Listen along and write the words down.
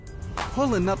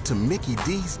Pulling up to Mickey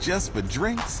D's just for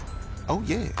drinks? Oh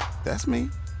yeah, that's me.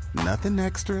 Nothing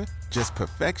extra, just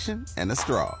perfection and a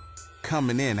straw.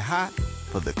 Coming in hot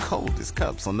for the coldest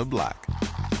cups on the block.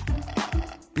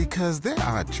 Because there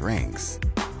are drinks.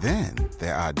 Then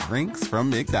there are drinks from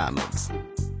McDonald's.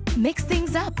 Mix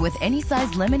things up with any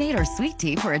size lemonade or sweet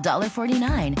tea for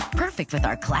 $1.49. Perfect with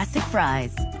our classic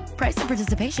fries. Price and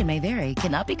participation may vary.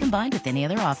 Cannot be combined with any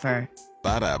other offer.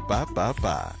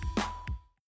 Ba-da-ba-ba-ba.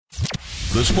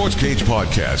 The Sports Cage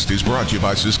podcast is brought to you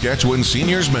by Saskatchewan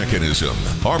Seniors Mechanism.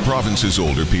 Our province's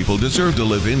older people deserve to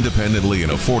live independently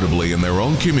and affordably in their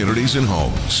own communities and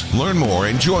homes. Learn more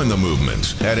and join the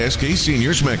movement at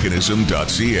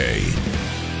skseniorsmechanism.ca.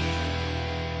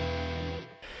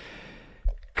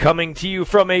 Coming to you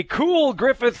from a cool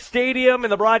Griffith Stadium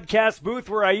in the broadcast booth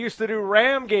where I used to do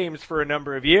Ram games for a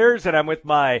number of years, and I'm with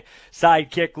my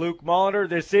sidekick, Luke Molitor.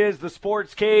 This is the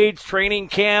Sports Cage training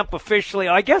camp officially.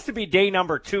 I guess it'd be day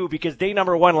number 2 because day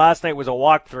number 1 last night was a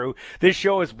walkthrough. This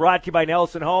show is brought to you by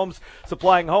Nelson Homes,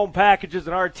 supplying home packages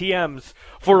and RTMs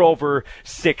for over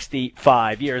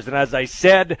 65 years. And as I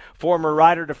said, former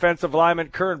Rider defensive lineman,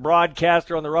 current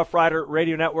broadcaster on the Rough Rider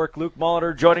Radio Network, Luke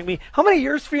Molitor, joining me. How many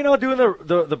years for you now doing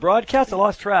the broadcast? I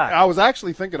lost track. I was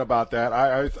actually thinking about that.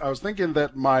 I was thinking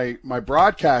that my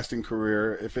broadcasting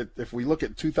career, if we look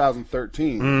at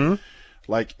 2013,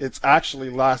 like it's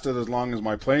actually lasted as long as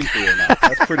my playing career now.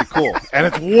 That's pretty cool. And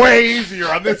it's way easier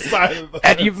on this side of the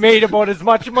And you've made about as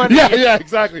much money. Yeah,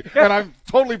 exactly. And I'm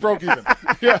totally broke even.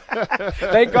 Yeah.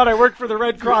 Thank God I work for the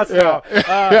Red Cross now.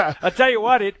 I'll tell you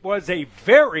what, it was a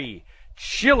very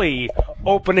chilly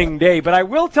opening day. But I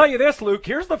will tell you this, Luke.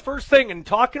 Here's the first thing. In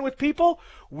talking with people,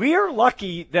 we are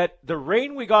lucky that the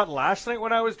rain we got last night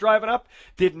when I was driving up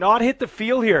did not hit the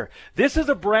field here. This is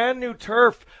a brand new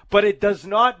turf, but it does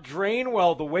not drain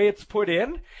well the way it's put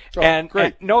in.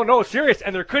 Great. No, serious.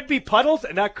 And there could be puddles,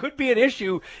 and that could be an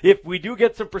issue if we do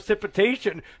get some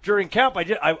precipitation during camp.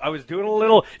 I was doing a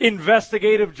little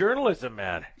investigative journalism,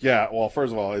 man. Yeah, well,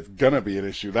 first of all, it's gonna be an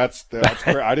issue. That's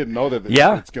great. I didn't know that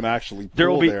it's gonna actually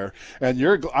pool there. And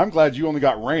I'm glad you only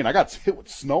got rain. I got hit with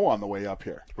snow on the way up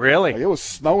here. Really? Like, it was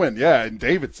snowing, in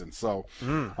Davidson. So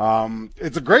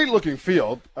it's a great looking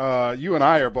field. You and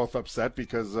I are both upset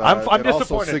because I'm it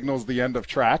disappointed. also signals the end of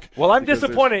track. Well, I'm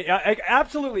disappointed.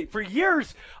 Absolutely. For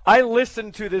years, I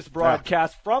listened to this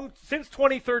broadcast since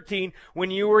 2013 when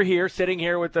you were here, sitting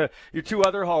here with your two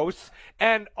other hosts,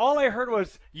 and all I heard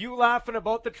was you laughing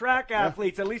about the track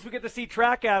athletes. At least we get to see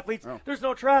track athletes. Oh. There's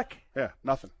no track. Yeah,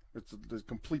 nothing. It's a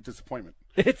complete disappointment.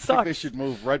 It sucks. I think they should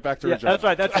move right back to their job. That's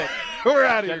right. That's it. We're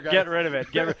out of here, guys. Get rid of it.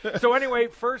 So anyway,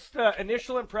 first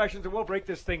initial impressions, and we'll break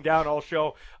this thing down all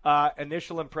show.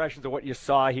 Initial impressions of what you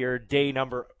saw here, day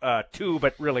number 2,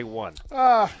 but really 1.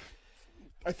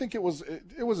 I think it was a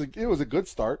good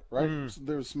start, right?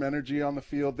 There was some energy on the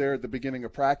field there at the beginning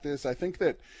of practice. I think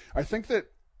that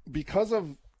because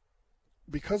of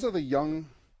the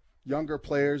younger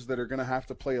players that are going to have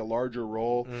to play a larger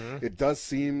role, it does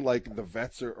seem like the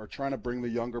vets are trying to bring the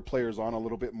younger players on a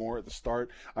little bit more at the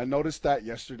start. I noticed that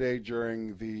yesterday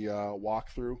during the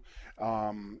walkthrough.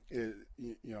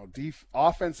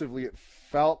 Offensively, it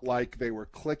felt like they were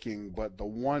clicking, but the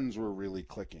ones were really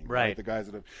clicking. Right. The guys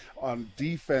that have on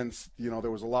defense, there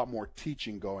was a lot more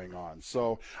teaching going on.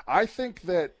 So I think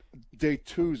that day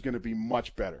 2 is going to be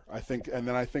much better. I think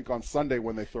on Sunday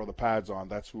when they throw the pads on,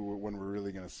 that's when we're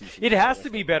really going to see. It has to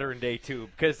be better in day 2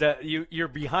 because you're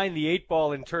behind the 8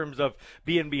 ball in terms of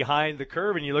being behind the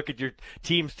curve, and you look at your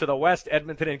teams to the west,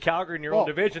 Edmonton and Calgary in your own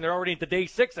division. They're already into day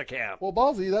 6 of camp. Well,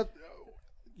 Ballsy,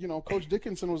 Coach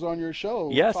Dickinson was on your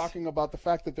show talking about the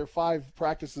fact that they're 5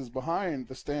 practices behind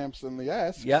the Stamps and the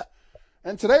Esks. Yeah.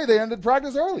 And today they ended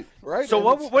practice early, right? So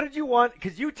what did you want?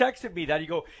 Because you texted me that. You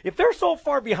go, if they're so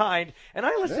far behind, and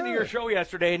I listened to your show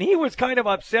yesterday, and he was kind of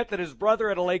upset that his brother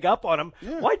had a leg up on him.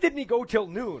 Yeah. Why didn't he go till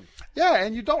noon? Yeah,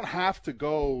 and you don't have to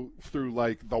go through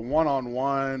like the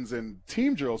one-on-ones and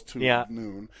team drills to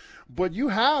noon, but you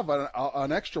have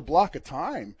an extra block of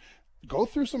time. Go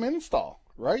through some install.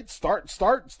 Right? Start.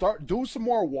 Do some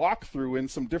more walkthrough in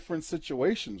some different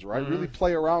situations, right? Really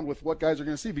play around with what guys are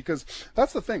going to see, because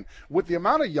that's the thing. With the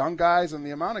amount of young guys and the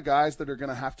amount of guys that are going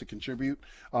to have to contribute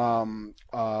on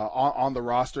the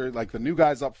roster, like the new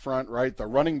guys up front, right? The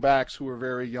running backs who are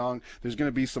very young. There's going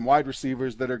to be some wide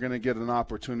receivers that are going to get an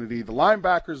opportunity. The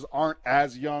linebackers aren't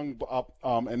as young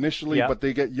initially, but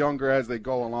they get younger as they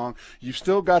go along. You've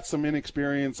still got some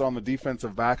inexperience on the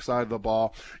defensive backside of the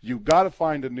ball. You've got to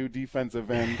find a new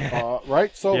defensive end,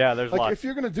 right? So, there's lots. If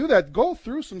you're going to do that, go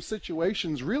through some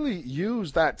situations. Really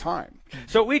use that time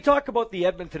So we talk about the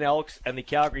Edmonton Elks and the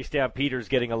Calgary Stampeders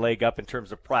getting a leg up in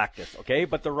terms of practice, okay?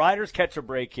 But the Riders catch a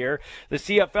break here. The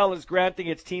CFL is granting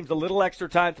its teams a little extra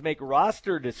time to make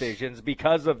roster decisions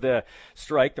because of the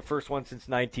strike, the first one since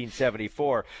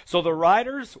 1974. So the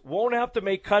Riders won't have to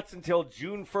make cuts until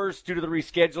June 1st due to the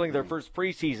rescheduling of their first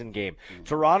preseason game.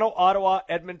 Toronto, Ottawa,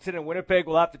 Edmonton, and Winnipeg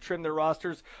will have to trim their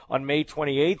rosters on May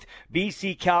 28th.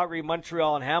 BC, Calgary,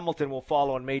 Montreal, and Hamilton will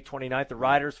follow on May 29th. The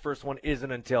Riders' first one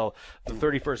isn't until the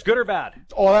 31st. Good or bad?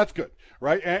 Oh, that's good,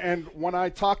 right? And when I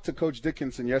talked to Coach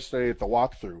Dickinson yesterday at the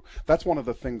walkthrough, that's one of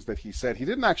the things that he said. He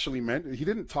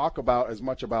didn't talk about as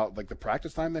much about like the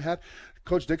practice time they had.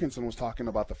 Coach Dickinson was talking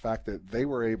about the fact that they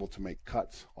were able to make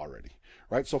cuts already,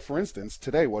 right? So, for instance,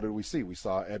 today, what did we see? We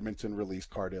saw Edmonton release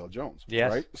Cardale Jones,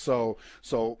 yes. right? So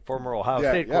former Ohio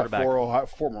State quarterback,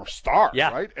 former star,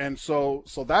 yeah. right? And so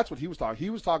that's what he was talking. He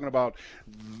was talking about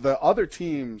the other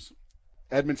teams.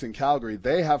 Edmonton, Calgary,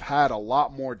 they have had a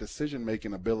lot more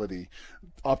decision-making ability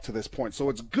up to this point. So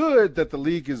it's good that the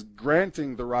league is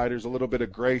granting the Riders a little bit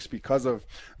of grace because of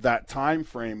that time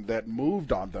frame that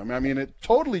moved on them. I mean, it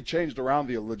totally changed around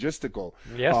the logistical.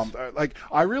 Yes.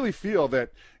 I really feel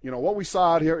that, what we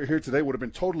saw out here today would have been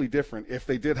totally different if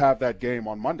they did have that game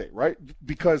on Monday, right?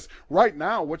 Because right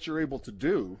now, what you're able to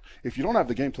do, if you don't have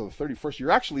the game till the 31st,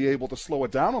 you're actually able to slow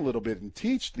it down a little bit and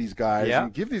teach these guys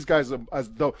and give these guys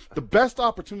the best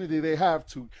opportunity they have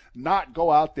to not go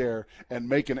out there and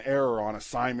make an error on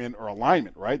assignment or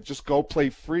alignment, right? Just go play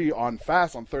free on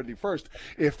fast on 31st.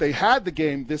 If they had the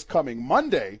game this coming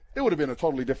Monday, it would have been a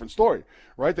totally different story,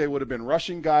 right? They would have been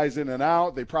rushing guys in and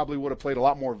out. They probably would have played a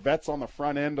lot more vets on the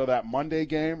front end of that Monday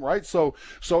game, right? So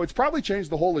it's probably changed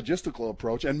the whole logistical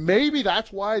approach, and maybe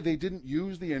that's why they didn't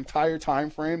use the entire time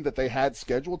frame that they had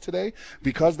scheduled today,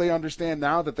 because they understand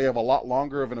now that they have a lot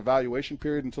longer of an evaluation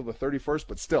period until the 31st.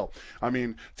 But still, I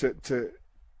mean,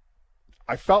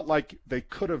 I felt like they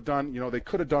could have done,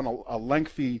 a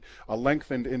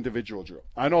lengthened individual drill.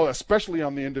 I know, especially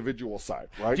on the individual side,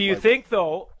 right? Do you think,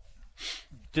 though,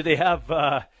 do they have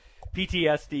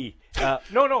PTSD?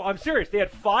 No, I'm serious. They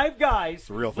had 5 guys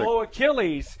blow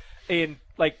Achilles in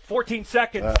like 14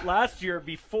 seconds last year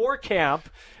before camp.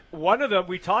 One of them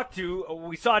we saw 2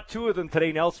 of them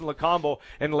today, Nelson Lacombo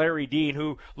and Larry Dean,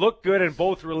 who looked good and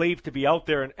both relieved to be out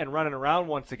there and running around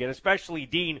once again, especially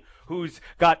Dean, who's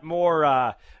got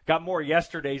more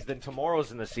yesterdays than tomorrows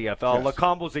in the CFL. Yes.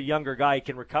 Lacombo's a younger guy. He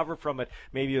can recover from it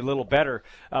maybe a little better.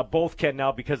 Both can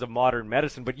now because of modern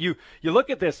medicine. But you look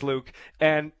at this, Luke,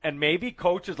 and maybe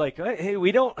coach is like,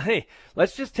 hey,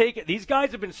 let's just take it. These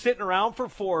guys have been sitting around for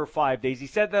 4 or 5 days. He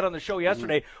said that on the show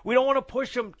yesterday. Mm-hmm. We don't want to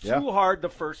push them too hard the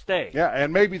first day. Yeah,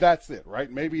 and maybe that's it,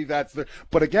 right? Maybe that's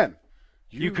but again,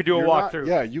 you could do a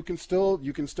walkthrough. You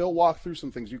can still walk through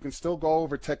some things. You can still go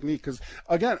over technique, because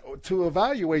again, to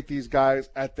evaluate these guys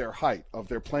at their height of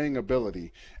their playing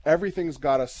ability, everything's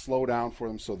got to slow down for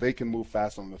them so they can move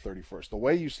fast on the 31st. The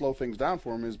way you slow things down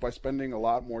for them is by spending a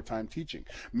lot more time teaching.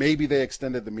 Maybe they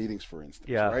extended the meetings, for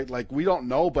instance, right? Like, we don't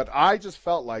know, but I just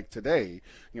felt like today,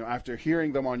 after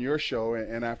hearing them on your show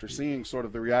and after seeing sort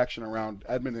of the reaction around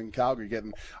Edmonton and Calgary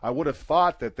I would have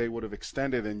thought that they would have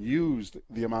extended and used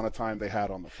the amount of time they had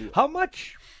on the field. How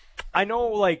much? I know,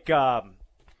 like,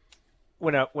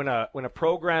 when a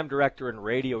program director in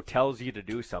radio tells you to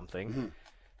do something, mm-hmm.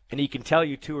 and he can tell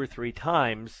you 2 or 3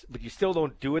 times, but you still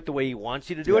don't do it the way he wants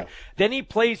you to do it, then he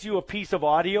plays you a piece of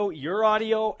audio, your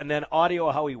audio, and then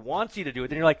audio how he wants you to do it.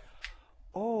 Then you're like,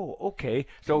 oh, okay.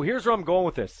 So here's where I'm going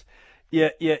with this.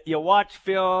 You watch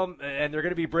film, and they're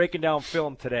going to be breaking down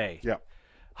film today. Yeah.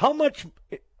 How much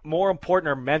more important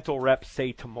are mental reps,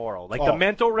 say, tomorrow? Like the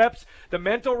mental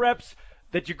reps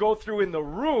that you go through in the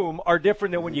room are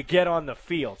different than when you get on the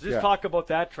field. So just talk about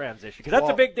that transition, because that's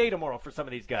a big day tomorrow for some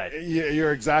of these guys. Yeah,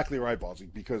 you're exactly right, Ballsy,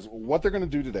 because what they're going to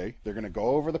do today, they're going to go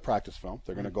over the practice film.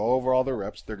 They're going to go over all their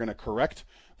reps. They're going to correct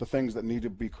the things that need to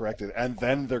be corrected, and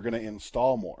then they're going to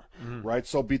install more, right?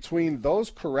 So between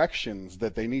those corrections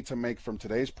that they need to make from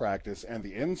today's practice and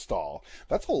the install,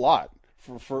 that's a lot.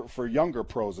 For younger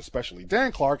pros especially.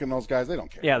 Dan Clark and those guys, they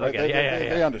don't care. Yeah, right?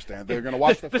 They understand. They're going to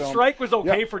watch the film. The strike was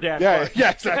okay for Dan Clark.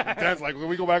 Yeah, exactly. Dan's like,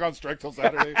 we go back on strike till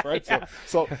Saturday, right?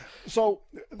 So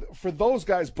for those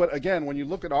guys, but again, when you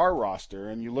look at our roster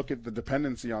and you look at the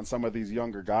dependency on some of these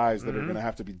younger guys that are going to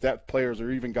have to be depth players or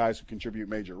even guys who contribute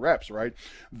major reps, right?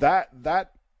 That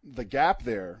the gap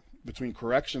there between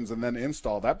corrections and then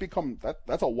install,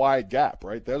 that's a wide gap,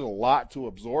 right? There's a lot to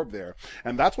absorb there,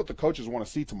 and that's what the coaches want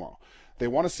to see tomorrow. They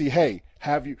want to see, hey,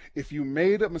 if you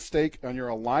made a mistake on your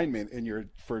alignment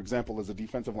for example, as a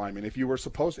defensive lineman, if you were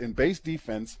supposed in base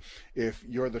defense, if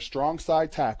you're the strong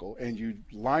side tackle and you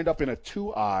lined up in a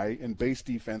 2-eye in base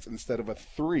defense instead of a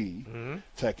 3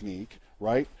 technique,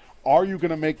 right? Are you going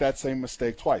to make that same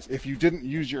mistake twice? If you didn't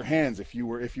use your hands, if you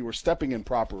were stepping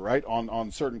improper, right,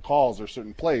 on certain calls or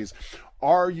certain plays,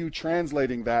 are you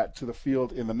translating that to the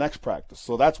field in the next practice?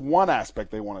 So that's one aspect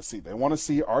they want to see. They want to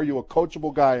see, are you a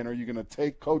coachable guy and are you going to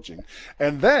take coaching?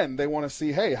 And then they want to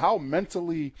see, hey, how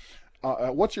mentally,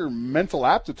 what's your mental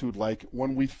aptitude like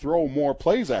when we throw more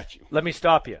plays at you? Let me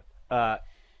stop you.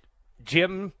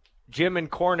 Jim in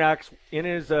Cornax in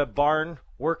his barn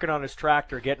working on his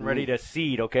tractor, getting ready to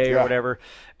seed, or whatever,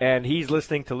 and he's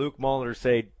listening to Luke Mulliner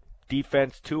say,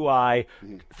 defense, 2-eye,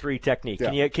 3 technique.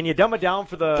 Yeah. Can you dumb it down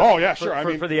for the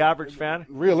for the average fan?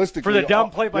 Realistically, for the dumb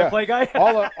play-by-play guy.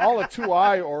 all a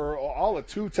 2-eye or all a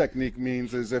 2 technique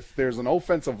means is if there's an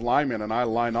offensive lineman and I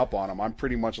line up on him, I'm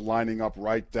pretty much lining up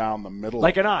right down the middle,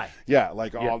 like an eye. Yeah,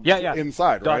 like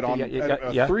inside, right?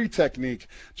 A 3 technique.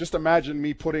 Just imagine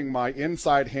me putting my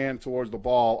inside hand towards the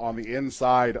ball on the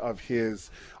inside of his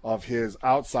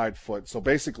outside foot. So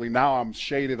basically now I'm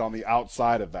shaded on the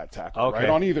outside of that tackle, right?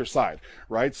 On either side,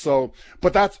 right? So,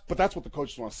 but that's what the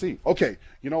coaches want to see. Okay,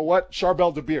 you know what?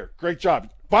 Charbel DeBeer, great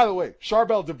job. By the way,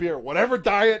 Charbel DeBeer, whatever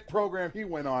diet program he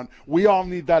went on, we all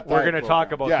need that diet We're going to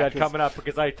talk about that coming up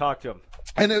because I talked to him.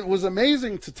 And it was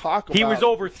amazing to talk about. He was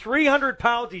over 300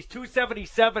 pounds. He's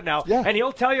 277 now. Yeah. And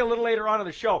he'll tell you a little later on in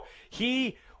the show.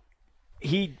 He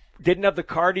didn't have the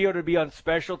cardio to be on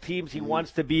special teams. He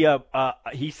wants to be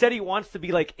he said he wants to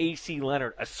be like AC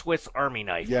Leonard, a Swiss Army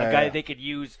knife, a guy that they could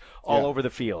use all over the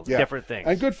field, different things.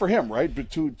 And good for him, right? But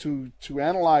to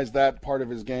analyze that part of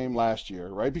his game last year,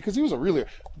 right? Because he was a really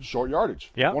short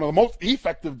yardage. Yeah. One of the most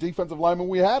effective defensive linemen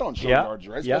we had on short yardage,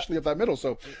 right? Especially up that middle.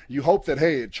 So you hope that,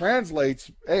 hey, it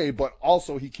translates, but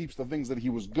also he keeps the things that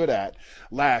he was good at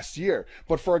last year.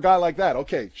 But for a guy like that,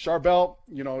 okay, Charbel,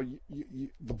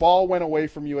 the ball went away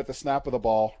from you at the snap of the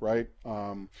ball, right?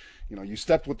 You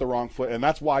stepped with the wrong foot, and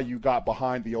that's why you got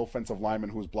behind the offensive lineman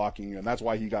who was blocking you, and that's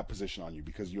why he got position on you,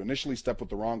 because you initially stepped with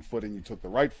the wrong foot and you took the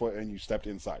right foot and you stepped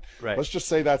inside. Right. Let's just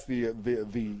say that's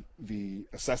the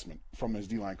assessment from his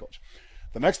D-line coach.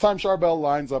 The next time Charbel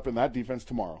lines up in that defense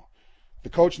tomorrow, the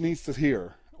coach needs to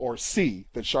hear or see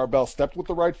that Charbel stepped with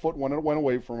the right foot when it went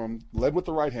away from him, led with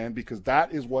the right hand, because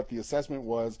that is what the assessment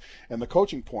was and the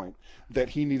coaching point that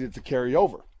he needed to carry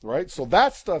over, right? So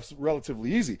that stuff's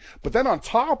relatively easy. But then on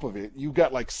top of it, you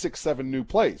got like 6-7 new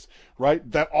plays,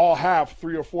 right, that all have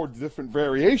 3 or 4 different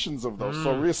variations of those.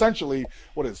 So essentially,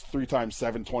 what is 3 times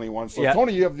 7, 21? So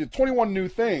Tony, you have the 21 new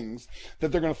things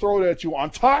that they're going to throw at you on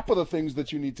top of the things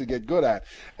that you need to get good at.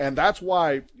 And that's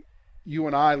why you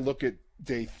and I look at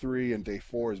day 3 and day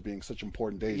 4 as being such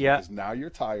important days, because now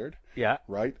you're tired,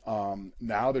 right?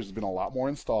 Now there's been a lot more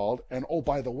installed, and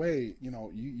by the way,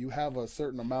 you have a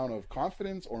certain amount of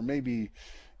confidence, or maybe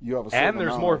you have a certain and there's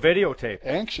amount more of videotape,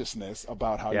 anxiousness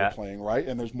about how you're playing, right?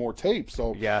 And there's more tape,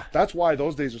 so that's why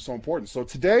those days are so important. So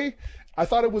today, I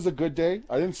thought it was a good day.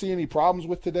 I didn't see any problems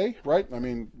with today, right? I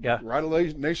mean, Rider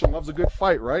Nation loves a good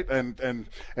fight, right?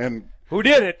 And who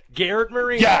did it? Garrett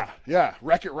Marino. Yeah.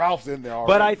 Wreck-It Ralph's in there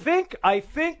already. But I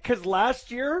think because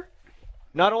last year,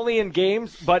 not only in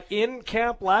games, but in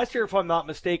camp last year, if I'm not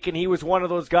mistaken, he was one of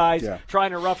those guys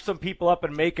trying to rough some people up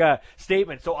and make a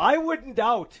statement. So I wouldn't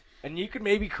doubt, and you could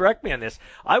maybe correct me on this,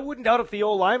 I wouldn't doubt if the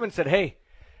old lineman said, hey,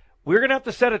 we're going to have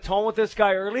to set a tone with this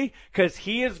guy early because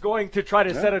he is going to try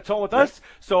to set a tone with us.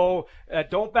 So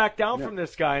don't back down from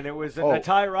this guy. And it was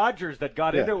Ty Rogers that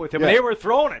got into it with him. They were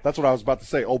throwing it. That's what I was about to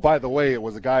say. Oh, by the way, it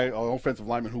was a guy, an offensive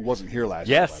lineman who wasn't here last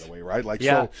year, by the way, right? Like,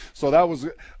 so that was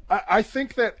 – I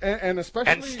think that – and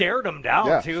especially – and stared him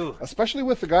down, too. Especially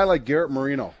with a guy like Garrett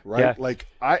Marino, right? Yeah. Like,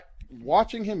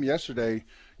 watching him yesterday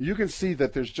 – you can see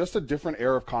that there's just a different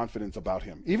air of confidence about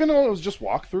him. Even though it was just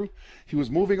walkthrough, he was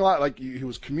moving a lot, like he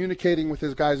was communicating with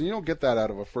his guys, and you don't get that out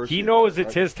of a first He knows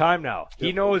it's his time now.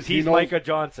 He knows he's Micah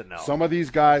Johnson now. Some of these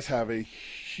guys have a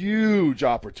huge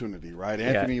opportunity, right?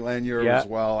 Anthony Lanier as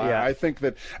well. I think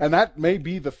that, and that may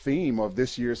be the theme of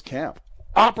this year's camp.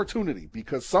 Opportunity,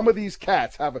 because some of these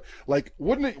cats have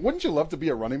wouldn't you love to be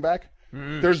a running back?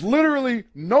 Mm-hmm. There's literally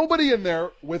nobody in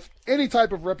there with any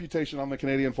type of reputation on the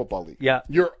Canadian Football League. Yeah.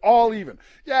 You're all even.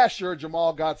 Yeah, sure,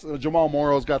 Jamal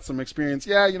Morrow's got some experience.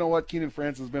 Yeah, you know what? Keenan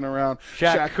Francis has been around.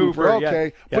 Shaq Cooper.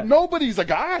 Okay. Yeah. But nobody's a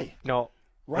guy. No.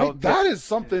 Right? No, that is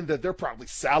something that they're probably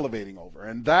salivating over.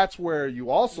 And that's where you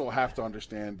also have to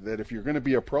understand that if you're going to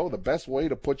be a pro, the best way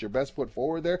to put your best foot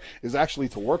forward there is actually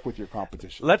to work with your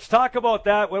competition. Let's talk about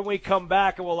that when we come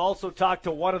back, and we'll also talk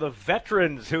to one of the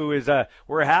veterans who is,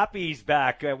 we're happy he's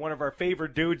back, one of our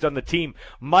favorite dudes on the team,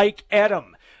 Mike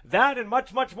Edem. That and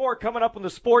much, much more coming up on the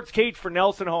Sports Cage for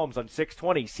Nelson Holmes on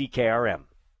 620 CKRM.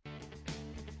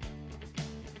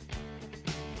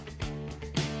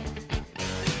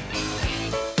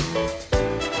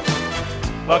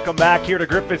 Welcome back here to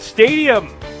Griffith Stadium,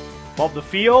 above the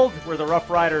field, where the Rough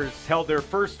Riders held their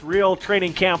first real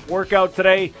training camp workout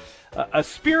today. A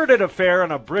spirited affair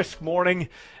on a brisk morning.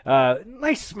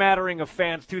 Nice smattering of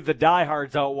fans, too. The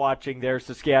diehards out watching their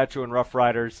Saskatchewan Rough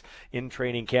Riders in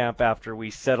training camp after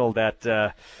we settled at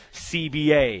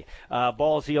CBA.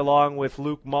 Ballsy along with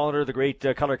Luke Mulliner, the great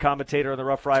color commentator on the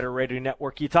Rough Rider Radio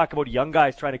Network. You talk about young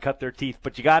guys trying to cut their teeth,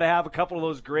 but you got to have a couple of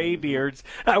those gray beards.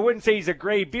 I wouldn't say he's a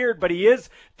gray beard, but he is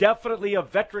definitely a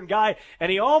veteran guy,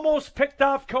 and he almost picked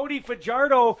off Cody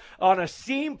Fajardo on a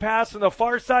seam pass on the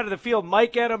far side of the field.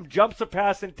 Mike Edem jumps a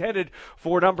pass intended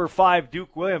for number 5,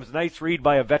 Duke Williams. Nice read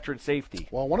by a veteran safety.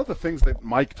 Well, one of the things that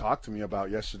Mike talked to me about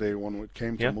yesterday when it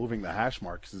came to moving the hash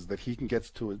marks is that he can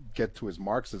get to his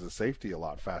marks as a safety a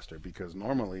lot faster, because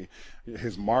normally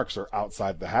his marks are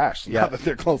outside the hash. So now that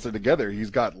they're closer together, he's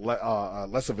got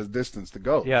less of a distance to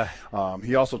go. Yeah.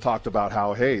 He also talked about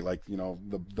how, hey, like, you know,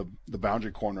 the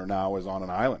boundary corner now is on an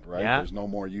island, right? Yeah. There's no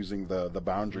more using the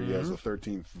boundary as a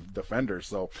 13th defender.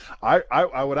 So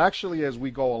I would actually, as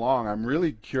we go along, I'm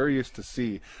really curious to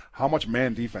see how much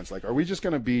man defense. Like, are we just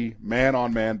going to be man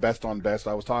on man, best on best?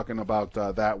 I was talking about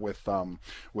that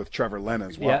with Trevor Lenn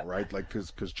as well, right? Like,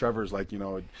 because Trevor's like, you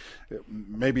know,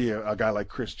 maybe a guy like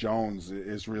Chris Jones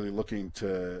is really looking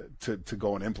to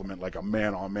go and implement like a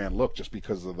man on man look just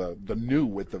because of the new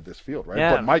width of this field, right?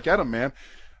 Yeah. But Mike Edem, man,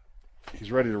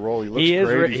 he's ready to roll. He looks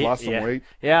great. He's lost some weight.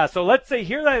 Yeah. So let's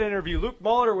hear that interview, Luke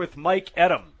Mulliner with Mike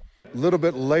Edem. A little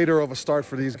bit later of a start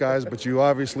for these guys, but you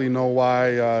obviously know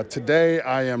why. Today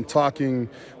I am talking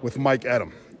with Mike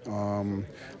Edem.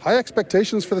 High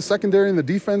expectations for the secondary and the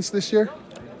defense this year?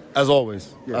 As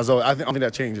always. I don't think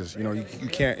that changes. You know, you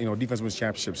can't, you know, defense wins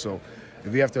championships. So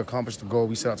if we have to accomplish the goal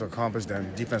we set out to accomplish,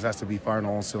 then defense has to be firing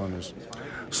on all cylinders.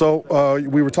 So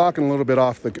we were talking a little bit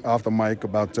off the mic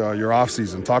about your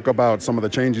offseason. Talk about some of the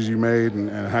changes you made and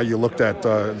how you looked at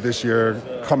this year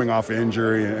coming off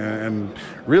injury and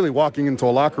really walking into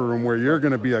a locker room where you're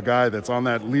going to be a guy that's on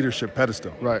that leadership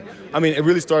pedestal. Right. I mean, it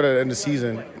really started at the end of the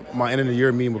season, my end of the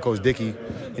year meeting with Coach Dickey.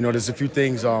 You know, there's a few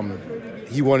things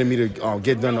he wanted me to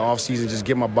get done in the offseason, just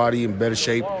get my body in better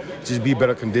shape, just be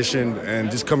better conditioned, and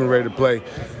just coming ready to play.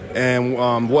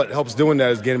 And what helps doing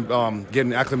that is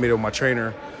getting acclimated with my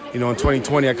trainer. You know, in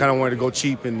 2020, I kind of wanted to go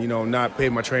cheap and, you know, not pay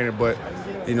my trainer, but,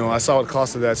 you know, I saw the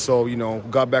cost of that. So, you know,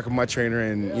 got back with my trainer,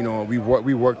 and, you know, we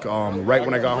worked right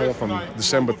when I got home from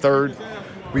December 3rd.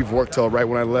 We've worked till right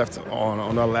when I left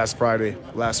on our last Friday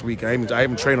last week. I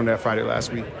even trained on that Friday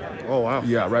last week. Oh, wow.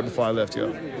 Yeah, right before I left, yeah.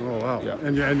 Oh, wow. Yeah.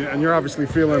 And you're obviously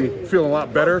feeling a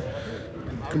lot better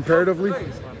comparatively?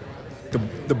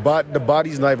 The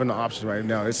body's not even an option right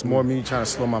now. It's more me trying to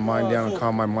slow my mind down and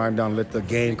calm my mind down, let the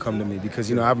game come to me, because,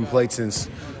 you know, I haven't played since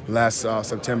last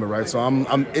September, right? So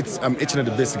I'm itching at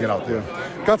the bits to get out there.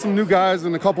 Got some new guys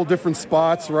in a couple different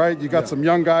spots, right? You got some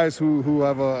young guys who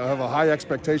have a high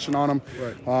expectation on them.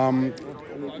 Right.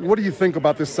 What do you think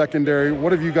about this secondary?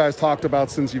 What have you guys talked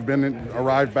about since you've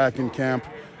arrived back in camp?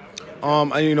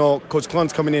 And, you know, Coach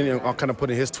Clunn's coming in and kind of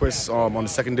putting his twists on the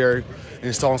secondary and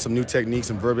installing some new techniques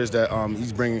and verbiage that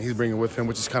he's bringing with him,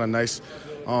 which is kind of nice.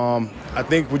 I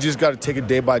think we just got to take it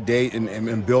day by day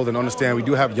and build and understand. We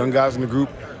do have young guys in the group,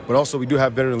 but also we do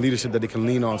have veteran leadership that they can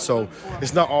lean on. So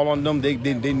it's not all on them. They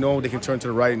know they can turn to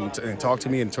the right and talk to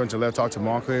me, and turn to the left, talk to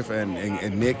Moncrief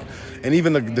and Nick, and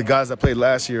even the guys that played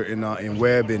last year in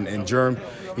Webb and Germ.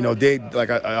 You know,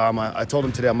 I told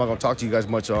them today I'm not going to talk to you guys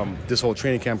much this whole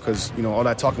training camp, because, you know, all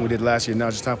that talking we did last year, now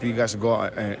it's just time for you guys to go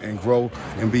out and grow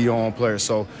and be your own players.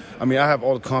 So, I mean, I have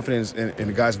all the confidence in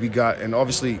the guys we got, and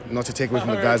obviously not to take away from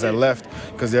the guys that left,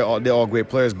 because they're all great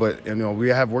players, but, you know, we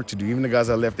have work to do. Even the guys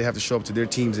that left, they have to show up to their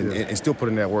teams and still put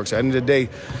in that work. So at the end of the day,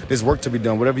 there's work to be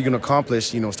done. Whatever you're going to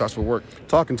accomplish, you know, starts with work.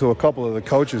 Talking to a couple of the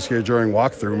coaches here during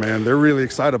walkthrough, man, they're really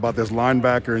excited about this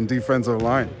linebacker and defensive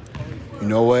line. You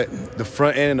know what? The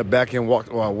front end and the back end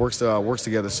works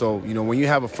together. So, you know, when you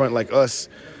have a front like us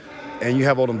and you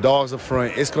have all them dogs up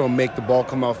front, it's going to make the ball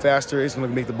come out faster. It's going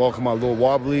to make the ball come out a little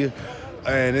wobbly.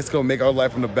 And it's going to make our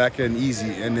life on the back end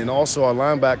easy. And then also our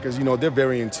linebackers, you know, they're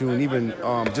very in tune. Even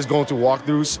just going through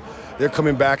walkthroughs, they're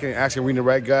coming back and asking, reading the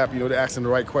right gap. You know, they're asking the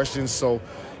right questions. So,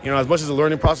 as much as a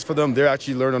learning process for them, they're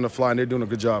actually learning on the fly, and they're doing a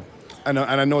good job. And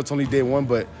I know it's only day one,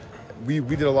 but we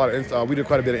did a lot of we did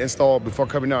quite a bit of install before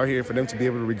coming out here for them to be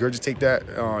able to regurgitate that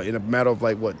in a matter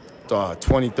of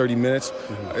 20, 30 minutes.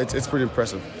 It's pretty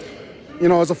impressive.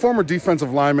 As a former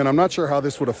defensive lineman, I'm not sure how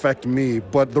this would affect me,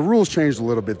 but the rules changed a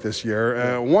little bit this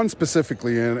year. One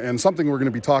specifically, and something we're going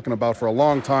to be talking about for a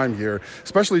long time here,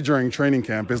 especially during training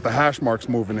camp, is the hash marks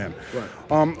moving in.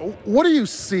 Right. What do you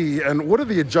see, and what are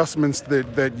the adjustments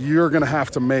that you're going to have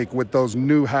to make with those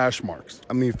new hash marks?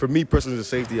 I mean, for me personally, as a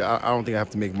safety, I don't think I have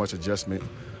to make much adjustment,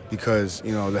 because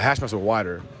the hash marks are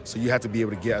wider, so you have to be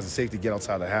able to as a safety, get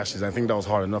outside the hashes. I think that was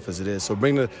hard enough as it is. So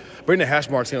bring the hash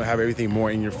marks in and have everything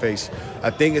more in your face.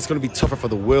 I think it's going to be tougher for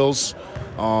the Wills,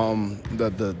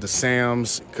 the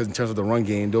Sams, because in terms of the run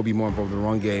game, they'll be more involved in the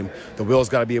run game. The Wills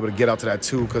got to be able to get out to that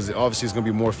too, because obviously it's going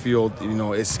to be more field.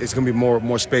 It's going to be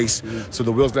more space. So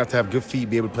the Wills going to have good feet,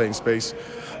 be able to play in space.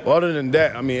 Well, other than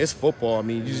that, I mean, it's football. I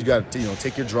mean, you just got to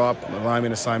take your drop,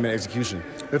 alignment, assignment, execution.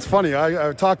 It's funny.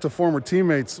 I talked to former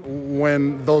teammates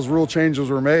when those rule changes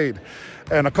were made,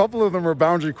 and a couple of them are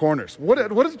boundary corners. What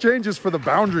are changes for the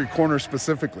boundary corner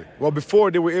specifically? Well,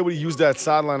 before they were able to use that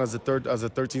sideline as a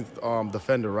 13th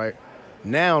defender, right?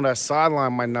 Now that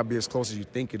sideline might not be as close as you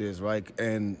think it is, right?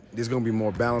 And there's going to be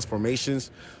more balanced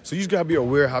formations. So you just got to be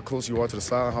aware how close you are to the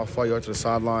sideline, how far you are to the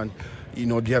sideline. Do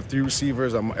you have 3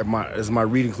 receivers? Does my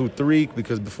read include 3?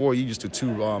 Because before you used to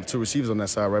two receivers on that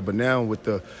side, right? But now with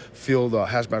the field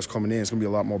hashbacks coming in, it's going to be a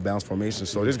lot more balanced formation.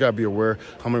 So just got to be aware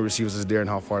how many receivers is there and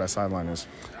how far that sideline is.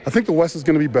 I think the West is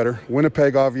going to be better.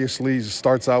 Winnipeg obviously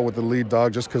starts out with the lead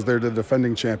dog just because they're the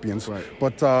defending champions. Right.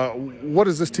 But what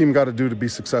does this team got to do to be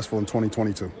successful in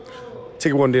 2022?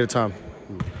 Take it one day at a time.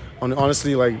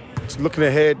 Honestly, looking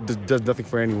ahead does nothing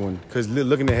for anyone. Because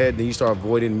looking ahead, then you start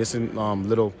avoiding missing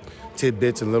little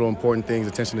tidbits and little important things,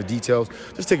 attention to details.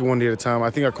 Just take it one day at a time. I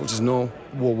think our coaches know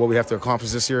what we have to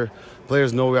accomplish this year.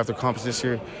 Players know we have to accomplish this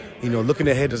year. Looking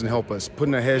ahead doesn't help us.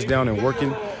 Putting our heads down and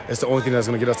working is the only thing that's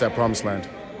going to get us that promised land.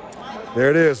 There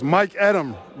it is. Mike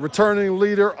Edem, returning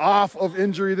leader off of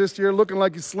injury this year, looking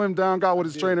like he slimmed down, got with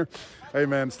his trainer. Hey,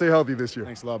 man, stay healthy this year.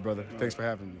 Thanks a lot, brother. Thanks for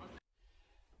having me.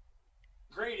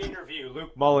 Great interview,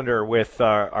 Luke Mullender, with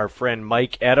our friend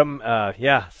Mike Edem.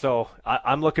 So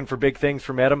I'm looking for big things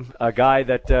from Edem, a guy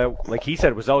that, like he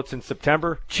said, was out since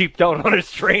September, cheaped out on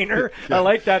his trainer. I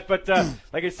like that, but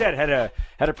like I said,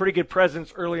 had a pretty good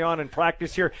presence early on in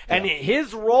practice here, and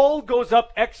his role goes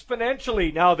up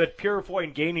exponentially now that Purifoy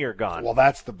and Gainey are gone. Well,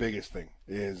 that's the biggest thing,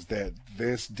 is that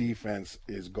this defense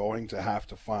is going to have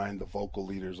to find the vocal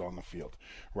leaders on the field,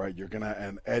 right? You're gonna,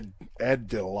 and Ed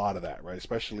did a lot of that, right?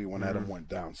 Especially when Edem went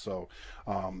down. So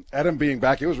Edem being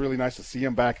back, it was really nice to see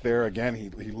him back there again.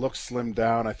 He looks slimmed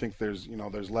down. I think there's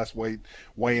less weight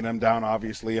weighing him down.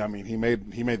 Obviously, I mean he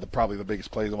made probably the biggest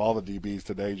plays of all the DBs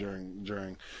today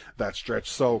during that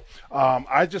stretch. So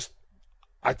I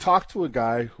talked to a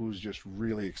guy who's just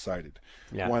really excited.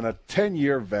 Yeah. When a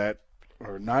 10-year vet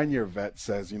or 9-year vet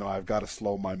says, I've got to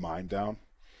slow my mind down,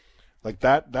 like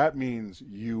that means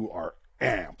you are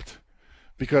amped,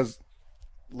 because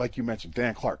like you mentioned,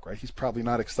 Dan Clark, right? He's probably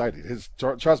not excited.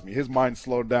 Trust me, his mind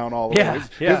slowed down all the way.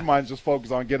 His mind's just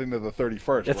focused on getting to the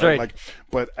 31st. That's right.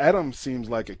 But Edem seems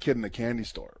like a kid in a candy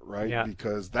store, right? Yeah.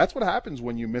 Because that's what happens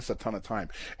when you miss a ton of time.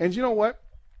 And you know what?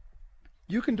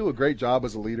 You can do a great job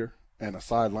as a leader and a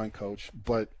sideline coach,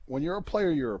 but when you're a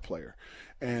player, you're a player.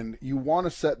 And you want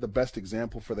to set the best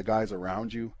example for the guys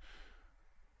around you,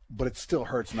 but it still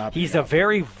hurts not. He's a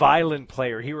very violent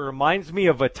player. He reminds me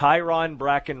of a Tyron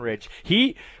Brackenridge.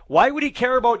 Why would he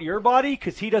care about your body?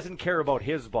 Because he doesn't care about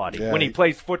his body when he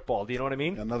plays football. Do you know what I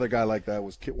mean? Another guy like that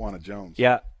was Kitwana Jones.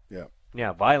 Yeah,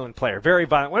 violent player, very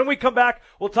violent. When we come back,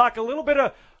 we'll talk a little bit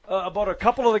about a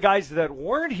couple of the guys that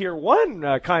weren't here.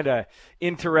 One kind of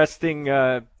interesting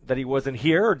that he wasn't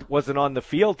here or wasn't on the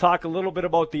field. Talk a little bit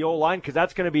about the O-line, because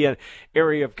that's going to be an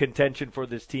area of contention for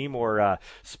this team, or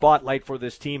spotlight for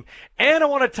this team. And I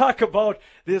want to talk about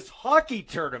this hockey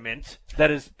tournament that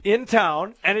is in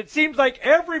town, and it seems like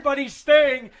everybody's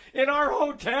staying in our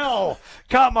hotel.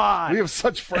 Come on. We have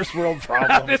such first world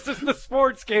problems. This is the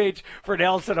Sports Cage for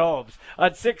Nelson Holmes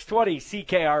on 620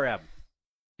 CKRM.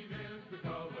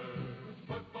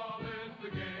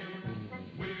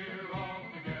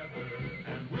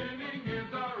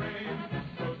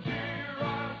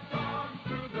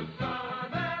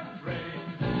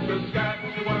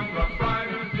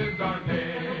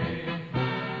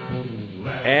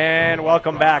 And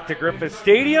welcome back to Griffith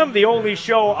Stadium, the only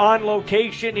show on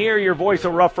location here. Your voice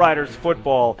of Rough Riders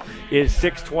football is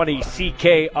 620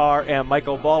 CKRM.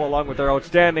 Michael Ball, along with our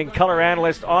outstanding color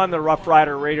analyst on the Rough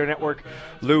Rider Radio Network,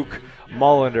 Luke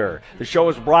Mullender. The show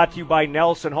is brought to you by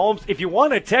Nelson Homes. If you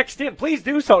want to text in, please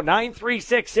do so,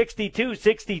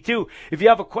 936-6262. If you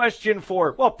have a question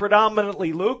for, well,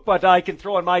 predominantly Luke, but I can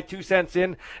throw in my 2 cents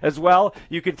in as well,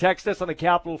 you can text us on the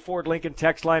Capital Ford Lincoln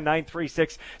text line,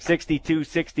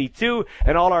 936-6262.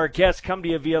 And all our guests come to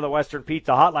you via the Western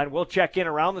Pizza Hotline. We'll check in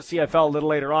around the CFL a little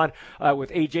later on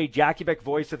with AJ Jakubik,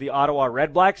 voice of the Ottawa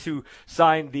Redblacks, who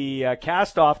signed the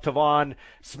cast-off Tavon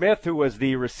Smith, who was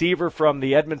the receiver from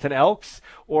the Edmonton Elks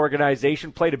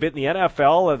organization, played a bit in the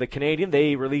NFL. The Canadian,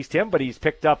 they released him, but he's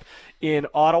picked up in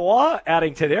Ottawa,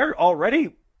 adding to their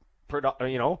already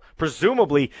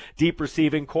presumably deep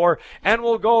receiving core. And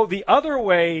we'll go the other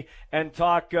way and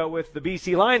talk with the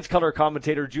BC Lions color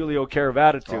commentator Julio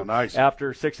Caravatitu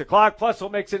after 6 o'clock. Plus, we'll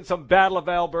mix in some Battle of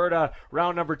Alberta,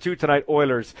 round number 2 tonight,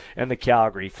 Oilers and the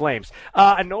Calgary Flames.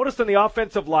 I noticed on the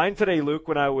offensive line today, Luke,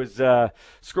 when I was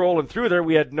scrolling through there,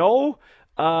 we had no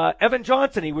Evan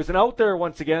Johnson. He wasn't out there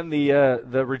once again.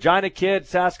 The Regina kid,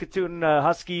 Saskatoon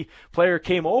Husky player,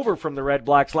 came over from the Red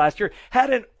Blacks last year. Had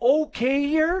an okay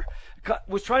year.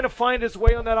 Was trying to find his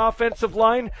way on that offensive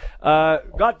line.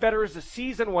 Got better as the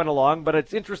season went along, but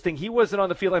it's interesting. He wasn't on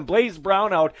the field. And Blaze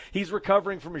Brown out. He's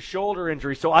recovering from his shoulder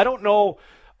injury. So I don't know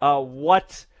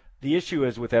what the issue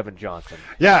is with Evan Johnson.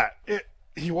 Yeah,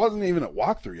 he wasn't even at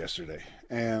walkthrough yesterday.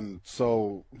 And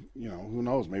so, who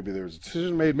knows? Maybe there was a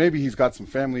decision made. Maybe he's got some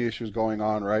family issues going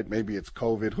on, right? Maybe it's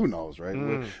COVID. Who knows,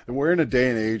 right? We're in a day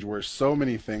and age where so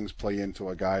many things play into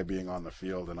a guy being on the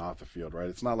field and off the field, right?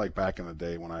 It's not like back in the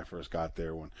day when I first got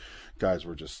there when guys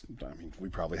were just, we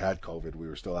probably had COVID. We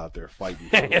were still out there fighting.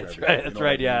 That's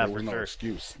right. Yeah, there was no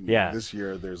excuse. Yeah. This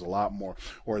year there's a lot more,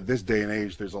 or this day and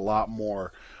age, there's a lot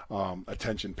more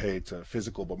attention paid to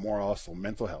physical, but more also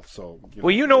mental health. So,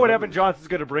 you know what Evan Johnson's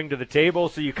going to bring to the table,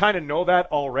 so you kind of know that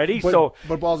already. But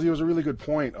Ballsy, it was a really good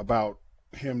point about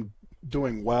him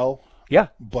doing well. Yeah,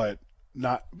 but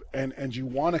not, and you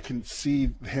want to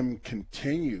see him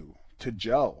continue to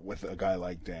gel with a guy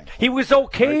like Dan. He was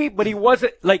okay, right? But he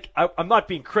wasn't I'm not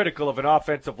being critical of an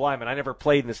offensive lineman. I never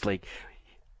played in this league.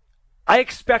 I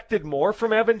expected more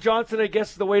from Evan Johnson, I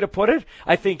guess is the way to put it.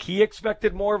 I think he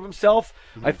expected more of himself.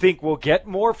 Mm-hmm. I think we'll get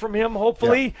more from him,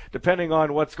 hopefully, depending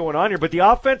on what's going on here. But the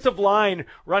offensive line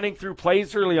running through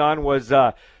plays early on was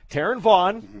Taron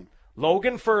Vaughn,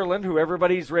 Logan Ferland, who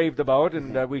everybody's raved about,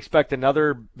 and we expect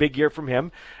another big year from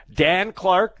him. Dan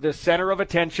Clark, the center of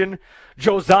attention.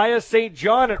 Josiah St.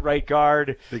 John at right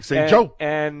guard. Big St. Joe.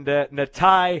 And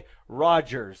Natai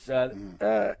Rogers.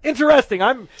 Interesting.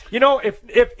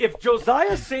 If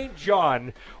Josiah St.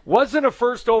 John wasn't a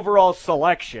first overall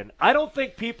selection, I don't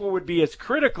think people would be as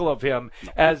critical of him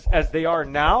as they are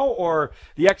now, or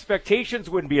the expectations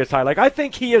wouldn't be as high. I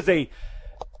think he is a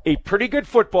pretty good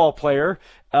football player.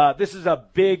 This is a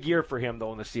big year for him,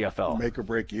 though, in the CFL. Make or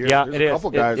break year. Yeah, There's it a is.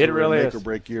 couple guys it who really are is. make or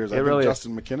break years. It I think really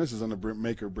Justin McInnes is on a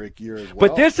make or break year as well.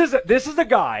 But this is a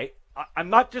guy. I'm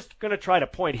not just going to try to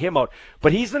point him out,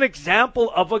 but he's an example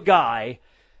of a guy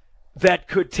that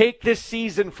could take this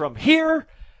season from here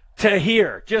to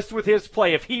here, just with his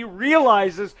play. If he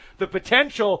realizes the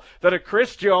potential that a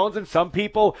Chris Jones and some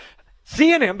people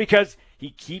see in him, because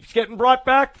he keeps getting brought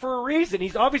back for a reason.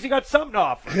 He's obviously got something to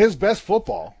offer. His best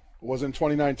football was in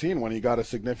 2019 when he got a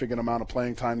significant amount of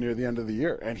playing time near the end of the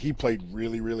year, and he played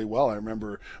really, really well. I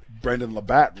remember Brendan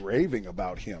Labatt raving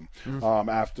about him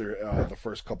after the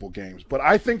first couple games. But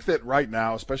I think that right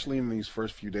now, especially in these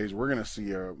first few days, we're going to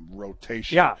see a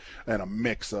rotation and a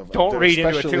mix of. Don't read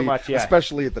into it too much,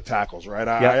 especially at the tackles, right?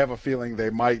 I have a feeling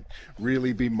they might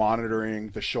really be monitoring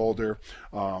the shoulder,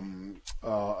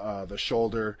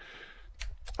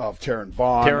 of Taron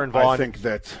Vaughn. I think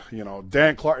that,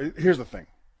 Dan Clark. Here's the thing.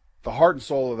 The heart and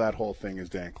soul of that whole thing is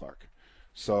Dan Clark.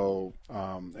 So,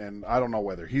 and I don't know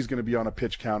whether he's going to be on a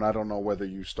pitch count. I don't know whether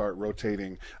you start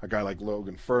rotating a guy like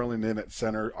Logan Ferland in at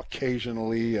center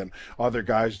occasionally and other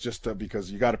guys just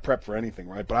because you got to prep for anything,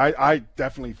 right? But I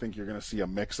definitely think you're going to see a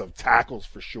mix of tackles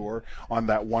for sure on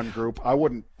that one group. I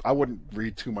wouldn't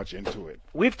read too much into it.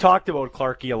 We've talked about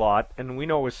Clarkie a lot, and we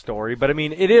know his story, but I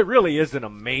mean, it really is an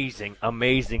amazing,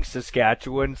 amazing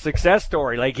Saskatchewan success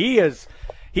story.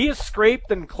 He has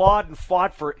scraped and clawed and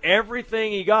fought for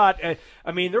everything he got.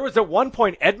 I mean, there was at one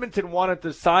point Edmonton wanted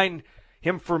to sign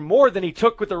him for more than he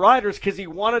took with the Riders because he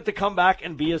wanted to come back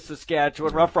and be a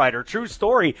Saskatchewan Rough Rider. True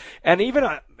story. And even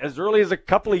as early as a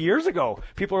couple of years ago.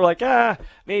 People were like,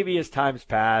 maybe his time's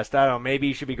passed. I don't know, maybe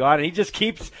he should be gone. And he just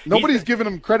keeps. Nobody's giving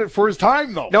him credit for his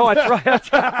time, though. No, that's right.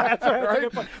 That's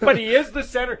right. But he is the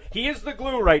center. He is the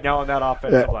glue right now on that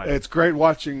offensive line. It's great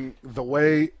watching the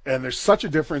way, and there's such a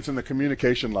difference in the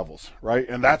communication levels, right?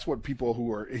 And that's what people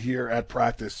who are here at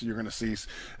practice, you're going to see.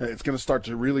 It's going to start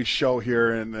to really show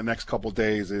here in the next couple of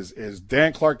days is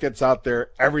Dan Clark gets out there,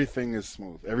 everything is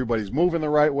smooth. Everybody's moving the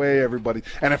right way,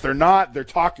 and if they're not, they're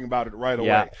talking about it right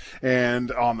away.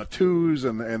 And on the twos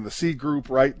and the C group,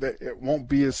 right, it won't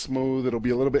be as smooth. It'll be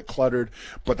a little bit cluttered,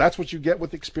 but that's what you get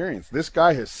with experience. This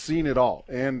guy has seen it all.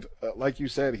 And like you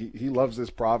said, he loves this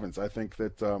province. I think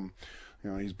that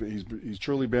he's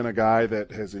truly been a guy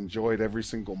that has enjoyed every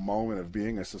single moment of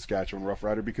being a Saskatchewan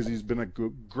Roughrider because he's been a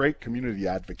great community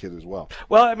advocate as well.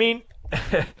 Well, I mean,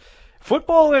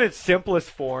 football in its simplest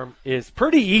form is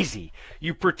pretty easy.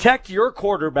 You protect your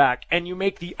quarterback and you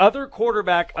make the other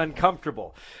quarterback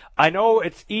uncomfortable. I know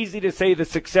it's easy to say the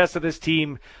success of this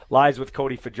team lies with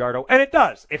Cody Fajardo, and it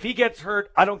does. If he gets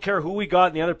hurt, I don't care who we got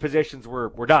in the other positions, we're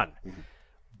done. Mm-hmm.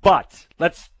 But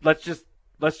let's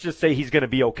just say he's going to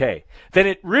be okay. Then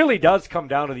it really does come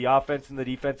down to the offense and the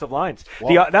defensive lines.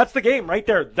 Well, that's the game right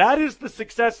there. That is the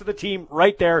success of the team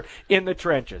right there in the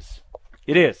trenches.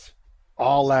 It is.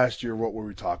 All last year, what were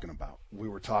we talking about? We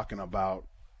were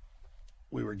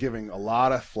giving a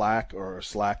lot of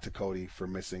slack to Cody for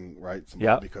missing, right?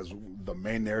 Because the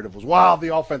main narrative was, wow,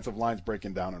 the offensive line's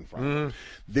breaking down in front of him.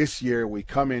 This year, we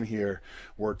come in here,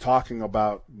 we're talking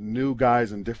about new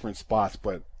guys in different spots,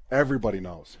 but everybody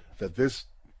knows that this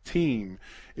team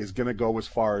is going to go as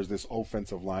far as this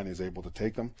offensive line is able to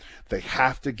take them. They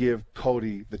have to give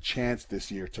Cody the chance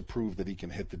this year to prove that he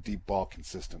can hit the deep ball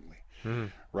consistently,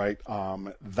 right?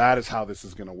 That is how this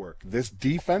is going to work. This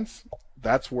defense,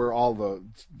 that's where all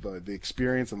the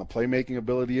experience and the playmaking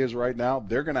ability is right now.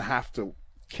 They're going to have to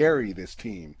carry this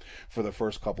team for the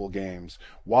first couple of games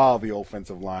while the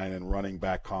offensive line and running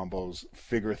back combos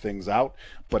figure things out.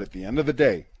 But at the end of the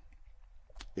day,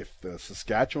 if the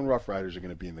Saskatchewan Roughriders are going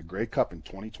to be in the Grey Cup in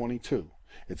 2022,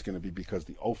 it's going to be because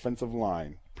the offensive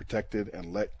line protected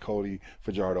and let Cody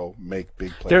Fajardo make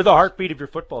big plays. They're the heartbeat of your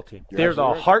football team. They're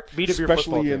the heartbeat of your football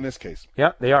team. Especially in this case.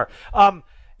 Yeah, they are.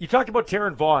 You talked about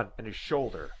Taron Vaughn and his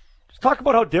shoulder. Just talk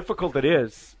about how difficult it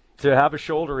is to have a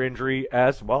shoulder injury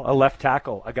as, well, a left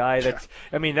tackle, a guy that's,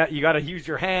 I mean, that you got to use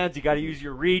your hands, you got to use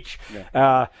your reach.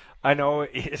 Yeah. I know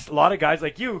it's a lot of guys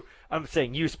like you, I'm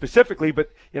saying you specifically,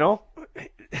 but,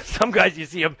 some guys you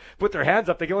see them put their hands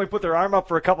up, they can only put their arm up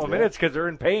for a couple of minutes because they're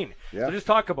in pain. Yeah. So just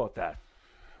talk about that.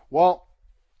 Well,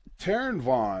 Taron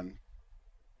Vaughn,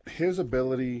 his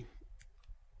ability,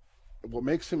 what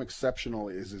makes him exceptional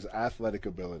is his athletic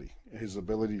ability, his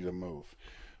ability to move.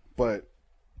 But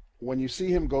when you see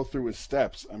him go through his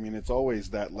steps, I mean, it's always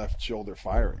that left shoulder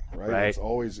firing, right?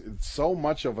 It's so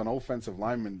much of an offensive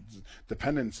lineman's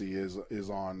dependency is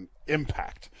on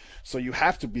impact. So you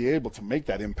have to be able to make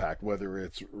that impact, whether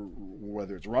it's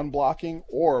run blocking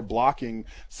or blocking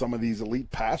some of these elite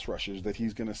pass rushers that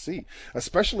he's going to see,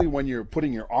 especially when you're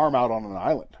putting your arm out on an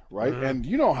island, right? Mm-hmm. And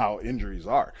you know how injuries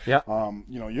are. Yeah.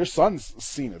 Your son's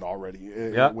seen it already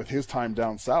with his time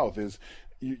down south.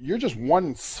 You're just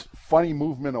one funny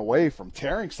movement away from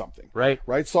tearing something.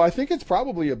 Right. So I think it's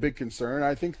probably a big concern.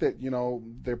 I think that,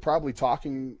 they're probably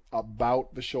talking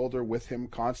about the shoulder with him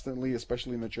constantly,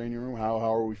 especially in the training room. How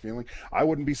are we feeling? I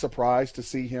wouldn't be surprised to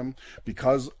see him,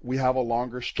 because we have a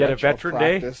longer stretch of practice. Get a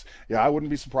veteran day? Yeah, I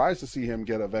wouldn't be surprised to see him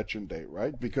get a veteran day,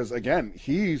 right? Because, again,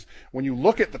 when you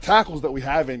look at the tackles that we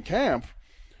have in camp,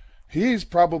 he's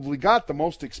probably got the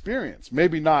most experience.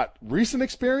 Maybe not recent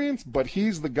experience, but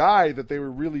he's the guy that they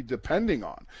were really depending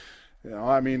on.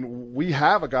 We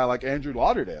have a guy like Andrew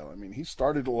Lauderdale. I mean, he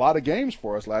started a lot of games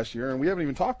for us last year, and we haven't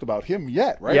even talked about him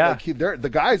yet, right? Yeah. The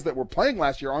guys that were playing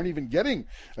last year aren't even getting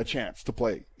a chance to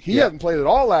play. He hasn't played at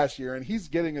all last year, and he's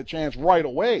getting a chance right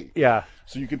away. Yeah.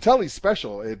 So you can tell he's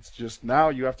special. It's just now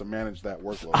you have to manage that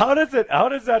workload. How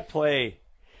does that play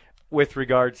with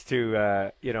regards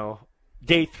to,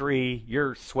 Day 3,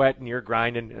 you're sweating, you're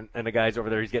grinding, and the guy's over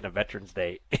there, he's getting a Veterans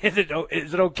Day. Is it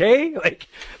okay? Like,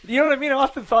 you know what I mean? I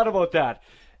often thought about that.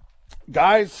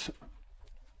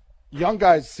 Young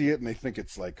guys see it and they think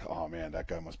it's like, oh man, that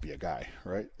guy must be a guy,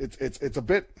 right? It's a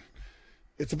bit,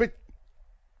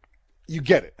 you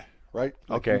get it, right?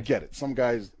 Like, okay. You get it. Some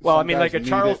guys. Well, like a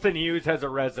Charleston Hughes has a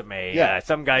resume. Yeah.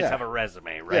 Some guys have a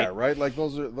resume, right? Yeah, right. Like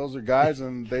those are guys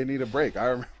and they need a break. I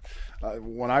remember.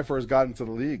 When I first got into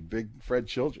the league, big Fred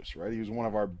Childress, right? He was one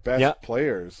of our best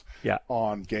players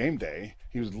on game day,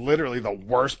 he was literally the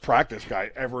worst practice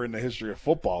guy ever in the history of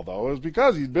football, though. It was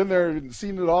because he's been there and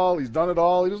seen it all. He's done it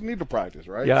all. He doesn't need to practice,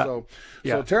 right? Yeah. So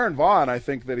Taron Vaughn, I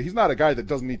think that he's not a guy that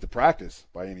doesn't need to practice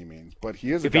by any means, but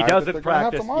he is a guy that they're going to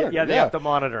have to monitor. They have to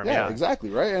monitor him. Yeah, exactly,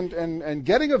 right? And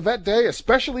getting a vet day,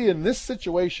 especially in this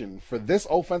situation for this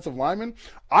offensive lineman,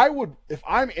 I would, if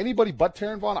I'm anybody but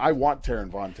Taron Vaughn, I want Taron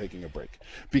Vaughn taking a break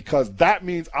because that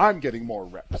means I'm getting more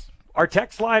reps. Our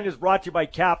text line is brought to you by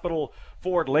Capital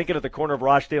Ford Lincoln at the corner of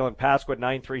Rochdale and Pasquo at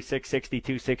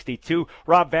 936-6262.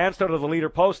 Rob Vanstone of the Leader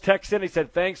Post texts in. He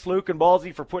said, thanks, Luke and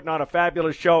Ballsy, for putting on a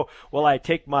fabulous show while I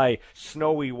take my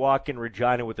snowy walk in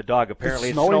Regina with the dog. Apparently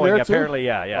it's snowing. Apparently,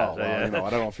 yeah. Oh, well, I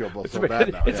don't feel so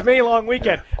bad now. It's May long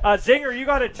weekend. Zinger, you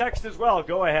got a text as well.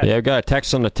 Go ahead. Yeah, I've got a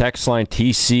text on the text line.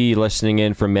 TC listening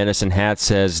in from Medicine Hat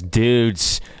says,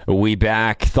 dudes, we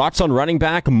back. Thoughts on running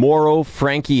back? Morrow,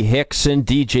 Frankie Hickson,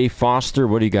 DJ Foster.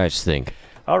 What do you guys think?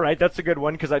 All right, that's a good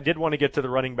one because I did want to get to the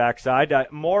running back side.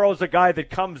 Morrow's a guy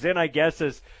that comes in, I guess,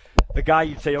 as the guy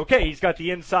you'd say, okay, he's got the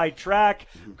inside track,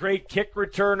 great kick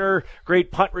returner,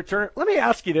 great punt returner. Let me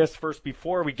ask you this first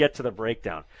before we get to the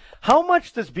breakdown. How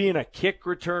much does being a kick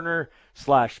returner /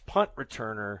 punt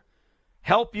returner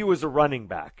help you as a running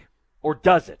back, or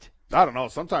does it? I don't know.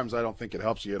 Sometimes I don't think it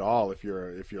helps you at all if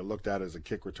you're looked at as a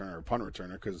kick returner or punt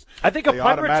returner because I think a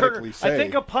punt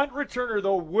returner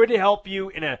though would help you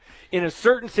in a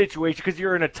certain situation because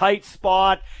you're in a tight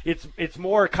spot. It's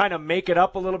more kind of make it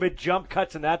up a little bit, jump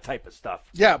cuts and that type of stuff.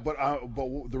 Yeah, but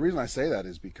the reason I say that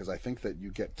is because I think that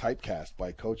you get typecast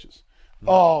by coaches.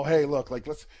 Oh, hey, look,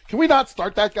 can we not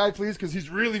start that guy, please? Because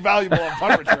he's really valuable on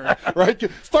punt return, right?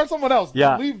 Start someone else.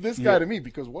 Yeah. Leave this guy to me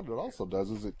because what it also does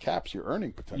is it caps your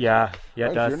earning potential. Yeah, right?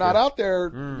 It does. If you're not out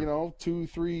there,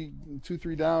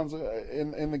 2-3 downs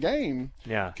in the game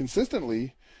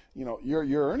consistently,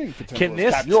 your earning potential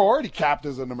is capped. You're already capped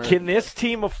as an American. Can this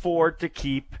team afford to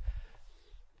keep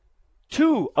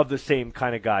two of the same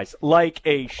kind of guys, like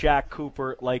a Shaq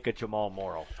Cooper, like a Jamal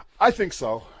Morrow? I think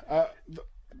so.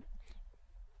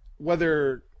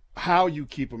 Whether how you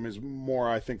keep them is more,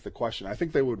 I think, the question. I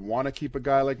think they would want to keep a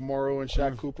guy like Morrow and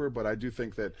Shaq Cooper, but I do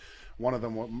think that one of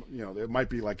them, it might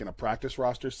be like in a practice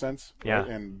roster sense, right?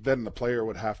 And then the player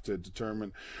would have to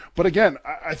determine. But again,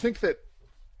 I think that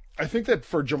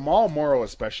for Jamal Morrow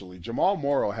especially, Jamal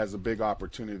Morrow has a big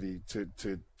opportunity to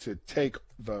take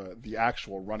the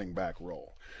actual running back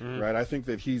role. Right, I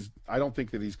don't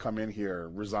think that he's come in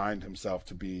here resigned himself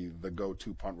to be the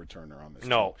go-to punt returner on this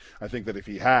team. I think that if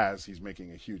he has, he's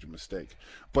making a huge mistake.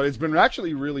 But it's been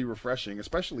actually really refreshing,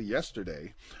 especially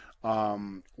yesterday,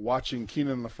 watching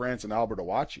Keenan LaFrance and Albert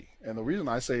Awachi. And the reason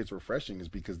I say it's refreshing is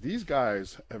because these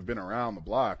guys have been around the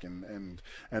block and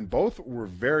both were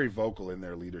very vocal in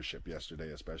their leadership yesterday,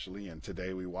 especially, and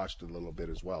today we watched a little bit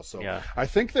as well. So I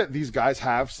think that these guys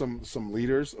have some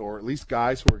leaders, or at least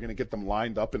guys who are going to get them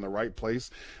lined up in the right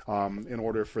place in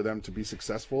order for them to be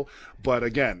successful. But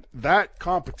again, that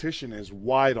competition is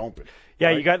wide open. Yeah,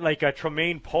 right? You got like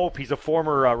Tremaine Pope. He's a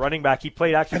former running back. He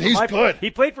played and he's good. He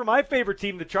played for my favorite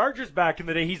team, the Chargers, back in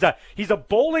the day. He's a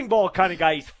bowling ball kind of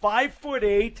guy. He's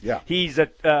 5'8". Yeah. He's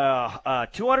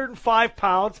 205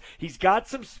 pounds. He's got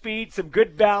some speed, some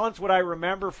good balance. What I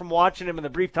remember from watching him in the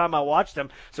brief time I watched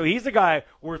him. So he's a guy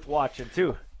worth watching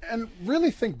too. And really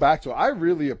think back to it. I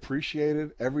really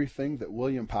appreciated everything that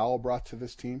William Powell brought to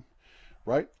this team,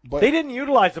 right? But they didn't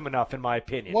utilize him enough, in my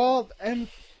opinion. Well, and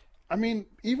I mean,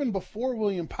 even before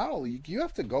William Powell, you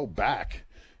have to go back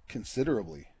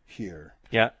considerably here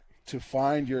to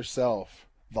find yourself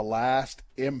the last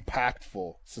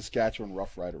impactful Saskatchewan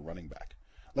Rough Rider running back.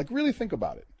 Like, really think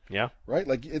about it. Yeah. Right?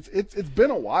 Like, it's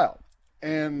been a while.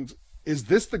 And is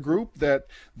this the group that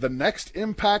the next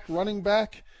impact running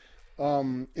back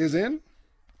is in?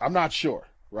 I'm not sure.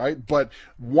 Right? But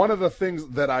one of the things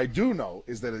that I do know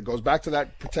is that it goes back to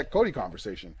that protect Cody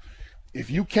conversation. If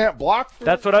you can't block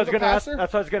that's what I was going to ask.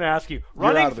 That's what I was going to ask you.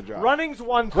 Running's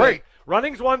one thing. Great.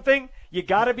 Running's one thing. You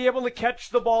got to be able to catch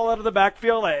the ball out of the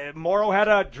backfield. Morrow had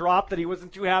a drop that he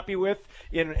wasn't too happy with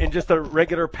in just a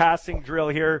regular passing drill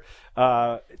here.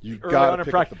 You got to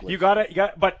pick up the blitz. You got it.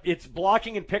 But it's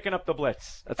blocking and picking up the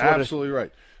blitz. That's absolutely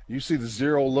right. You see the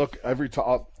zero look every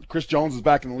time. Chris Jones is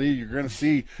back in the league. You're going to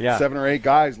see 7 or 8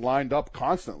 guys lined up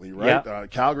constantly, right? Yeah.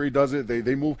 Calgary does it.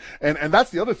 They move. And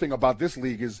that's the other thing about this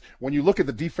league is when you look at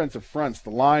the defensive fronts,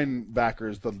 the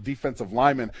linebackers, the defensive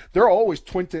linemen, they're always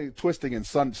twisting and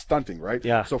stunting, right?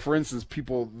 Yeah. So, for instance,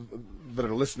 people that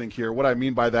are listening here, what I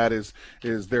mean by that is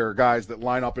there are guys that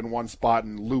line up in one spot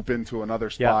and loop into another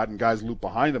spot and guys loop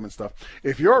behind them and stuff.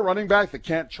 If you're a running back that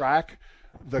can't track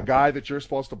the guy that you're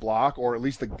supposed to block, or at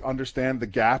least to understand the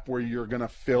gap where you're going to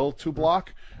fill to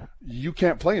block, you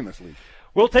can't play in this league.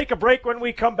 We'll take a break. When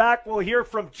we come back, we'll hear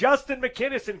from Justin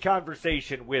McInnis in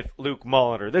conversation with Luke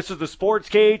Mulliner. This is the Sports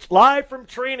Cage, live from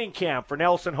training camp for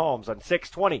Nelson Holmes on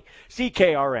 620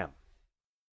 CKRM.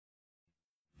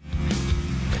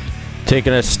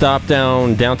 Taking a stop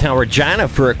downtown Regina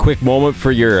for a quick moment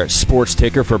for your sports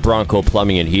ticker for Bronco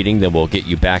Plumbing and Heating. Then we'll get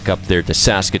you back up there to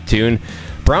Saskatoon.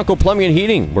 Bronco Plumbing and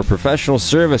Heating, where professional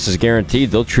service is guaranteed.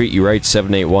 They'll treat you right.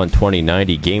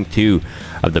 781-2090. Game 2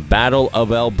 of the Battle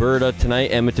of Alberta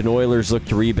tonight. Edmonton Oilers look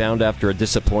to rebound after a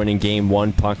disappointing Game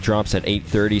 1. Puck drops at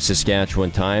 8:30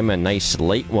 Saskatchewan time. A nice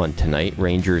late one tonight.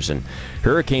 Rangers and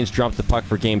Hurricanes drop the puck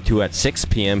for Game 2 at 6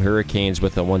 p.m. Hurricanes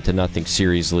with a 1-0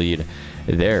 series lead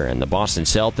there. And the Boston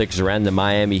Celtics ran the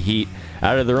Miami Heat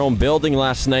out of their own building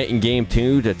last night in Game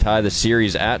 2 to tie the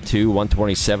series at 2.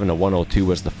 127-102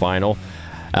 was the final.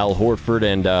 Al Horford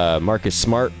and Marcus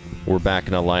Smart were back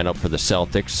in the lineup for the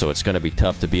Celtics, so it's going to be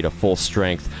tough to beat a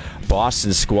full-strength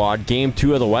Boston squad. Game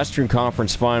 2 of the Western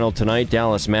Conference Final tonight.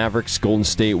 Dallas Mavericks, Golden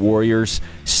State Warriors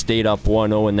stayed up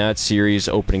 1-0 in that series.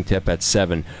 Opening tip at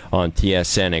 7 on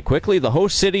TSN. And quickly, the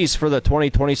host cities for the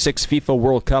 2026 FIFA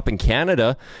World Cup in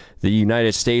Canada, the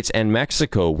United States and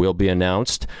Mexico, will be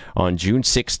announced on June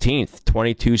 16th.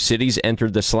 22 cities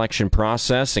entered the selection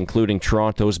process, including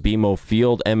Toronto's BMO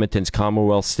Field, Edmonton's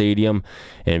Commonwealth Stadium,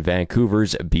 and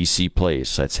Vancouver's BC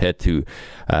Place. Let's head to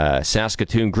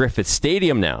Saskatoon Griffith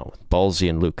Stadium now. Ballsy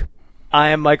and Luke. I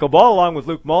am Michael Ball, along with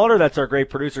Luke Mulliner. That's our great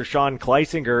producer, Sean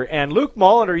Kleisinger. And Luke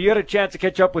Mulliner, you had a chance to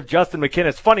catch up with Justin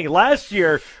McInnis. Funny, last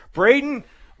year, Braden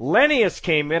Lenius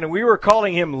came in, and we were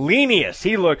calling him Lenius.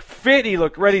 He looked fit. He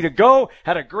looked ready to go.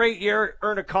 Had a great year.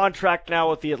 Earned a contract now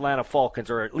with the Atlanta Falcons,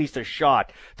 or at least a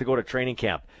shot to go to training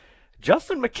camp.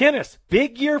 Justin McInnis,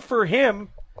 big year for him.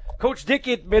 Coach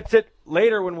Dickey admits it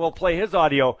later when we'll play his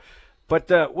audio.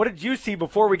 But what did you see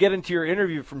before we get into your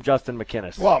interview from Justin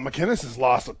McInnis? Well, McInnis has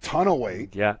lost a ton of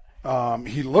weight. Yeah.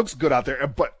 He looks good out there,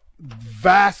 but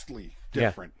vastly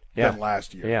different than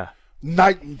last year. Yeah.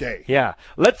 Night and day. Yeah.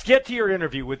 Let's get to your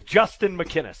interview with Justin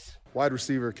McInnis. Wide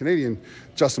receiver, Canadian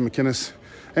Justin McInnis.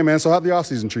 Hey, man, so how'd the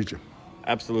offseason treat you?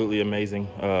 Absolutely amazing.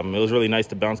 It was really nice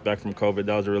to bounce back from COVID.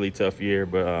 That was a really tough year,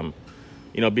 but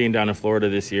being down in Florida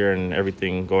this year and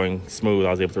everything going smooth,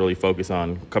 I was able to really focus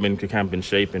on coming to camp in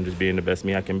shape and just being the best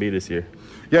me I can be this year.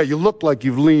 Yeah, you look like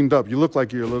you've leaned up. You look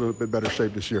like you're a little bit better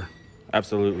shape this year.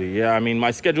 Absolutely. Yeah, my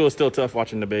schedule is still tough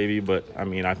watching the baby, but,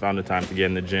 I found the time to get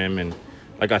in the gym. And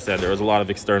like I said, there was a lot of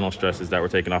external stresses that were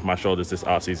taken off my shoulders this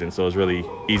offseason, so it was really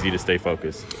easy to stay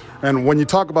focused. And when you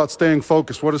talk about staying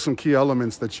focused, what are some key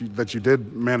elements that you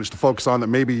did manage to focus on that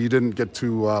maybe you didn't get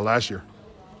to last year?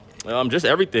 Just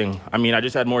everything. I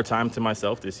just had more time to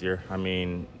myself this year.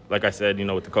 Like I said,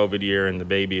 with the COVID year and the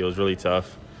baby, it was really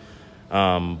tough.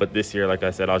 But this year, like I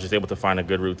said, I was just able to find a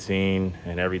good routine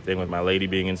and everything with my lady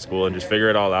being in school and just figure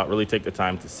it all out, really take the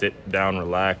time to sit down,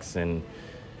 relax, and,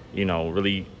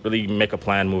 really make a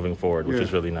plan moving forward, which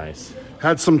is really nice.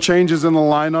 Had some changes in the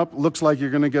lineup. Looks like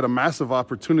you're going to get a massive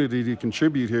opportunity to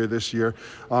contribute here this year.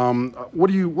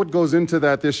 What goes into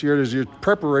that this year? Does your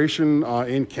preparation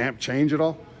in camp change at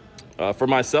all? For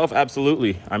myself,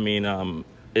 absolutely.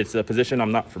 It's a position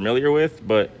I'm not familiar with,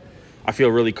 but I feel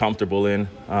really comfortable in,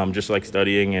 just like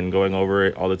studying and going over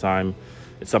it all the time.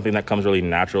 It's something that comes really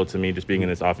natural to me, just being in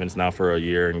this offense now for a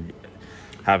year and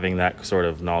having that sort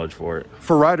of knowledge for it.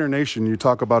 For Rider Nation, you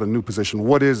talk about a new position.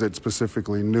 What is it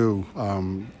specifically new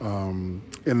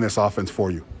in this offense for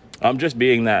you? Just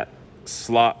being that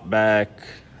slot back,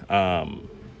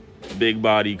 big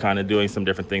body, kind of doing some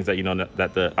different things that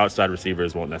that the outside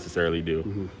receivers won't necessarily do.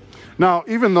 Mm-hmm. Now,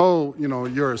 even though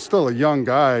you're still a young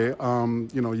guy,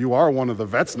 you are one of the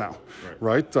vets now,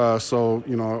 right? So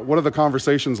what are the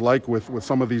conversations like with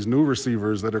some of these new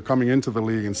receivers that are coming into the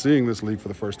league and seeing this league for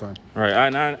the first time? Right,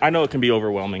 I know it can be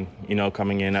overwhelming,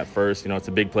 coming in at first. It's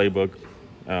a big playbook.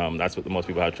 That's what most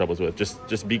people have troubles with.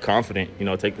 Just be confident.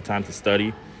 Take the time to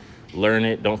study, learn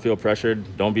it. Don't feel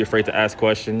pressured. Don't be afraid to ask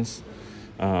questions.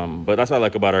 But that's what I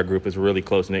like about our group is we're really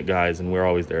close-knit guys, and we're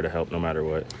always there to help no matter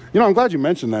what. I'm glad you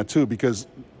mentioned that, too, because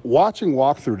watching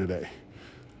walkthrough today,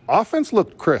 offense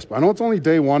looked crisp. I know it's only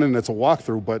day one and it's a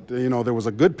walkthrough, but, there was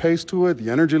a good pace to it. The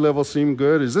energy level seemed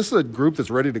good. Is this a group that's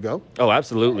ready to go? Oh,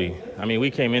 absolutely. We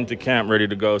came into camp ready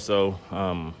to go, so,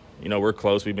 we're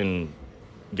close. We've been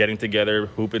getting together,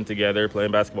 hooping together,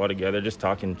 playing basketball together, just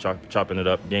talking, chopping it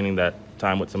up, gaining that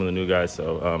time with some of the new guys.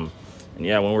 So, and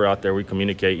yeah, when we're out there, we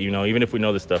communicate. Even if we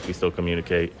know the stuff, we still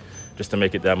communicate. just to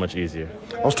make it that much easier.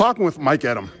 I was talking with Mike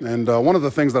Edem, and one of the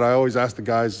things that I always ask the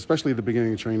guys, especially at the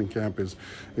beginning of training camp, is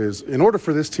in order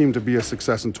for this team to be a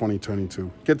success in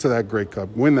 2022, get to that Grey Cup,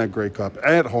 win that Grey Cup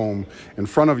at home in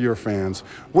front of your fans,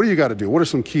 what do you got to do? What are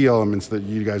some key elements that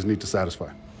you guys need to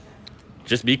satisfy?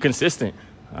 Just be consistent.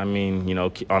 I mean,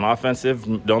 on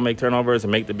offensive, don't make turnovers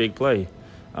and make the big play.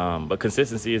 But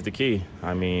consistency is the key.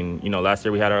 I mean, last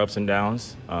year we had our ups and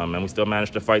downs, and we still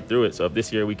managed to fight through it. So if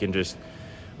this year we can just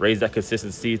raise that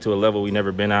consistency to a level we've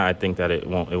never been at, I think that it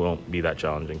won't be that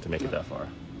challenging to make it that far.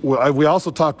 Well, we also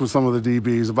talked with some of the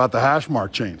DBs about the hash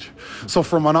mark change. So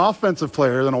from an offensive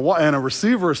player and a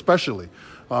receiver especially,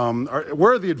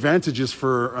 where are the advantages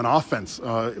for an offense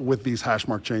with these hash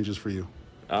mark changes for you?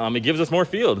 It gives us more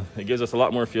field. It gives us a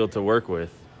lot more field to work with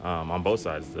on both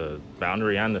sides, the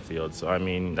boundary and the field. So, I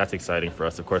mean, that's exciting for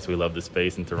us. Of course, we love the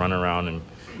space and to run around and,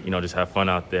 just have fun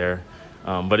out there.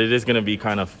 But it is going to be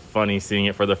kind of funny seeing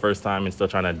it for the first time and still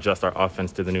trying to adjust our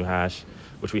offense to the new hash,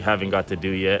 which we haven't got to do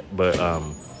yet. But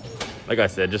like I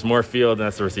said, just more field, and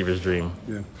that's the receiver's dream.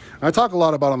 Yeah. I talk a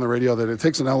lot about on the radio that it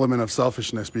takes an element of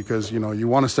selfishness because, you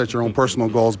want to set your own personal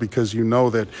goals because you know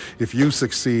that if you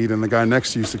succeed and the guy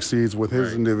next to you succeeds with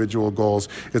his individual goals,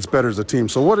 it's better as a team.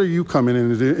 So what are you coming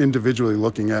in individually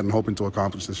looking at and hoping to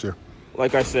accomplish this year?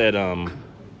 Like I said,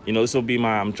 this will be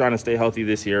I'm trying to stay healthy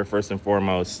this year, first and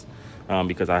foremost,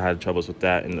 because I had troubles with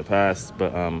that in the past.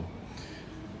 But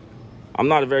I'm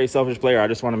not a very selfish player. I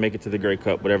just want to make it to the Grey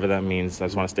Cup, whatever that means. I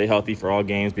just want to stay healthy for all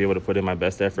games, be able to put in my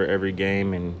best effort every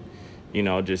game, and,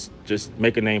 just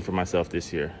make a name for myself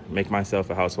this year. Make myself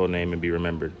a household name and be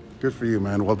remembered. Good for you,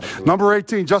 man. Well, number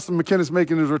 18, Justin McInnis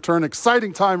making his return.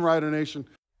 Exciting time, Rider Nation.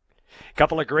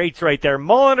 Couple of greats right there,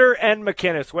 Molitor and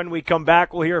McInnis. When we come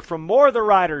back, we'll hear from more of the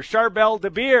Riders, Charbel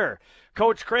DeBeer,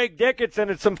 Coach Craig Dickinson,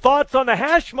 and some thoughts on the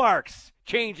hash marks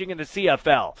changing in the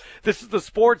CFL. This is the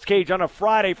Sports Cage on a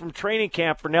Friday from training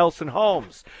camp for Nelson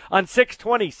Holmes on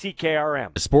 620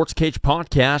 CKRM. The Sports Cage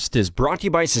podcast is brought to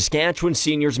you by Saskatchewan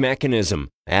Seniors Mechanism,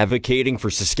 advocating for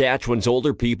Saskatchewan's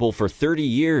older people for 30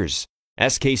 years.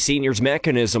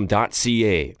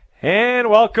 SKSeniorsMechanism.ca. And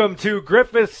welcome to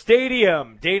Griffith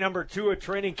Stadium. Day number 2 of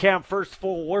training camp. First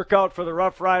full workout for the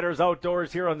Rough Riders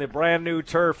outdoors here on the brand new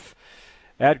turf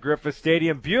at Griffith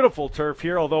Stadium. Beautiful turf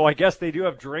here, although I guess they do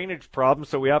have drainage problems,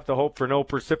 so we have to hope for no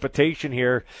precipitation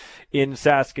here in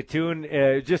Saskatoon.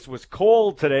 It just was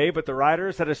cold today, but the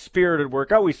Riders had a spirited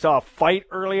workout. We saw a fight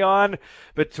early on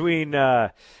between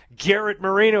Garrett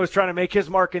Marino, who's trying to make his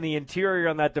mark in the interior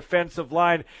on that defensive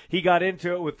line. He got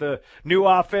into it with the new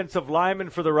offensive lineman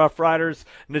for the Rough Riders,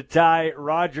 Natai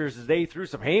Rogers, as they threw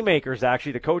some haymakers,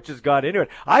 actually. The coaches got into it.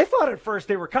 I thought at first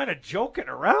they were kind of joking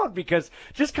around because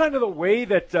just kind of the way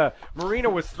that Marino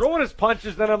was throwing his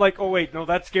punches, then I'm like, oh, wait, no,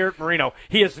 that's Garrett Marino.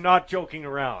 He is not joking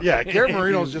around. Yeah, Garrett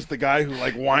Marino's just the guy who,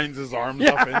 winds his arms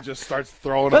up and just starts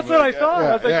throwing them. That's what I thought. Yeah,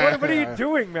 I was like, what are you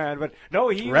doing, man? But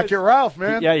no, Wreck-It Ralph,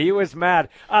 man. Yeah, he was mad.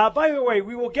 By the way,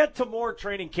 we will get to more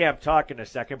training camp talk in a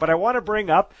second, but I want to bring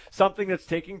up something that's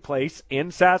taking place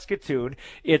in Saskatoon.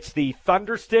 It's the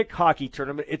Thunderstick Hockey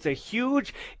Tournament. It's a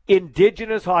huge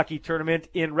Indigenous hockey tournament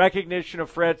in recognition of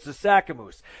Fred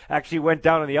Sasakamoose. Actually went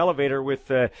down in the elevator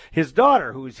with his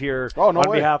daughter, who's here on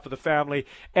behalf of the family.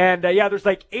 And, there's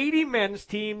 80 men's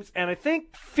teams and I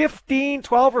think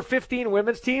 12 or 15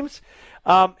 women's teams.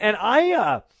 And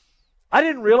I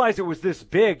didn't realize it was this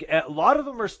big. A lot of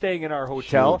them are staying in our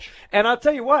hotel. Huge. And I'll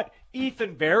tell you what,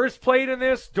 Ethan Bears played in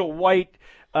this. Dwight,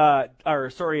 what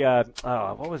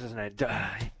was his name?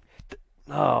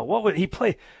 What would he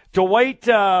play? Dwight.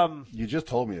 You just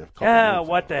told me a couple minutes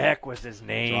what ago. The heck was his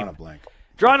name? Drawing a blank.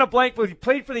 Drawing a blank, but he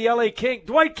played for the L.A. Kings.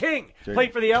 Dwight King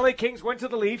played for the L.A. Kings, went to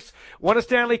the Leafs, won a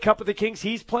Stanley Cup with the Kings.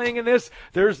 He's playing in this.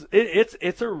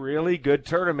 It's a really good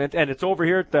tournament, and it's over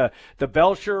here at the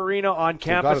Belcher Arena on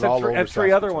campus and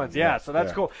three other ones. Yeah, so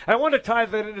that's cool. I want to tie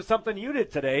that into something you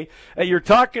did today. You're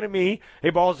talking to me.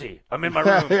 Hey, Ballsy, I'm in my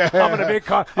room. I'm in a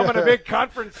big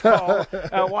conference call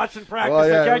watching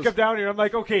practice. I can't come down here. I'm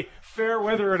like, okay, fair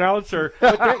weather announcer.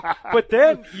 But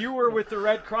then you were with the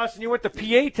Red Cross and you went to PA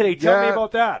today. Tell me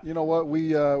about that. You know what?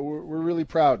 We're really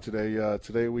proud today.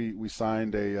 Today we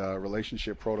signed a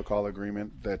relationship protocol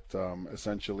agreement that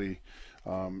essentially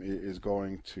is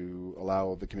going to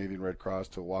allow the Canadian Red Cross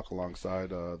to walk alongside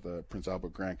the Prince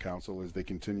Albert Grant Council as they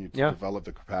continue to develop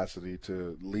the capacity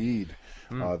to lead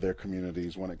their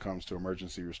communities when it comes to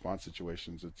emergency response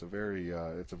situations. It's a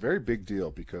very big deal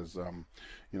because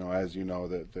as you know,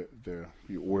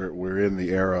 we're in the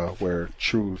era where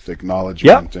truth,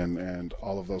 acknowledgement, and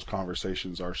all of those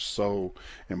conversations are so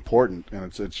important,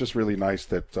 and it's just really nice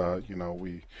that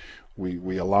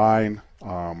we align.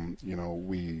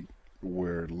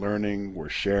 we're learning, we're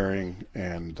sharing,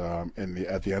 and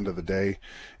at the end of the day,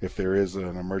 if there is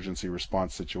an emergency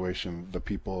response situation, the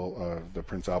people of the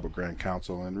Prince Albert Grand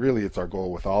Council, and really it's our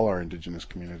goal with all our Indigenous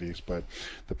communities, but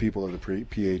the people of the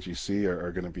PAGC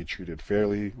are going to be treated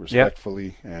fairly,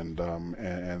 respectfully, and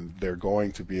they're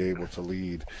going to be able to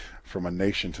lead from a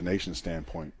nation-to-nation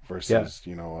standpoint versus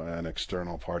an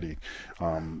external party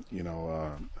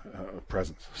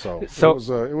presence. So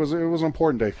it was an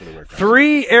important day for the Red Cross.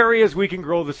 3 areas we can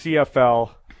grow the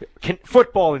CFL: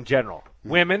 football in general,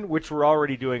 women, which we're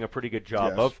already doing a pretty good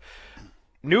job of,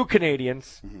 new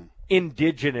Canadians,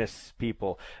 Indigenous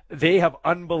people. They have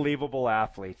unbelievable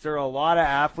athletes. There are a lot of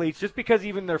athletes, just because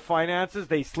even their finances,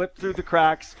 they slip through the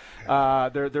cracks,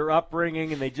 their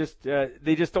upbringing, and they just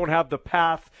don't have the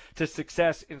path to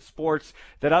success in sports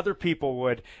that other people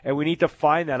would, and we need to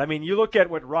find that. I mean, you look at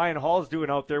what Ryan Hall's doing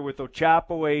out there with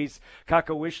Ochapoways,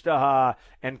 Kakawishtaha,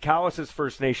 and Cowess's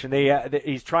First Nation.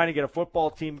 He's trying to get a football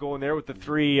team going there with the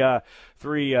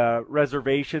three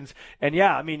reservations. And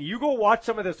yeah, I mean, you go watch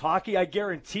some of this hockey, I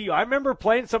guarantee you. I remember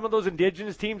playing some of those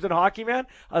Indigenous teams in hockey, man.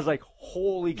 I was like,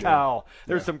 holy cow,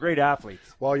 there's some great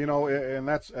athletes. Well, and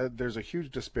that's there's a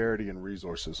huge disparity in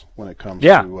resources when it comes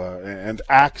to and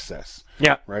access.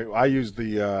 Yeah. Right. I use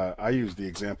the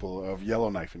example of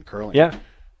Yellowknife in curling. Yeah.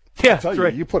 Yeah, I tell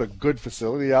you, you put a good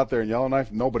facility out there in Yellowknife,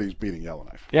 nobody's beating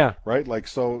Yellowknife. Yeah. Right? Like,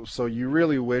 so you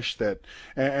really wish that,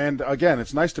 and again,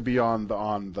 it's nice to be on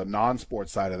the non-sport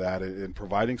side of that and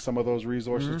providing some of those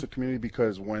resources to community,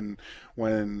 because when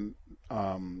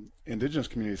Indigenous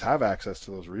communities have access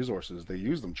to those resources, they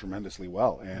use them tremendously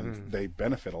well, and they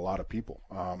benefit a lot of people.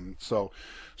 So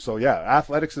yeah,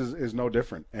 athletics is no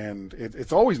different, and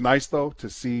it's always nice though to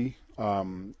see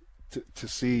to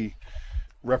see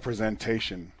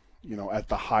representation, at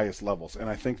the highest levels. And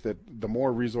I think that the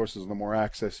more resources, the more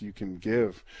access you can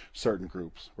give certain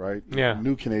groups, right? Yeah.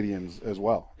 New Canadians as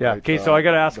well. Yeah. Right? Okay. So I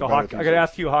got to ask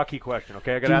ask you a hockey question.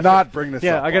 Okay. Do not bring this up.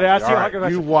 Yeah. I got to ask you a hockey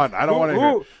question. You won. I don't want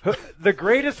to hear. The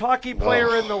greatest hockey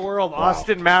player in the world,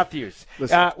 Austin Matthews.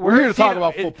 Listen, we're here to talk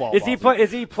about football. Is he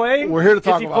playing? We're here to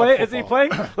talk about football. Is he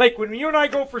playing? Like when you and I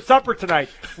go for supper tonight,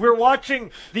 we're watching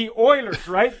the Oilers,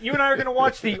 right? You and I are going to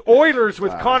watch the Oilers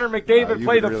with Connor McDavid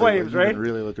play the Flames, right? I've been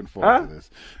really looking forward to this.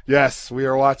 Yes, we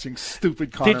are watching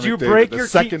stupid Connor McDavid, the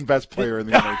second best player in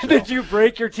the NHL. Did you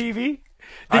break your TV?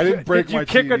 I didn't break my TV.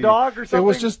 Did you kick a dog or something? It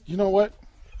was just, you know what?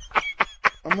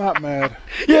 I'm not mad.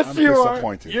 Yes, I'm you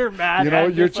disappointed. Are. You're mad.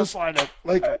 You're just like,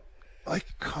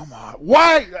 come on.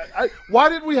 Why? Why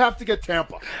did we have to get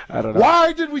Tampa? I don't know.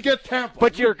 Why did we get Tampa?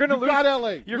 But you're going to lose. We got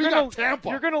LA. We got Tampa.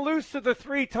 You're going to lose to the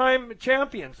 3-time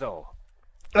champions, though.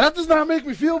 That does not make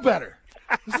me feel better.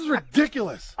 This is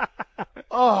ridiculous.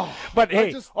 Oh, but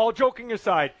hey, all joking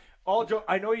aside,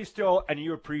 I know you still and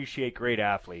you appreciate great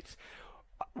athletes.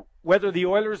 Whether the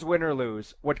Oilers win or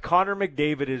lose, what Connor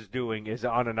McDavid is doing is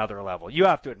on another level. You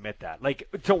have to admit that. Like,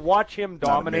 to watch him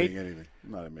dominate.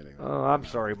 Not admitting anything. Oh, I'm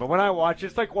sorry, but when I watch,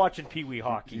 it's like watching Pee Wee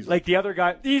hockey. Like the other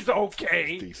guy, he's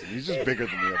okay. He's decent. He's just bigger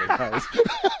than the other guys.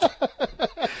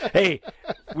 Hey,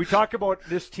 we talk about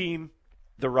this team,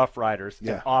 the Rough Riders,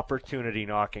 an opportunity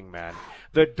knocking, man.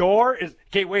 The door is –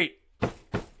 okay, wait.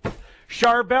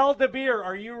 Charbel DeBeer,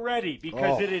 are you ready?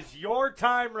 Because it is your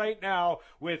time right now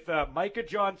with Micah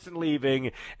Johnson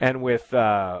leaving and with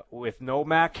no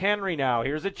Mac Henry now.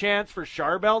 Here's a chance for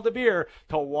Charbel DeBeer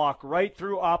to walk right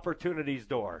through opportunity's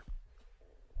door.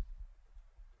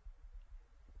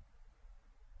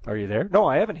 Are you there? No,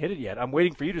 I haven't hit it yet. I'm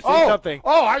waiting for you to say something.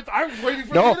 I was waiting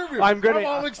for the interview. I'm going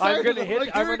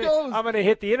to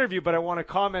hit the interview, but I want a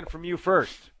comment from you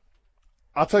first.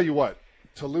 I'll tell you what.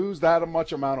 To lose that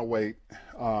much amount of weight,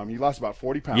 he lost about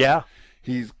 40 pounds. Yeah.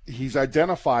 He's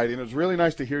identified, and it was really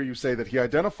nice to hear you say that he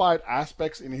identified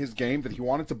aspects in his game that he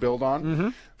wanted to build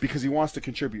on because he wants to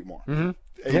contribute more,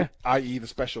 i.e. the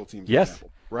special teams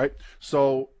example, right?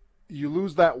 So you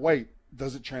lose that weight,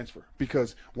 does it transfer?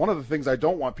 Because one of the things I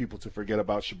don't want people to forget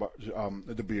about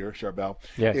DeBeer, Charbel,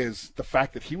 is the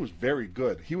fact that he was very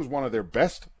good. He was one of their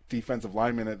best defensive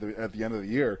linemen at the end of the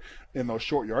year in those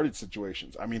short yardage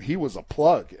situations. I mean, he was a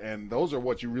plug, and those are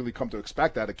what you really come to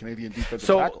expect out of Canadian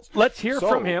defensive tackles. Let's hear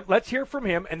from him. Let's hear from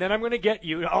him, and then I'm going to get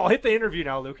you. I'll hit the interview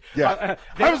now, Luke. Yeah,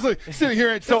 I was sitting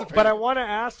here. But I want to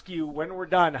ask you when we're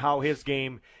done how his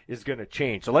game is going to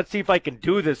change. So let's see if I can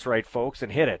do this right, folks,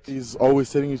 and hit it. He's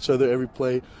always hitting each other every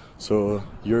play, so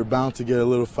you're bound to get a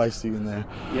little feisty in there.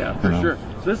 Yeah, for sure.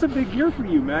 So this is a big year for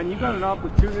you, man. You got an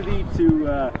opportunity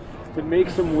to make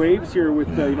some waves here with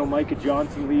Micah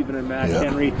Johnson leaving and Matt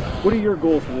Henry. What are your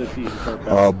goals for this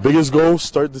season? Biggest goal: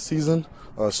 start the season,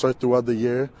 start throughout the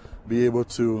year, be able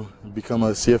to become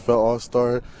a CFL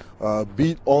All-Star,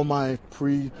 beat all my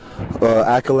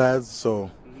accolades,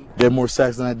 so get more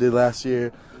sacks than I did last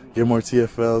year, get more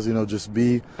TFLs, you know, just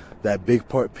be that big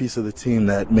piece of the team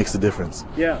that makes a difference.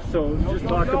 Yeah, so just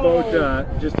talk about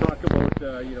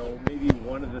you know, maybe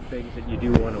one of the things that you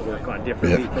do want to work on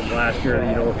differently from last year,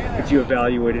 you know, that you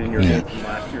evaluated in your game from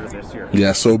last year to this year.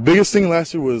 Yeah, so biggest thing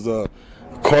last year was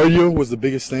cardio was the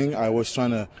biggest thing. I was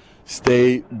trying to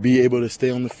be able to stay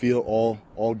on the field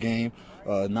all game,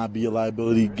 not be a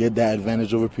liability, get that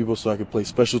advantage over people so I could play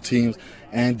special teams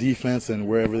and defense and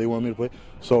wherever they want me to play.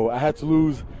 So I had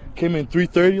to came in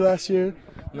 330 last year.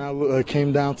 Now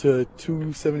came down to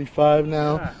 275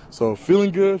 now. So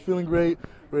feeling good, feeling great,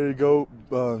 ready to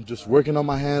go. Just working on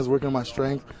my hands, working on my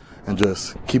strength, and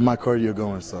just keep my cardio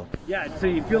going. So yeah, so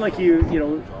you feel like you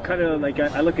know, kind of like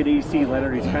I look at AC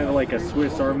Leonard. He's kind of like a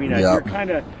Swiss Army knife. You're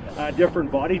kind of a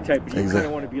different body type, but you kind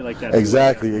of want to be like that.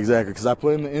 Exactly. Because I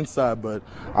play in the inside, but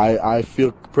I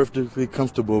feel perfectly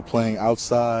comfortable playing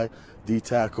outside, D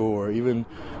tackle, or even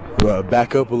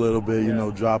back up a little bit. You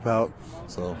know, drop out.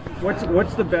 So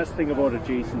what's the best thing about a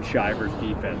Jason Shivers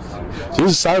defense? Jason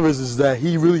Shivers is that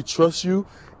he really trusts you.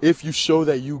 If you show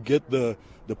that you get the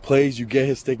plays, you get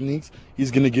his techniques,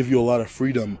 he's going to give you a lot of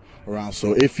freedom around.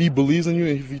 So if he believes in you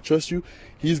and if he trusts you,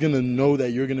 he's going to know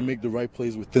that you're going to make the right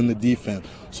plays within the defense.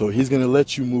 So he's going to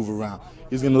let you move around.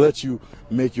 He's going to let you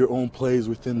make your own plays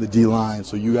within the D-line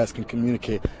so you guys can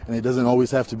communicate. And it doesn't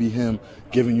always have to be him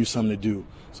giving you something to do.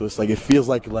 So it's like it feels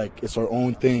like it's our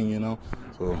own thing, you know.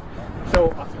 So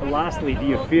lastly, do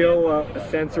you feel a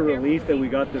sense of relief that we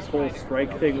got this whole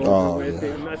strike thing over with? Yeah.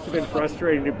 It must have been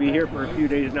frustrating to be here for a few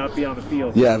days and not be on the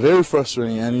field. Yeah, very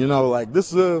frustrating. And, you know, like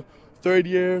this is a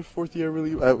fourth year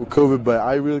really with COVID, but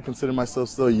I really consider myself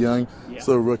still young,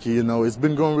 still a rookie. You know, it's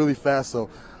been going really fast, so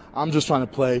I'm just trying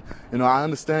to play. You know, I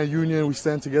understand union, we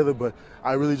stand together, but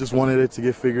I really just wanted it to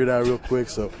get figured out real quick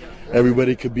so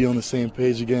everybody could be on the same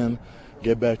page again.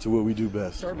 Get back to what we do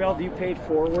best. Charbel, you paid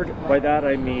forward. By that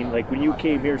I mean, like when you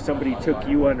came here, somebody took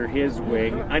you under his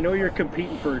wing. I know you're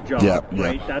competing for a job,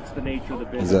 right? That's the nature of the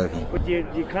business. Exactly. But do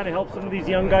you kind of help some of these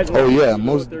young guys? Oh yeah,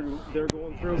 they're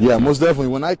going through. Yeah, most definitely.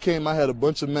 When I came, I had a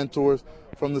bunch of mentors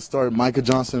from the start. Micah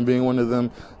Johnson being one of them,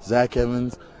 Zach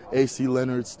Evans, AC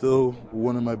Leonard, still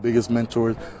one of my biggest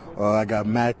mentors. I got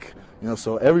Mac. You know,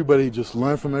 so everybody just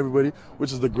learn from everybody,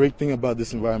 which is the great thing about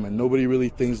this environment. Nobody really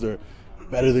thinks they're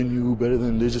better than you,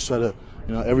 they just try to,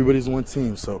 you know, everybody's one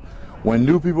team. So when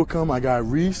new people come, I got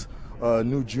Reese,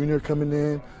 new junior coming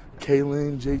in,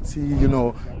 Kaylin, JT, you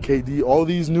know, KD, all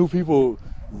these new people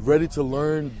ready to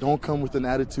learn, don't come with an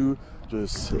attitude,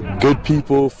 just good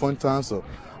people, fun time. So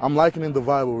I'm liking the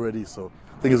vibe already, so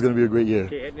I think it's going to be a great year.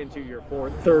 Okay, heading into your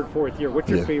fourth year, what's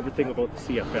your favorite thing about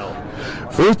the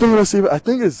CFL? Favorite thing about the CFL, I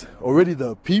think is already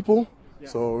the people.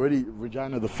 So already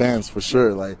Regina, the fans for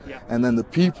sure, and then the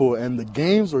people and the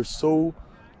games are so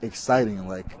exciting.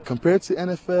 Like compared to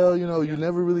NFL, you know, you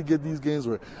never really get these games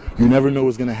where you never know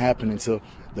what's gonna happen until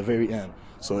the very end.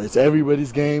 So it's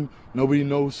everybody's game. Nobody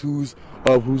knows who's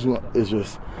up, who's what. It's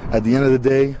just at the end of the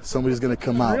day, somebody's gonna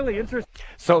come out. Really interesting.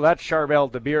 So that's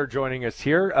Charbel DeBeer joining us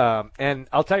here, and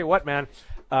I'll tell you what, man.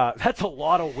 That's a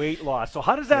lot of weight loss. So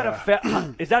how does that affect?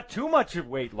 Is that too much of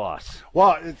weight loss?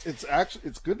 Well, it's actually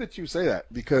good that you say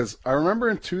that because I remember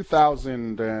in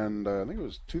 2000 and I think it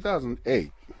was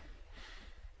 2008.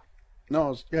 No,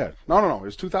 it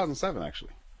was 2007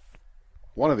 actually.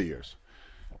 One of the years.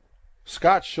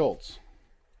 Scott Schultz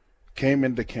came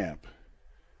into camp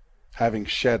having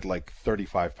shed like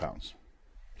 35 pounds.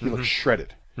 He looked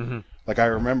shredded. Like I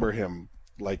remember him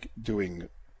like doing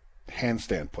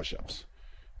handstand push-ups.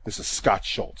 This is Scott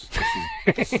Schultz.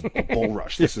 This is Bull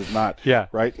Rush. This is not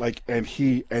right. Like, and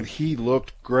he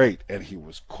looked great, and he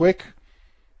was quick.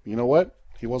 You know what?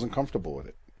 He wasn't comfortable with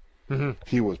it.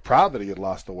 He was proud that he had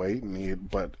lost the weight,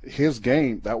 but his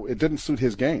game it didn't suit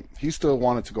his game. He still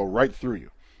wanted to go right through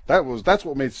you. That's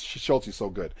what made Schultz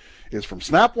so good. Is from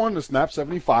snap 1 to snap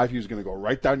 75, he was going to go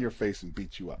right down your face and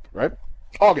beat you up. Right,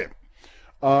 all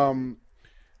game.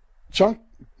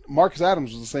 Marcus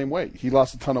Adams was the same way. He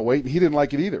lost a ton of weight, and he didn't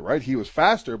like it either, right? He was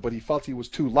faster, but he felt he was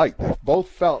too light. They both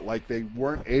felt like they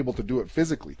weren't able to do it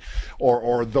physically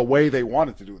or the way they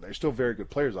wanted to do it. They're still very good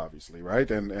players, obviously, right?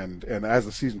 And as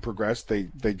the season progressed,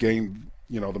 they gained,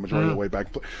 you know, the majority of the way back.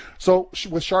 So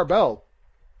with Charbel,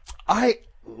 I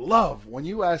love when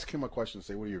you ask him a question,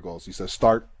 say, what are your goals? He says,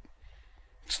 start,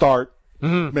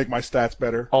 make my stats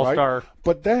better. All-star. Right?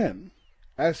 But then,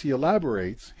 as he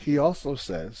elaborates, he also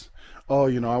says, oh,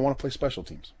 you know, I want to play special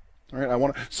teams. All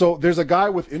right, So there's a guy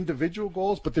with individual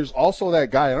goals, but there's also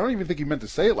that guy, I don't even think he meant to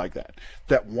say it like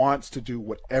that wants to do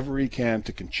whatever he can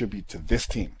to contribute to this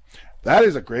team. That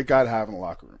is a great guy to have in the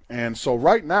locker room. And so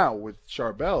right now with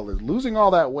Charbel is losing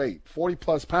all that weight,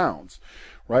 40-plus pounds,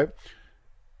 right?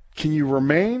 Can you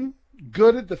remain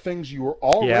good at the things you were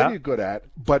already good at,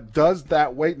 but does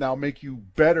that weight now make you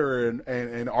better,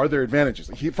 and are there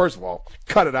advantages? First of all,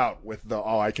 cut it out with the,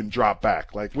 I can drop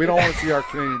back. Like, we don't want to see our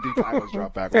Canadian D tackles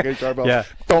drop back. Okay, Charbel?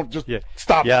 Don't just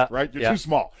stop it, right? You're too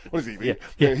small. What is he?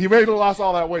 He may have lost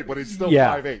all that weight, but he's still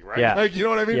 5'8", right? Yeah. Like, you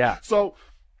know what I mean? Yeah. So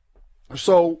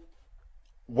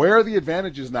where are the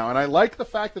advantages now? And I like the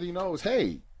fact that he knows,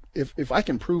 hey, if I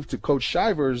can prove to Coach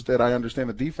Shivers that I understand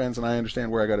the defense and I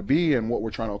understand where I got to be and what we're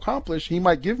trying to accomplish, he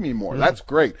might give me more. That's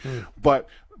great. But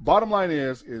bottom line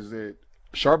is that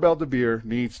Charbel DeBeer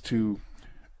needs to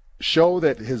show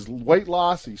that his weight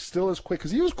loss, he still is quick,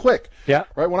 because he was quick. Yeah.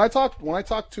 Right. When I talked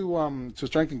to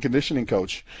strength and conditioning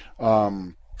coach,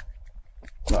 Clint.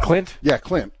 Yeah,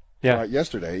 Clint. Yeah.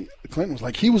 Yesterday, Clinton was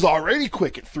like, he was already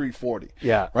quick at 340.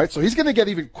 Yeah. Right? So he's going to get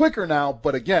even quicker now,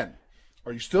 but again,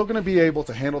 are you still going to be able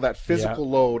to handle that physical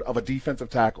load of a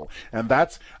defensive tackle? And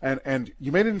that's and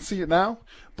you may didn't see it now,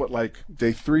 but like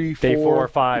day 3, 4, day 4 or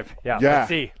 5. Yeah. Let's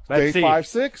see. Day 5,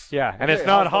 6. Yeah. And it's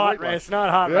not hot. It's not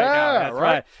hot right now. That's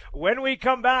right. When we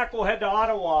come back, we'll head to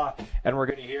Ottawa, and we're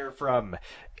going to hear from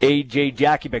AJ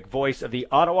Jakubec, voice of the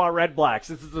Ottawa Red Blacks.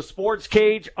 This is the Sports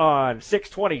Cage on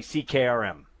 620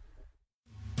 CKRM.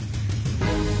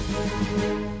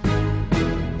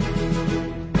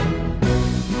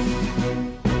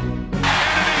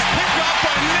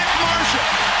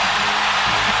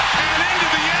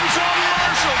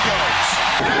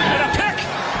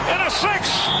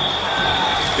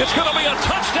 It's going to be a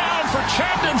touchdown for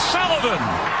Chandon Sullivan.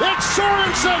 It's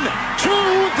Sorensen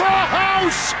to the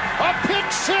house. A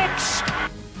pick six.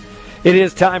 It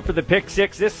is time for the Pick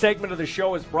Six. This segment of the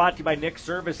show is brought to you by Nick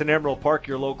Service in Emerald Park,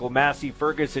 your local Massey,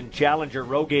 Ferguson, Challenger,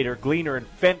 Rogator, Gleaner, and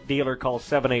Fent dealer. Call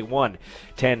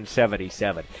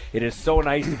 781-1077. It is so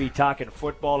nice to be talking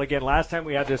football again. Last time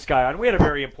we had this guy on, we had a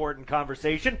very important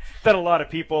conversation that a lot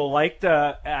of people liked,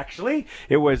 actually.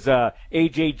 It was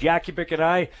AJ Jakubec and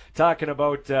I talking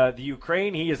about the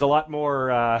Ukraine. He is a lot more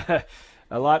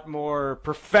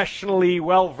professionally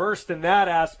well-versed in that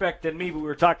aspect than me, but we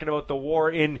were talking about the war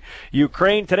in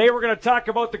Ukraine. Today we're going to talk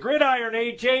about the gridiron,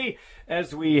 AJ,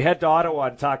 as we head to Ottawa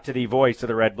and talk to the voice of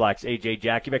the Red Blacks, AJ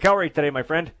Jakubec. How are you today, my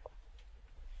friend?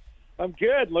 I'm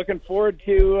good. Looking forward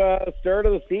to the start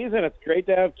of the season. It's great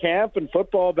to have camp and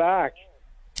football back.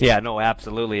 Yeah, no,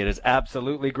 absolutely. It is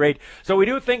absolutely great. So we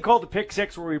do a thing called the Pick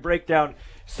Six where we break down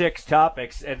 6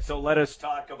 topics, and so let us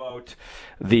talk about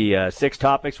the 6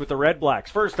 topics with the Red Blacks.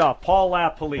 First off, Paul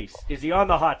LaPolice. Is he on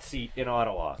the hot seat in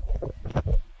Ottawa?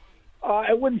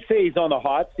 I wouldn't say he's on the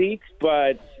hot seat,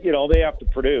 but, they have to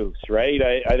produce, right?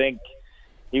 I think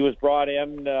he was brought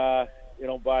in,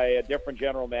 by a different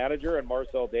general manager and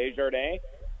Marcel Desjardins,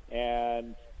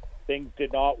 and things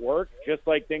did not work, just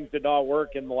like things did not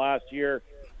work in the last year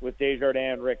with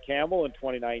Desjardins and Rick Campbell in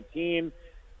 2019.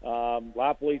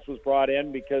 LaPolice was brought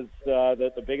in because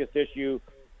the biggest issue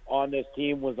on this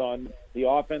team was on the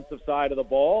offensive side of the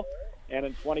ball, and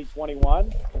in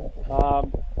 2021,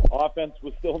 offense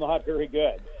was still not very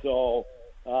good. So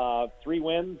 3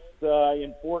 wins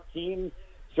in 14,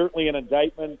 certainly an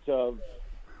indictment of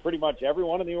pretty much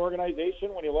everyone in the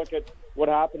organization when you look at what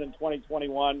happened in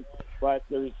 2021. But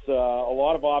there's a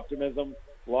lot of optimism,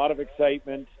 a lot of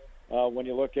excitement. When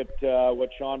you look at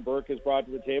what Sean Burke has brought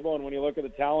to the table, and when you look at the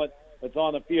talent that's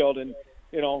on the field, and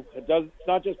it's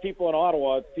not just people in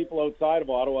Ottawa; it's people outside of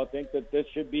Ottawa think that this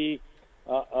should be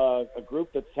a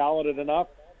group that's talented enough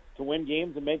to win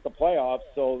games and make the playoffs.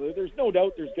 So there's no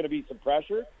doubt there's going to be some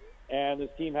pressure, and this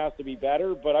team has to be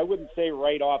better. But I wouldn't say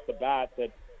right off the bat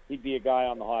that he'd be a guy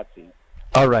on the hot seat.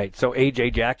 All right, so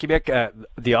AJ Jakubec,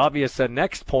 the obvious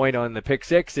next point on the Pick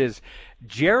Six is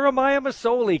Jeremiah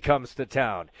Masoli comes to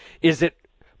town. Is it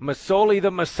Masoli the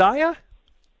Messiah?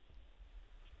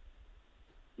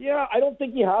 Yeah, I don't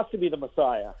think he has to be the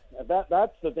Messiah.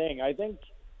 That's the thing. I think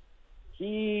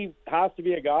he has to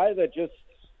be a guy that just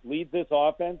leads this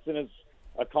offense and is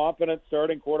a competent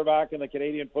starting quarterback in the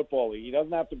Canadian Football League. He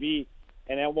doesn't have to be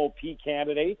an MOP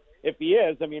candidate. If he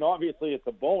is, obviously it's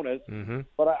a bonus. Mm-hmm.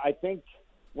 But I think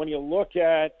when you look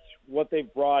at what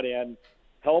they've brought in,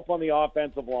 help on the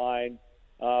offensive line,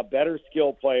 better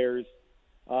skill players,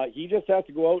 he just has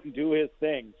to go out and do his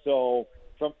thing. So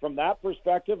from that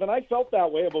perspective, and I felt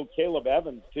that way about Caleb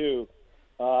Evans too,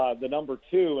 the number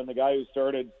 2 and the guy who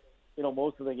started,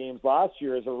 most of the games last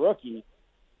year as a rookie.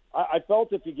 I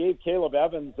felt if you gave Caleb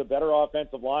Evans a better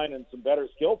offensive line and some better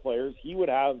skill players, he would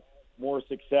have more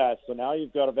success. So now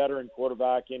you've got a veteran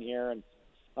quarterback in here, and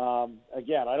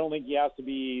Again, I don't think he has to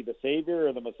be the savior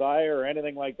or the Messiah or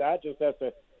anything like that. Just has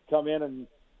to come in and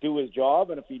do his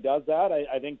job, and if he does that,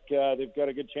 I think they've got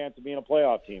a good chance of being a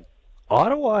playoff team.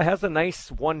 Ottawa has a nice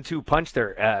 1-2 punch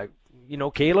there.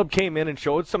 Caleb came in and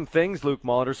showed some things, Luke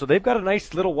Molitor, so they've got a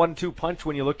nice little 1-2 punch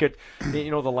when you look at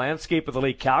the landscape of the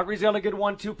league. Calgary's got a good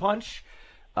 1-2 punch.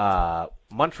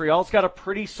 Montreal's got a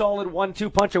pretty solid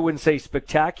 1-2 punch. I wouldn't say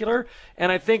spectacular,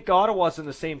 and I think Ottawa's in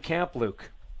the same camp,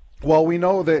 Luke. Well, we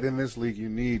know that in this league you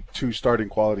need 2 starting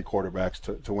quality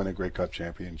quarterbacks to win a Grey Cup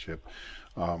championship.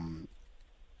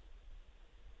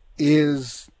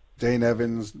 Is Dane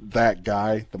Evans that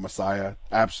guy, the Messiah?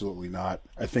 Absolutely not.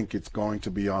 I think it's going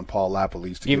to be on Paul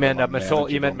LaPolice to You meant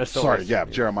Massola. Sorry, yeah,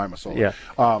 Jeremiah Massola. Yeah.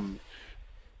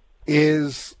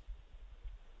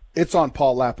 It's on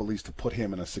Paul LaPolice to put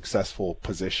him in a successful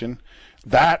position.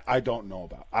 That I don't know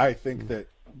about. I think that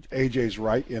AJ's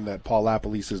right in that Paul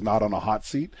LaPolice is not on a hot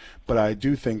seat, but I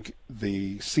do think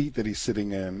the seat that he's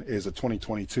sitting in is a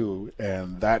 2022,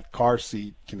 and that car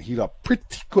seat can heat up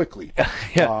pretty quickly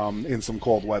in some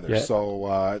cold weather. Yeah.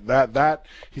 So that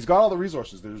he's got all the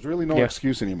resources. There's really no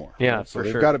excuse anymore. Yeah, so for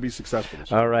they've sure. got to be successful.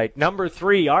 All right, number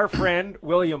 3, our friend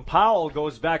William Powell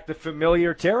goes back to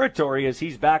familiar territory as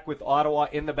he's back with Ottawa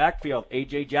in the backfield.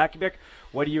 AJ Jakubec,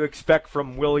 what do you expect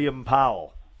from William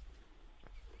Powell?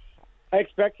 I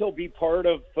expect he'll be part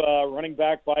of running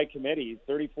back by committee. He's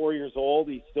 34 years old.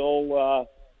 He still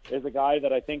is a guy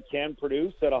that I think can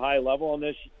produce at a high level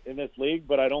in this league,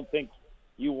 but I don't think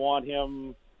you want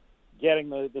him getting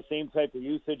the same type of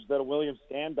usage that a William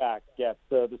Stanback gets,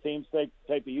 the same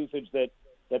type of usage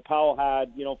that Powell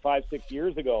had, 5-6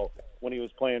 years ago when he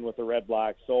was playing with the Red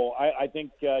Blacks. So I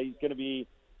think he's going to be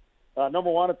number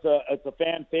one. It's a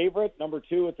fan favorite. Number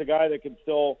 2, it's a guy that can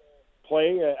still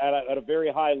play at a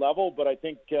very high level, but I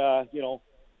think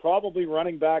probably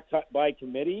running back by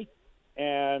committee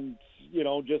and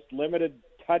just limited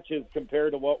touches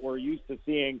compared to what we're used to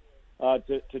seeing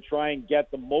to try and get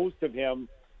the most of him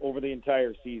over the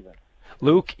entire season.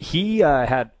 Luke, he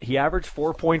averaged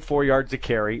 4.4 yards a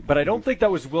carry, but I don't think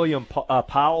that was William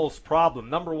Powell's problem.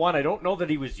 Number one, I don't know that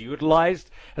he was utilized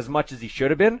as much as he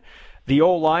should have been. The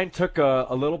O-line took a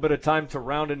little bit of time to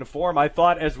round into form. I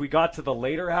thought as we got to the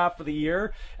later half of the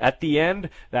year, at the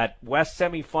end, that West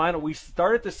semifinal, we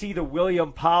started to see the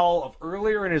William Powell of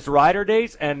earlier in his Rider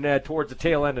days and towards the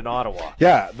tail end in Ottawa.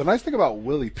 Yeah, the nice thing about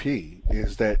Willie P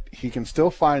is that he can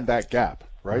still find that gap.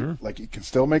 Right? Mm-hmm. Like he can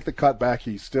still make the cutback.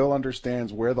 He still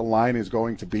understands where the line is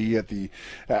going to be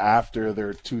after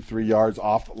they're 2-3 yards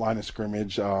off the line of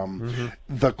scrimmage.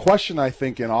 The question I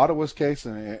think in Ottawa's case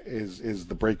is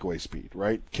the breakaway speed,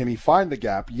 right? Can he find the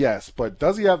gap? Yes, but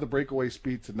does he have the breakaway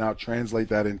speed to now translate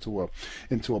that into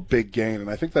a big gain? And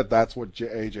I think that's what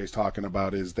AJ's talking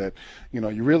about, is that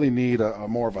you really need a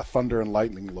more of a thunder and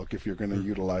lightning look if you're going to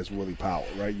utilize Willie Powell,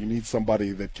 right? You need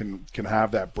somebody that can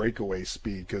have that breakaway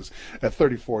speed, because at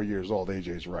 34 years old,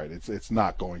 AJ's right. It's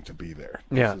not going to be there.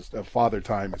 Yeah. Father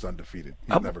Time is undefeated.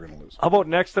 He's never going to lose. How about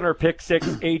next in our pick 6,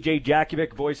 AJ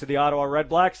Jakubec, voice of the Ottawa Red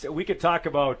Blacks? We could talk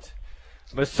about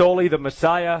Masoli, the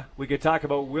Messiah. We could talk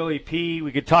about Willie P.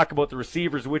 We could talk about the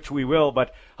receivers, which we will.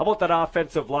 But how about that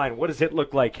offensive line? What does it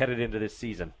look like headed into this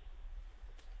season?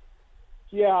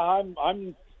 Yeah,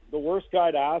 I'm the worst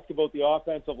guy to ask about the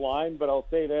offensive line, but I'll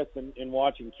say this in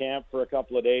watching camp for a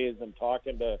couple of days and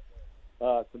talking to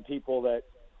some people that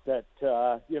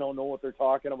know what they're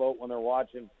talking about when they're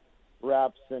watching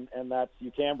reps, and that's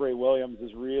Cambray Williams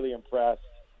is really impressed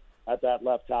at that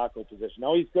left tackle position.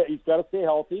 Now he's got to stay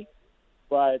healthy,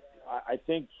 but I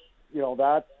think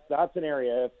that's an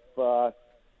area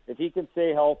if he can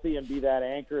stay healthy and be that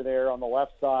anchor there on the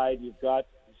left side. You've got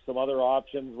some other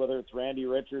options, whether it's Randy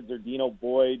Richards or Dino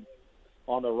Boyd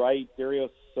on the right.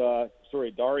 Darius, I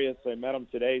met him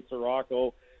today.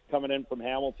 Sirocco coming in from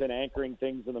Hamilton, anchoring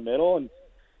things in the middle, and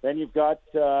then you've got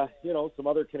some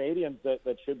other Canadians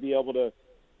that should be able to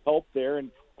help there,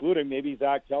 including maybe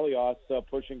Zach Telios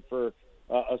pushing for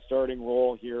a starting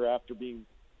role here after being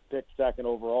picked second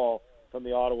overall from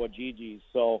the Ottawa GGs.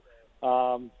 So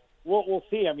we'll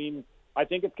see. I mean, I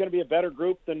think it's going to be a better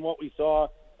group than what we saw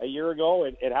a year ago.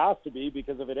 It has to be,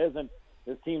 because if it isn't,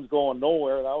 this team's going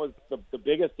nowhere. That was the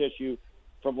biggest issue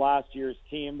from last year's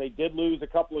team. They did lose a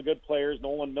couple of good players,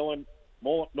 Nolan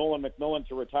McMillan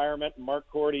to retirement and Mark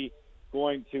Cordy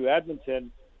going to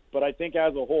Edmonton. But I think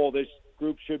as a whole, this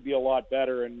group should be a lot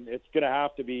better, and it's going to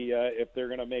have to be if they're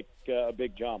going to make a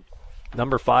big jump.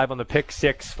 Number 5 on the pick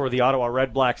 6 for the Ottawa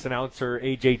Redblacks announcer,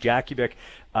 A.J. Jakubik.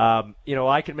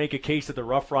 I can make a case that the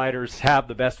Rough Riders have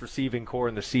the best receiving core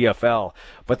in the CFL,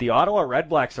 but the Ottawa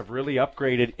Redblacks have really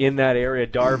upgraded in that area.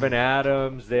 Darvin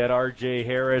Adams, they had R.J.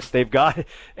 Harris, they've got,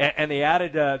 and they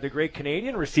added the great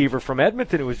Canadian receiver from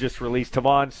Edmonton who was just released,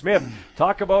 Tavon Smith.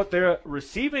 Talk about the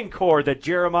receiving core that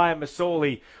Jeremiah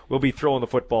Masoli will be throwing the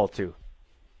football to.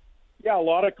 Yeah, a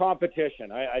lot of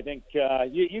competition. I think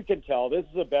you can tell this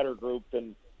is a better group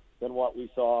than what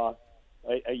we saw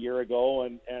a year ago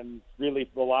and really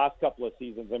for the last couple of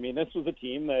seasons. I mean, this was a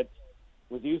team that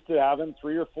was used to having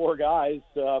 3 or 4 guys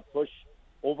push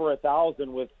over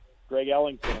 1,000 with Greg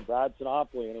Ellington and Brad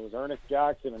Sinopoli, and it was Ernest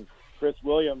Jackson and Chris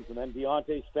Williams and then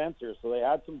Deontay Spencer. So they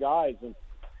had some guys, and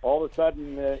all of a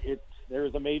sudden there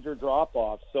was a major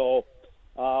drop-off. So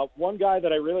one guy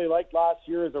that I really liked last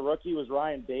year as a rookie was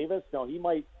Ryan Davis. Now, he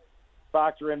might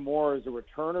factor in more as a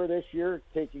returner this year,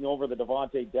 taking over the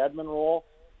Devontae Dedmon role.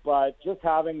 But just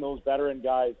having those veteran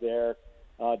guys there,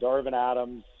 Darvin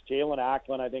Adams, Jalen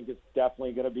Acklin, I think is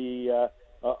definitely going to be a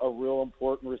real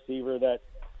important receiver that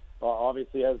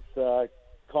obviously has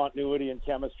continuity and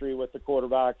chemistry with the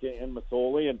quarterback in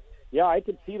Masoli. And, yeah, I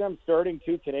could see them starting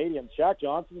 2 Canadians. Shaq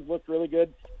Johnson's looked really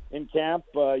good in camp.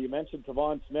 You mentioned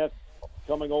Tavon Smith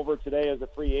coming over today as a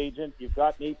free agent. You've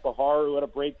got Nate Bahar, who had a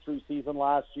breakthrough season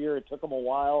last year. It took him a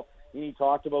while. He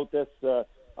talked about this, a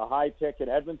high pick at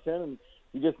Edmonton, and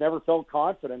he just never felt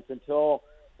confidence until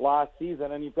last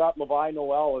season. And you've got Levi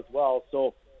Noel as well.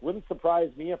 So wouldn't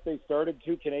surprise me if they started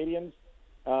 2 Canadians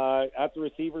at the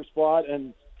receiver spot.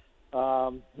 And,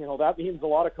 that means a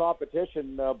lot of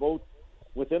competition, both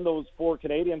within those 4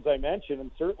 Canadians I mentioned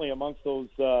and certainly amongst those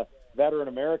veteran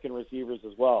American receivers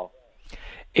as well.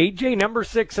 AJ, number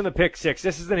 6 in the pick 6.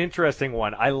 This is an interesting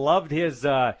one. I loved his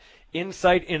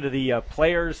insight into the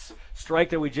players' strike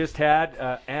that we just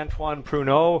had. Antoine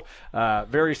Pruneau,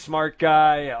 very smart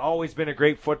guy, always been a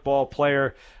great football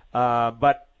player.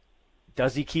 But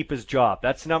does he keep his job?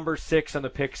 That's number 6 on the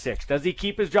pick 6. Does he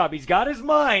keep his job? He's got his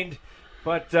mind,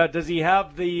 but does he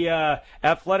have the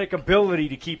athletic ability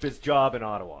to keep his job in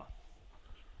Ottawa?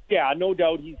 Yeah, no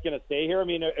doubt he's going to stay here. I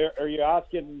mean, are you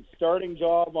asking starting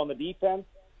job on the defense?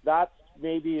 That's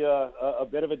maybe a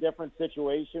bit of a different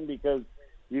situation because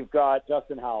you've got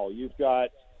Justin Howell, you've got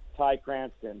Ty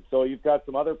Cranston. So you've got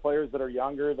some other players that are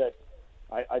younger that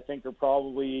I think are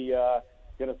probably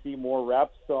going to see more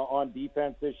reps on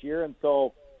defense this year. And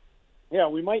so, yeah,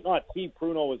 we might not see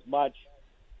Pruneau as much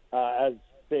as,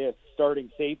 say, a starting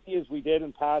safety as we did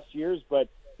in past years, but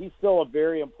he's still a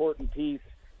very important piece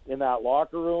in that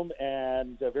locker room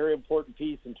and a very important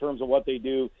piece in terms of what they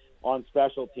do on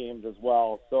special teams as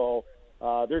well. So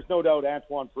there's no doubt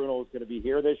Antoine Pruneau is going to be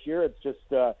here this year. It's just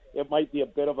it might be a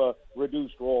bit of a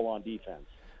reduced role on defense.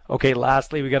 Okay,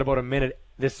 lastly, we got about a minute.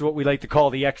 This is what we like to call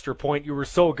the extra point. You were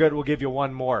so good, we'll give you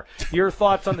one more. Your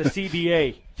thoughts on the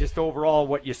CBA, just overall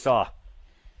what you saw?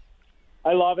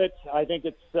 I love it. I think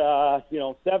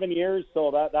it's 7 years,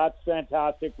 so that's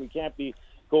fantastic. We can't be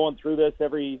going through this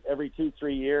every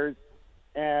 2-3 years.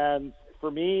 And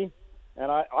for me,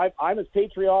 and I'm as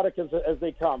patriotic as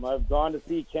they come. I've gone to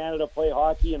see Canada play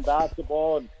hockey and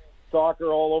basketball and soccer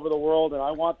all over the world, and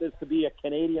I want this to be a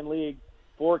Canadian league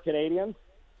for Canadians.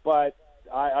 But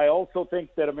I also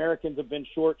think that Americans have been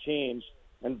shortchanged,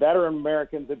 and veteran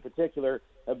Americans in particular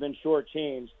have been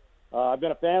shortchanged. I've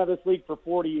been a fan of this league for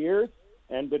 40 years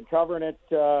and been covering it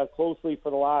closely for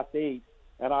the last 8.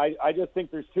 And I just think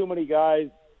there's too many guys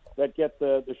that get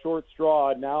the short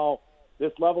straw. Now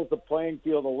this levels the playing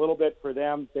field a little bit for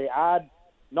them. They add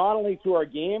not only to our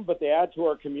game, but they add to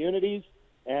our communities,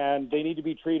 and they need to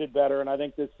be treated better, and I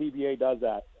think this CBA does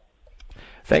that.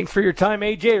 Thanks for your time,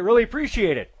 AJ. Really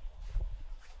appreciate it.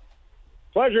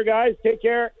 Pleasure, guys. Take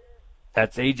care.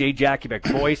 That's AJ Jakubik,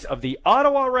 voice of the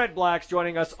Ottawa Redblacks,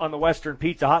 joining us on the Western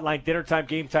Pizza Hotline. Dinner time,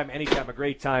 game time, anytime, a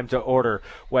great time to order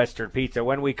Western Pizza.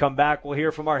 When we come back, we'll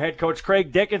hear from our head coach,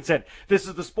 Craig Dickinson. This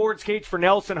is the Sports Cage for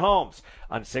Nelson Holmes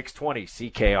on 620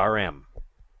 CKRM.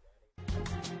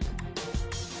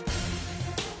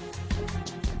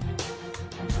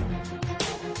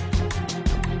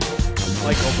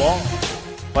 Michael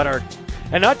Ball,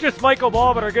 and not just Michael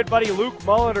Ball, but our good buddy Luke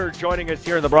Mulliner joining us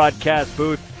here in the broadcast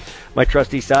booth. My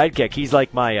trusty sidekick. He's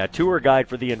like my tour guide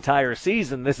for the entire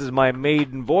season. This is my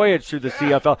maiden voyage through the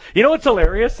CFL. You know what's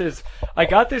hilarious is I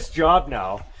got this job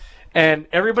now, and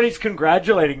everybody's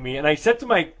congratulating me. And I said to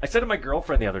my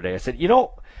girlfriend the other day, I said,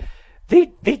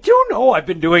 they do know I've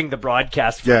been doing the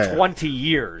broadcast for 20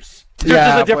 years.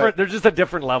 There's just a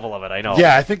different level of it. I know.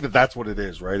 Yeah, I think that's what it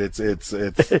is, right? It's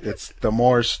the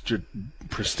more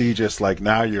prestigious. Like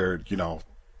now you're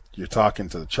you're talking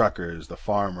to the truckers, the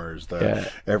farmers,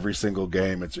 every single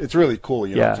game. It's really cool,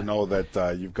 to know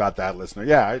that you've got that listener.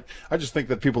 Yeah, I just think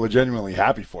that people are genuinely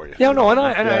happy for you. Yeah,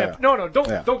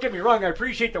 don't get me wrong. I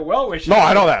appreciate the well wishes. No,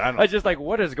 I know that. I know. I was just like,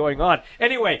 what is going on?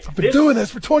 Anyway, I've been doing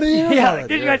this for 20 years. Yeah,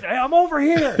 you guys, I'm over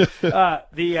here.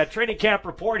 The training camp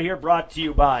report here brought to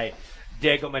you by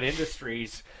Degelman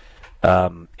Industries,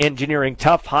 engineering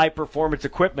tough, high-performance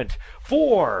equipment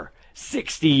for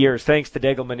 60 years. Thanks to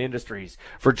Degelman Industries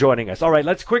for joining us. All right,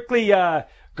 let's quickly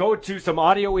go to some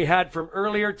audio we had from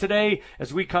earlier today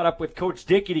as we caught up with Coach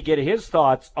Dickey to get his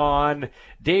thoughts on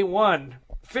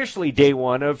officially day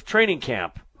one of training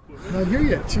camp. Not here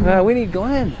yet. We need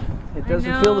Glenn. It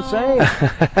doesn't feel the same.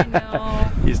 I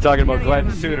know. He's talking about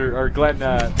Glenn Suter or Glenn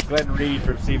Reed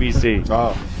from CBC.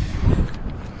 Oh.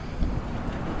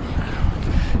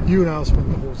 You and I'll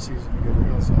spend the whole season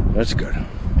together. That's good.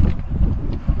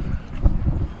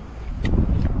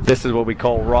 This is what we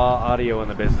call raw audio in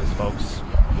the business, folks.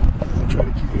 I'll try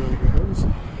to keep you out of your nose.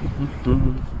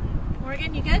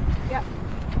 Morgan, you good? Yep.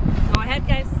 Go ahead,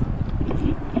 guys.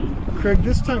 Craig,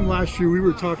 this time last year we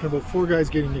were talking about 4 guys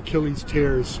getting Achilles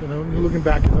tears. Looking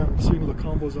back at that, I'm seeing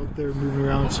Lacombo's out there moving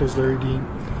around, so is Larry Dean.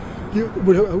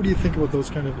 How do you think about those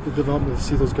kind of development to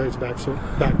see those guys back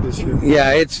this year?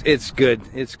 Yeah, it's good.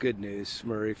 It's good news,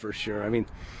 Murray, for sure. I mean,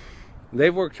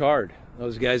 they've worked hard.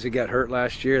 Those guys that got hurt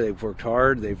last year, they've worked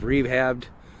hard. They've rehabbed.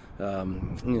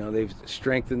 They've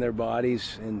strengthened their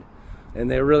bodies, and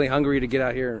they're really hungry to get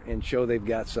out here and show they've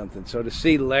got something. So to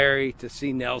see Larry, to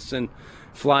see Nelson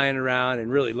flying around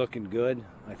and really looking good,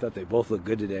 I thought they both looked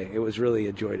good today. It was really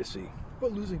a joy to see.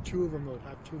 But losing 2 of them, though,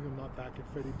 have 2 of them not back, and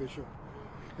Freddie Bishop.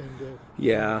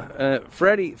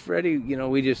 Freddie,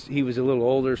 he was a little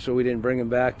older, so we didn't bring him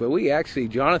back. But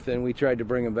Jonathan, we tried to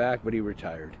bring him back, but he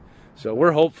retired. So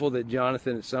we're hopeful that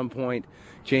Jonathan at some point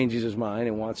changes his mind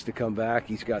and wants to come back.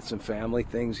 He's got some family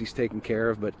things he's taking care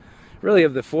of. But really,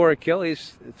 of the 4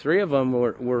 Achilles, 3 of them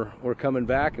were coming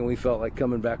back, and we felt like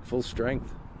coming back full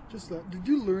strength. Did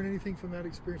you learn anything from that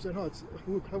experience? I know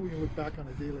how we can look back on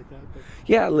a day like that. But.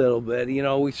 Yeah, a little bit.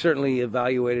 We certainly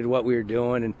evaluated what we were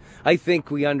doing, and I think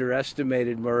we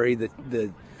underestimated, Murray,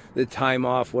 the time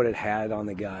off, what it had on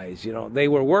the guys. They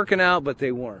were working out, but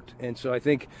they weren't. And so I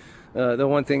think the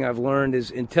one thing I've learned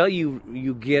is until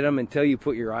you get them, until you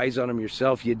put your eyes on them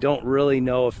yourself, you don't really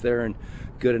know if they're in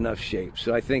good enough shape.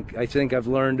 So I think I've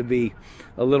learned to be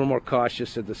a little more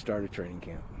cautious at the start of training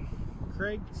camp.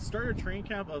 Craig, start of training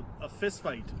camp, a fist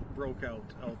fight broke out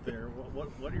there.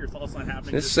 What are your thoughts on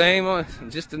happening? The same,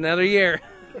 just another year.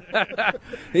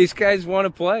 These guys want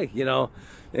to play,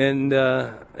 and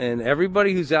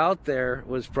everybody who's out there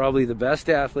was probably the best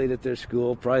athlete at their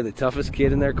school, probably the toughest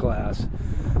kid in their class.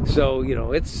 So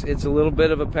it's a little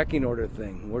bit of a pecking order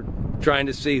thing. We're trying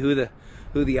to see who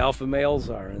the alpha males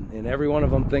are, and every one of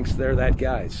them thinks they're that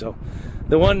guy. So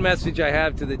the one message I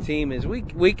have to the team is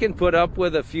we can put up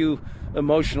with a few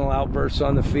emotional outbursts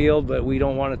on the field, but we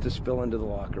don't want it to spill into the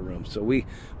locker room. So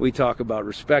we talk about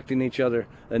respecting each other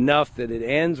enough that it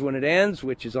ends when it ends,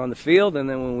 which is on the field, and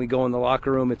then when we go in the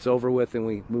locker room, it's over with and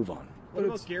we move on. What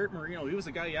about Garrett Marino? He was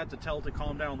the guy you had to tell to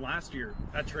calm down last year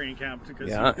at training camp.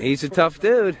 He's a tough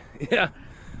dude.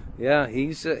 Yeah,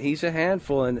 he's a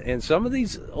handful, and some of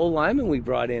these old linemen we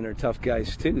brought in are tough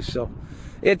guys too. So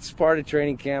it's part of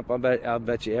training camp. I'll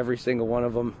bet you every single one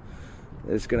of them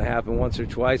is going to happen once or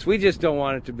twice. We just don't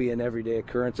want it to be an everyday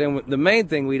occurrence, and the main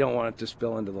thing, we don't want it to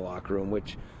spill into the locker room,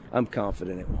 which I'm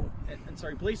confident it won't. And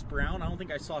sorry, Blaise Brown, I don't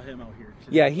think I saw him out here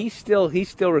today. Yeah, he's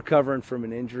still recovering from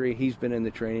an injury. He's been in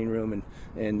the training room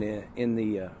and in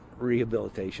the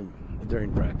rehabilitation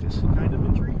during practice. What kind of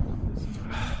injury?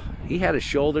 He had a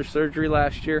shoulder surgery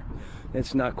last year.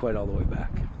 It's not quite all the way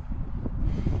back.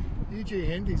 EJ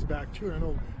Hendy's back too. I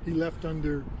know he left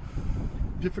under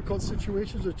difficult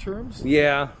situations or terms.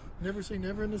 Yeah. Never say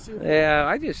never in this year. Yeah,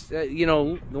 I just,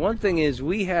 the one thing is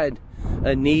we had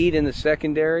a need in the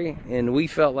secondary, and we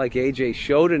felt like AJ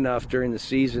showed enough during the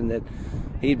season that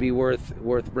he'd be worth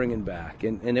bringing back.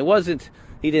 And it wasn't,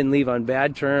 he didn't leave on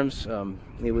bad terms.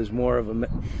 It was more of a,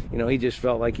 he just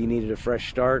felt like he needed a fresh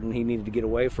start and he needed to get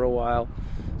away for a while.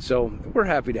 So we're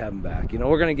happy to have him back. We're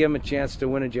going to give him a chance to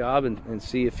win a job and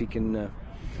see if he can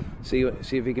see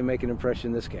if he can make an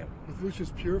impression this camp. With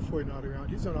Lucius Purifoy not around,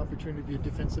 he's an opportunity to be a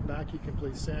defensive back. He can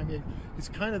play Sammy. He's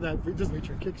kind of that. He doesn't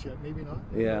return kicks yet, maybe not.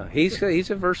 Yeah, he's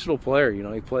a versatile player.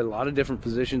 He played a lot of different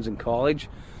positions in college,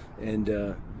 and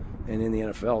in the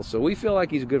NFL. So we feel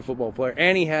like he's a good football player,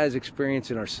 and he has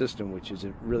experience in our system, which is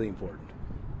really important.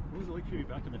 What was it like to be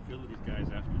back in the field with these guys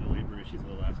after the labor issues of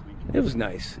the last week? It was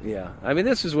nice, yeah. I mean,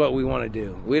 this is what we want to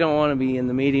do. We don't want to be in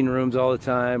the meeting rooms all the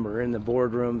time or in the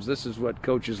boardrooms. This is what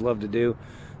coaches love to do.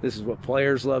 This is what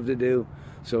players love to do.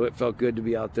 So it felt good to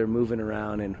be out there moving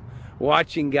around and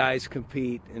watching guys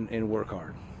compete and work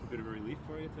hard. A bit of a relief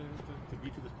for you to be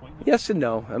to this point now? Yes and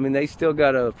no. I mean, they still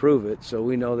got to approve it, so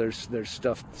we know there's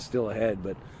stuff still ahead.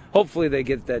 But hopefully they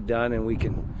get that done and we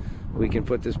can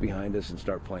put this behind us and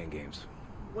start playing games.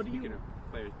 What do you... Speaking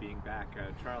of players being back,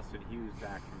 Charleston Hughes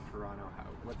back from Toronto.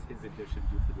 What's his addition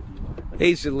do for the D-line?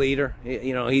 He's a leader.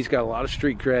 He's got a lot of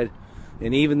street cred.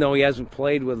 And even though he hasn't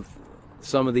played with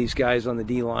some of these guys on the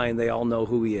D-line, they all know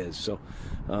who he is. So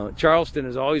Charleston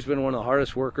has always been one of the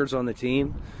hardest workers on the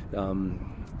team.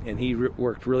 And he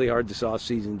worked really hard this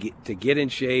offseason to get in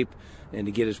shape and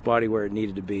to get his body where it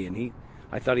needed to be. And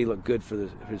I thought he looked good for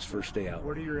his first day out.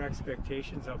 What are your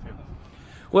expectations of him?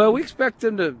 Well, we expect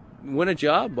him to win a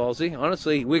job, Ballsy.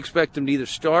 Honestly, we expect him to either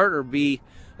start or be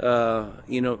a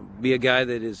guy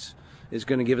that is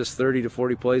going to give us 30 to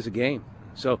 40 plays a game.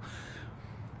 So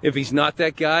if he's not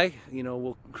that guy,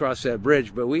 we'll cross that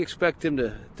bridge. But we expect him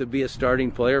to be a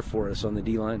starting player for us on the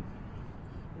D-line.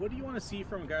 What do you want to see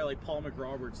from a guy like Paul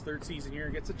McRoberts, third season here,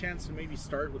 gets a chance to maybe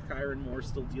start with Kyron Moore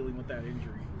still dealing with that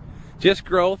injury? Just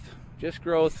growth.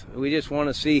 We just want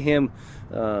to see him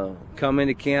come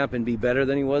into camp and be better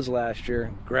than he was last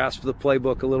year, grasp the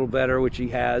playbook a little better, which he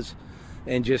has,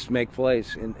 and just make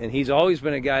plays. And he's always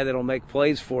been a guy that'll make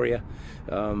plays for you.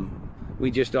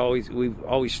 We've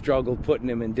always struggled putting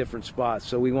him in different spots.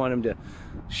 So we want him to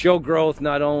show growth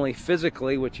not only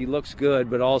physically, which he looks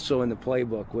good, but also in the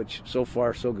playbook, which so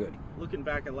far so good. Looking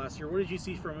back at last year, what did you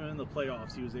see from him in the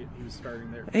playoffs? He was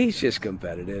starting there. He's just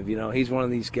competitive. He's one of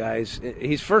these guys.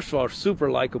 He's first of all super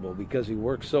likable because he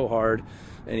works so hard,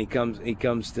 and he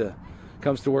comes to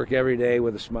work every day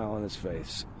with a smile on his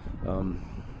face.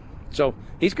 So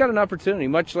he's got an opportunity,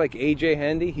 much like A.J.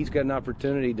 Hendy. He's got an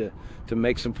opportunity to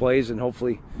make some plays and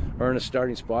hopefully earn a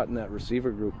starting spot in that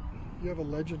receiver group. You have a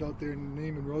legend out there named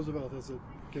Naaman Roosevelt as a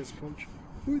guest coach.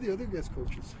 Who are the other guest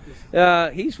coaches?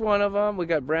 He's one of them. We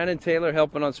got Brandon Taylor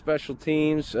helping on special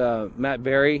teams. Matt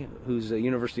Berry, who's a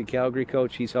University of Calgary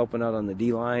coach, he's helping out on the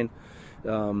D-line.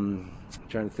 I'm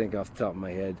trying to think off the top of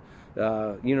my head.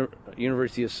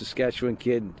 University of Saskatchewan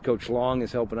kid, Coach Long,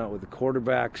 is helping out with the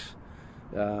quarterbacks.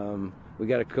 We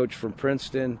got a coach from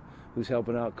Princeton who's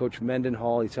helping out. Coach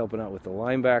Mendenhall, he's helping out with the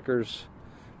linebackers.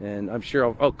 And I'm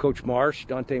sure, Coach Marsh,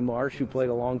 Dante Marsh, who played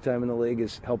a long time in the league,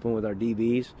 is helping with our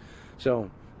DBs.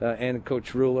 So, and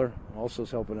Coach Ruler also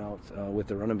is helping out with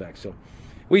the running back. So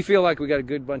we feel like we got a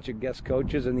good bunch of guest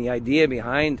coaches, and the idea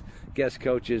behind guest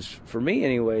coaches, for me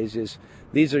anyways, is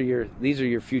these are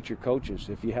your future coaches.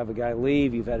 If you have a guy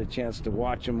leave, you've had a chance to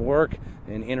watch him work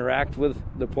and interact with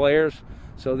the players.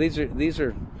 So these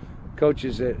are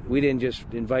coaches that we didn't just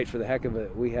invite for the heck of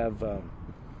it. We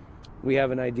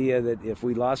have an idea that if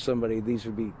we lost somebody, these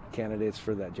would be candidates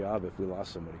for that job if we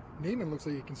lost somebody. Naaman looks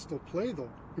like he can still play, though.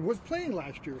 He was playing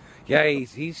last year. Yeah,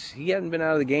 he hadn't been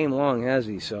out of the game long, has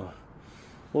he? So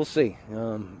we'll see.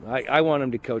 I want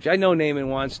him to coach. I know Naaman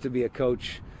wants to be a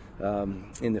coach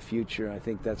in the future. I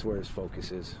think that's where his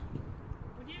focus is.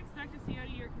 What do you expect to see out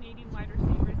of your Canadian wide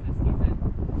receivers this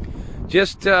season?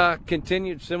 Just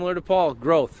continued, similar to Paul,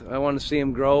 growth. I want to see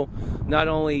him grow, not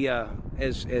only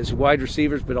as wide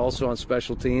receivers, but also on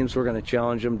special teams. We're going to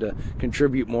challenge them to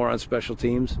contribute more on special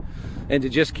teams and to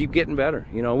just keep getting better.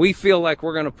 We feel like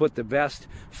we're going to put the best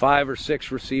 5 or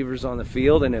 6 receivers on the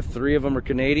field, and if 3 of them are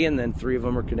Canadian, then 3 of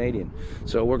them are Canadian.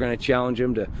 So we're going to challenge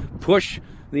them to push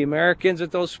the Americans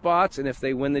at those spots, and if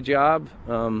they win the job,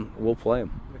 we'll play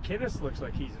them. McInnes looks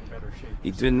like he's in better shape.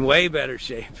 He's in way better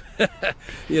shape,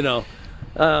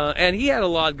 and he had a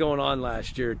lot going on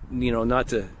last year, not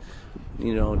to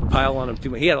pile on him too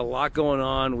much. He had a lot going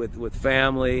on with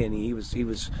family, and he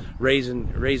was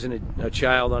raising a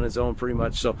child on his own pretty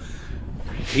much. So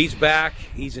he's back.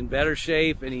 He's in better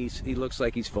shape, and he looks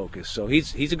like he's focused. So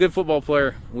he's a good football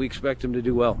player. We expect him to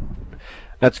do well.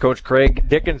 That's Coach Craig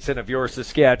Dickinson of your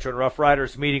Saskatchewan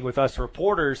Roughriders meeting with us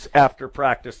reporters after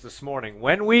practice this morning.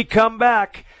 When we come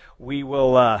back, we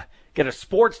will get a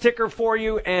sports ticker for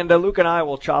you, and Luke and I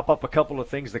will chop up a couple of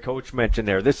things the coach mentioned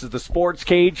there. This is the Sports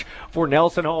Cage for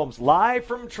Nelson Holmes, live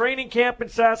from training camp in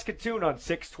Saskatoon on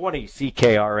 620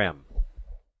 CKRM.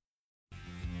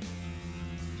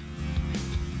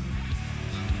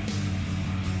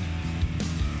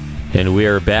 And we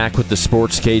are back with the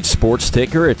Sports Cage Sports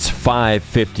Ticker. It's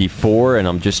 5:54, and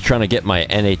I'm just trying to get my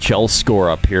NHL score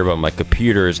up here, but my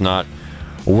computer is not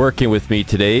working with me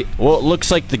today. Well, it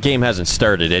looks like the game hasn't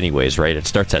started anyways, right? It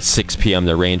starts at 6 p.m.,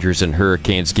 the Rangers and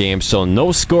Hurricanes game, so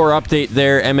no score update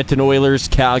there. Edmonton Oilers,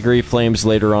 Calgary Flames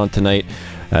later on tonight.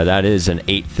 That is an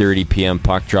 8:30 p.m.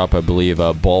 puck drop, I believe.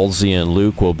 Ballsy and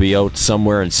Luke will be out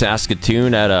somewhere in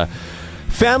Saskatoon at a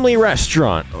family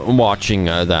restaurant watching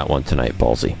that one tonight,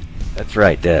 Ballsy. That's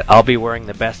right. I'll be wearing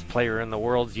the best player in the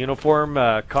world's uniform,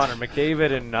 Connor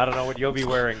McDavid, and I don't know what you'll be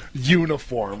wearing.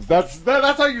 Uniform. That's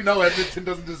how you know Edmonton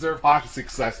doesn't deserve hockey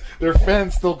success. Their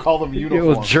fans still call them uniform.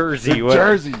 Well, jersey.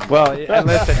 Jersey. Well, and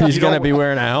listen, he's going to be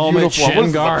wearing a helmet,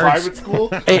 shin guards. Private school?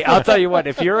 Hey, I'll tell you what.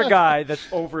 If you're a guy that's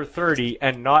over 30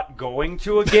 and not going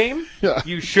to a game,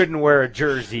 you shouldn't wear a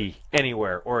jersey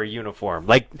anywhere or a uniform.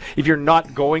 Like, if you're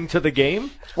not going to the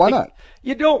game, why not?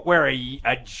 You don't wear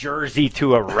a jersey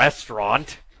to a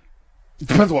restaurant.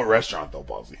 Depends what restaurant, though,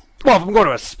 Ballsy. Well, if I'm going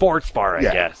to a sports bar, I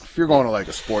guess. If you're going to like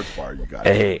a sports bar, you got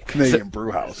Canadian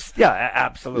Brew House. Yeah,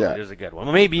 absolutely. There's a good one.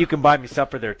 Well, maybe you can buy me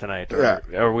supper there tonight.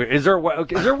 Or is there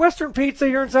Western Pizza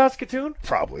here in Saskatoon?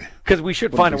 Probably. Because we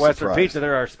should find a Western Pizza.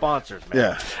 They're our sponsors,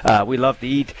 man. Yeah. We love to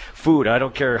eat food. I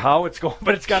don't care how it's going,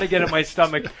 but it's got to get in my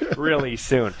stomach really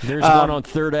soon. There's one on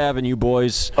 3rd Avenue,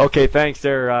 boys. Okay, thanks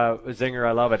there, Zinger.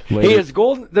 I love it. Later. Hey, does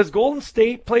Golden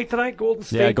State play tonight? Golden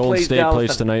State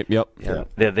plays tonight. Yep. Yeah.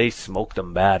 They smoked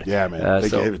them bad. Yeah, man. They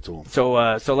gave it to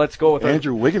him. So let's go with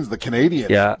Andrew Wiggins, the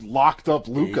Canadian. Locked up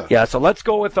Luka. Yeah, so let's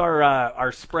go with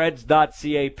our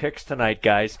spreads.ca picks tonight,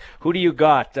 guys. Who do you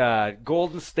got?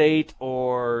 Golden State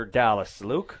or Dallas?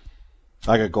 Luke?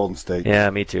 I got Golden State. Yeah,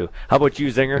 me too. How about you,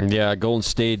 Zinger? Yeah, Golden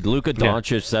State. Luka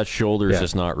Doncic, that shoulder is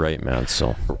just not right, man.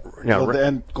 So,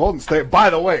 and Golden State. By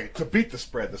the way, to beat the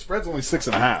spread's only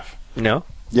 6.5. No.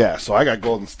 Yeah, so I got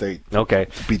Golden State. Okay.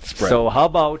 To beat the spread. So how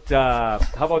about the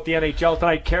NHL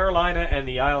tonight? Carolina and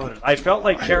the Islanders. I felt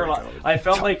like Carolina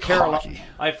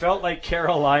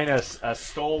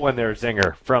stole one there,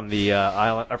 Zinger, from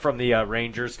the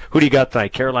Rangers. Who do you got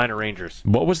tonight? Carolina Rangers.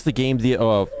 What was the game?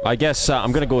 I guess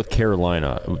I'm going to go with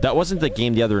Carolina. That wasn't the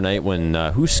game the other night when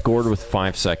who scored with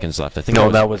 5 seconds left? I think.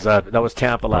 No, that was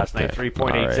Tampa last night.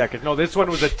 3.8 seconds. No, this one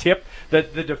was a tip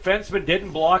that the defenseman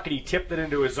didn't block and he tipped it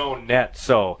into his own net.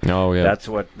 So. That's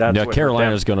what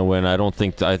Carolina's going to win. I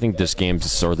think this game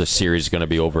or this series is going to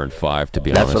be over in 5. To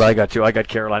be honest, that's what I got too. I got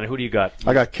Carolina. Who do you got?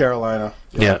 I got Carolina.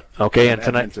 Yeah. Okay. And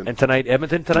Edmonton. tonight,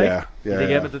 Edmonton tonight. Yeah. You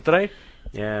think Edmonton tonight?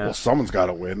 Yeah. Well, someone's got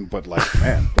to win, but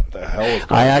man, what the hell is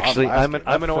going on?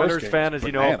 I'm an Oilers fan, as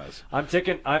you know. I'm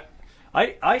taking. I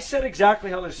said exactly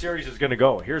how the series is going to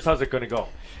go. Here's how's it going to go.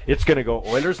 It's going to go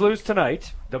Oilers lose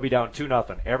tonight. They'll be down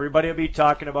 2-0. Everybody will be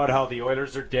talking about how the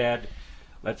Oilers are dead.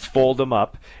 Let's fold them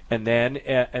up, and then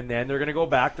they're going to go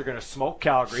back. They're going to smoke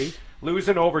Calgary, lose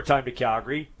in overtime to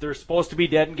Calgary. They're supposed to be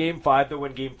dead in Game 5. They'll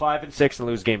win Game 5 and 6 and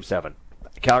lose Game 7.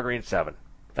 Calgary in 7.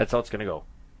 That's how it's going to go.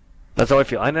 That's how I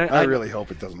feel. I really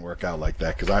hope it doesn't work out like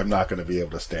that because I'm not going to be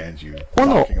able to stand you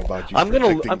talking about you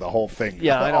predicting the whole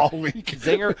thing all week.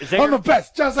 Zinger, I'm the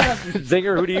best. Just ask me.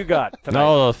 Zinger, who do you got tonight?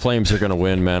 No, the Flames are going to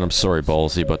win, man. I'm sorry,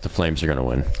 Ballsy, but the Flames are going to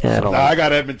win. Yeah, I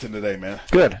got Edmonton today, man.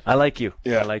 Good. I like you.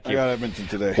 Yeah, I like you. I got Edmonton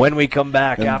today. When we come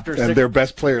back and their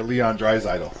best player, Leon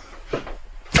Draisaitl.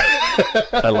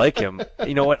 I like him.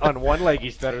 You know what? On one leg,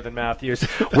 he's better than Matthews.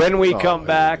 When we come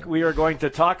back, we are going to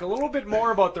talk a little bit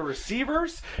more about the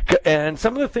receivers and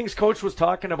some of the things Coach was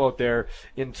talking about there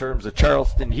in terms of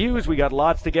Charleston Hughes. We got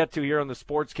lots to get to here on the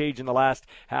Sports Cage in the last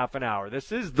half an hour. This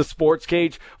is the Sports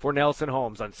Cage for Nelson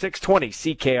Holmes on 620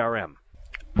 CKRM.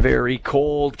 Very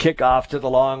cold kickoff to the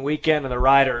long weekend, and the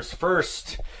Riders'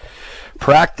 first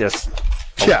practice.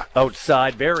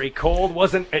 Outside, very cold.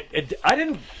 I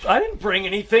didn't bring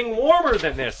anything warmer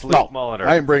than this, Luke Molitor.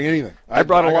 I didn't bring anything. I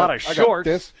brought a lot of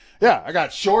shorts. I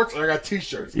got shorts and I got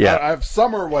T-shirts. Yeah. I have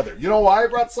summer weather. You know why I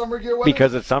brought summer gear weather?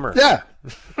 Because it's summer. Yeah.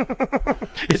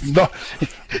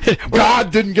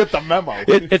 God didn't get the memo.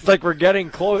 It's like we're getting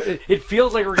close. It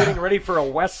feels like we're getting ready for a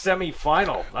West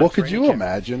semifinal. Well, could you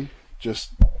imagine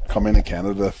just coming to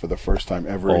Canada for the first time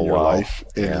ever in your life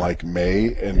in like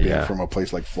May and being from a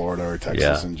place like Florida or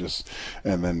Texas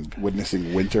and then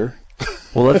witnessing winter?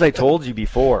 Well, as I told you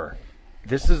before,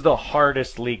 this is the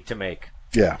hardest league to make.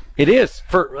 Yeah, it is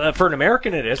for an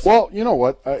American. It is. Well, you know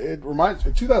what? It reminds.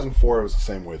 In 2004, it was the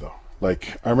same way though.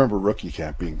 Like I remember rookie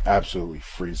camp being absolutely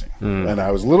freezing, and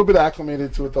I was a little bit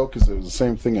acclimated to it though because it was the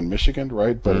same thing in Michigan,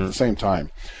 right? But at the same time,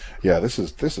 yeah, this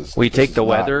is. We take the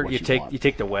weather. You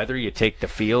take the weather. You take the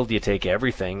field. You take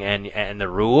everything, and the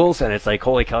rules, and it's like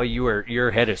holy cow,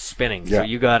 your head is spinning. Yeah. So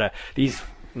you gotta these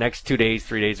next 2 days,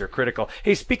 3 days are critical.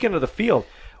 Hey, speaking of the field,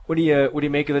 what do you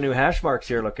make of the new hash marks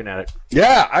here? Looking at it.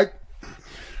 Yeah,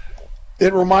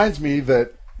 it reminds me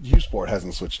that U Sport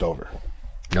hasn't switched over.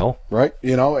 No. Right?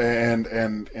 You know,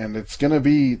 and it's gonna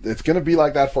be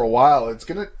like that for a while.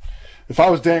 If I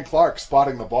was Dan Clark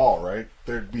spotting the ball, right,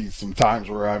 there'd be some times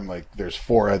where I'm like, there's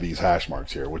 4 of these hash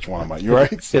marks here. Which one am I? You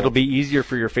right? So, it'll be easier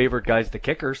for your favorite guys, the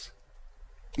kickers.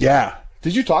 Yeah.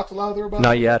 Did you talk to Lowther about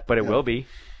Not it? yet, but it will be.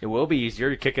 It will be easier.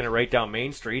 You're kicking it right down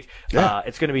Main Street. Yeah.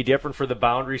 It's going to be different for the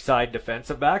boundary side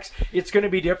defensive backs. It's going to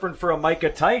be different for a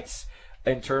Micah Tights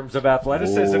in terms of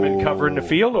athleticism and covering the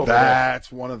field over there.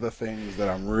 That's one of the things that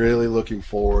I'm really looking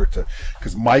forward to,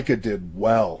 because Micah did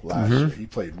well last year. He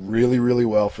played really, really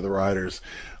well for the Riders.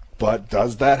 But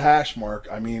does that hash mark?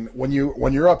 I mean, when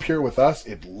you're up here with us,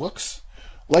 it looks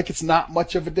like it's not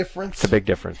much of a difference. It's a big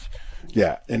difference.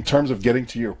 Yeah, in terms of getting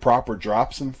to your proper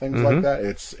drops and things like that,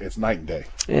 it's night and day.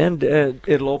 And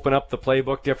it'll open up the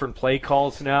playbook, different play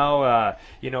calls now.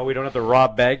 We don't have the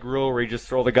Rob Bag rule where you just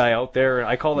throw the guy out there.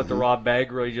 I call it the Rob Bag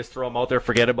rule. You just throw him out there,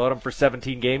 forget about him for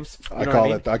 17 games. I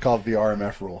call it the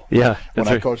RMF rule. Yeah, when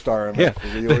I coached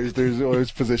RMF, there's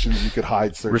always positions you could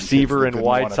hide certain receiver kids that and didn't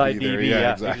wide wanna side be there. DB.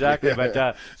 Yeah, exactly.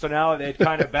 But so now it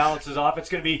kind of balances off. It's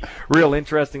going to be real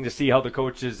interesting to see how the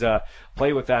coaches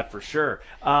play with that for sure.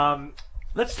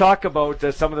 Let's talk about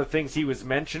some of the things he was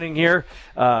mentioning here.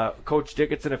 Coach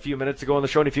Dickinson a few minutes ago on the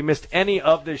show. And if you missed any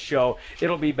of this show,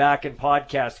 it'll be back in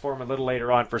podcast form a little later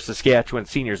on for Saskatchewan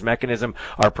Seniors Mechanism.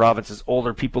 Our province's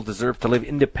older people deserve to live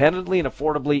independently and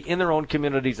affordably in their own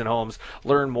communities and homes.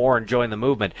 Learn more and join the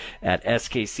movement at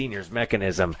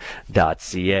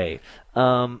skseniorsmechanism.ca.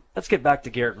 Let's get back to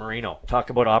Garrett Marino. Talk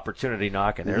about opportunity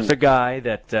knocking. There's a guy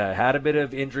that had a bit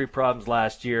of injury problems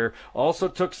last year. Also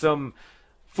took some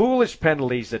foolish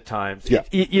penalties at times. Yeah.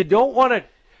 You don't want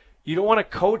to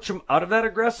coach him out of that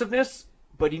aggressiveness,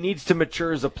 but he needs to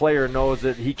mature as a player and knows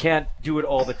that he can't do it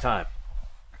all the time.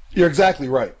 You're exactly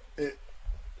right.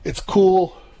 It's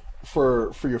cool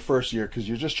for your first year because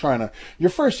you're just trying to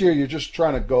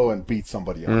go and beat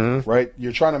somebody else, right?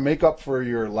 You're trying to make up for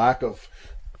your lack of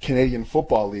Canadian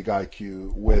Football League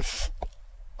IQ with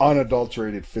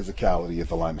unadulterated physicality at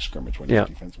the line of scrimmage when you're a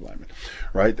defensive lineman,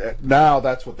 right? Now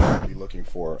that's what they're going to be looking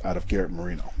for out of Garrett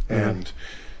Marino. And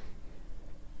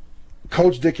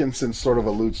Coach Dickinson sort of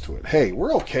alludes to it. Hey,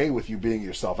 we're okay with you being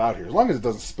yourself out here as long as it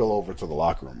doesn't spill over to the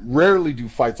locker room. Rarely do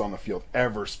fights on the field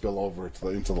ever spill over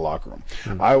into the locker room.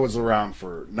 I was around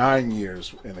for 9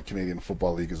 years in the Canadian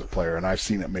Football League as a player, and I've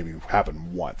seen it maybe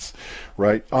happen once,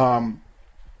 right?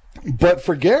 But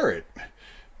for Garrett,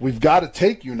 we've got to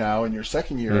take you now in your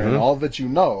second year and all that you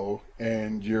know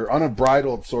and your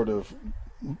unbridled sort of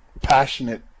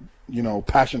passion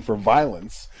for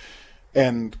violence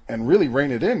and really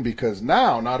rein it in, because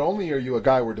now not only are you a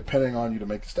guy we're depending on you to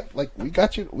make a step, like we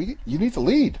got you, you need to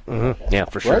lead. Yeah,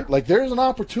 for sure. Right? Like there's an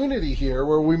opportunity here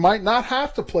where we might not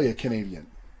have to play a Canadian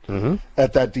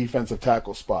at that defensive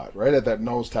tackle spot, right? At that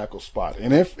nose tackle spot.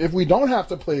 And if we don't have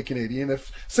to play a Canadian,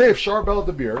 if Charbel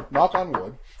DeBeer, knock on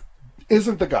wood,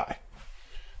 isn't the guy,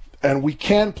 and we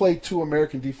can play 2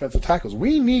 American defensive tackles,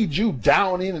 we need you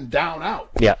down in and down out.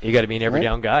 Yeah, you got to be an every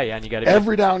down guy, and you got to be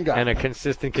every down guy and a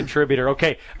consistent contributor.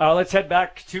 Okay, let's head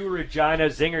back to Regina.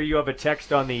 Zinger, you have a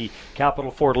text on the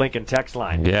Capital Ford Lincoln text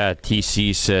line. Yeah,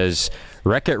 TC says,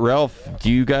 Wreck-It Ralph, do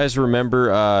you guys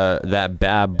remember that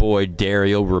bad boy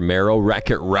Dario Romero?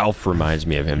 Wreck-It Ralph reminds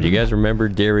me of him. Do you guys remember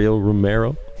Dario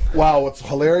Romero? Wow, what's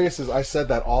hilarious is I said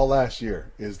that all last year,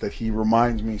 is that he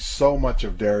reminds me so much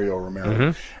of Dario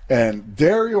Romero. And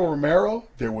Dario Romero,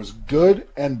 there was good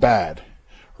and bad,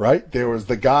 right? There was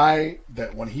the guy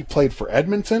that when he played for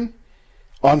Edmonton,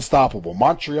 unstoppable.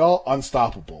 Montreal,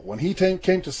 unstoppable. When he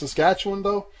came to Saskatchewan,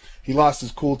 though, he lost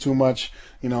his cool too much,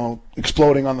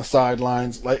 exploding on the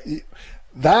sidelines. Like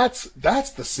that's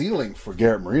the ceiling for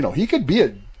Garrett Marino. He could be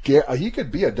a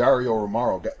Dario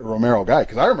Romero guy,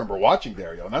 because I remember watching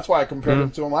Dario, and that's why I compared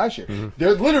him to him last year.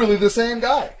 They're literally the same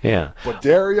guy. Yeah. But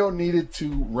Dario needed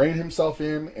to rein himself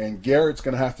in, and Garrett's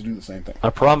going to have to do the same thing. I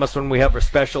promise when we have a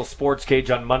special sports cage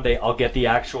on Monday, I'll get the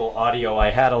actual audio. I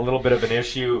had a little bit of an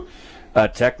issue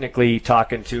technically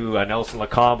talking to Nelson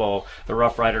Lacombo, the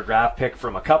Rough Rider draft pick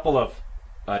from a couple of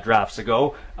drafts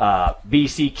ago.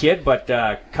 BC kid, but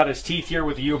cut his teeth here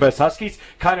with the U of S Huskies.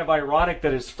 Kind of ironic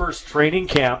that his first training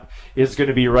camp is going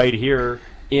to be right here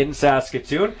in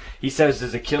Saskatoon. He says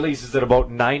his Achilles is at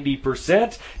about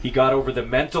 90%. He got over the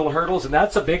mental hurdles, and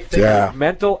that's a big thing,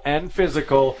 mental and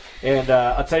physical. And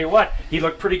I'll tell you what, he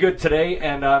looked pretty good today,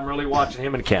 and I'm really watching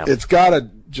him in camp. It's got to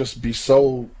just be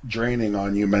so draining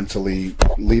on you mentally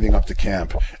leading up to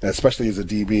camp, and especially as a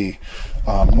DB,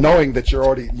 knowing that you're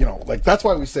already, like that's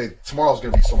why we say tomorrow's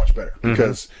going to be so much better,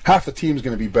 because half the team's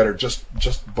going to be better just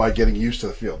by getting used to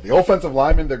the field. The offensive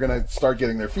linemen, they're going to start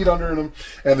getting their feet under them,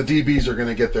 and the DBs are going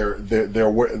to get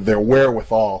their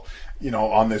wherewithal,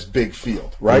 on this big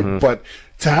field, right? But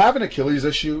to have an Achilles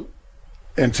issue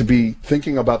and to be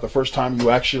thinking about the first time you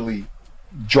actually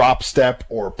drop step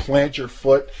or plant your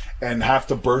foot and have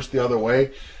to burst the other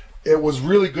way, it was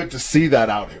really good to see that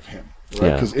out of him,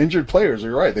 right? Because injured players,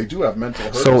 you're right, they do have mental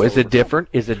hurdles. So is it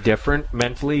different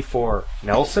mentally for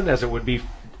Nelson as it would be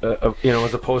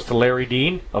as opposed to Larry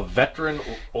Dean, a veteran,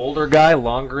 older guy,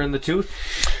 longer in the tooth?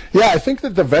 Yeah, I think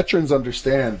that the veterans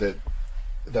understand that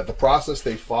the process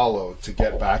they follow to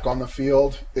get back on the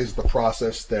field is the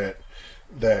process that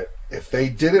if they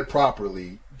did it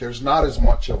properly, there's not as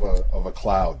much of a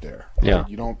cloud there. Right? Yeah.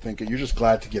 You don't think you're just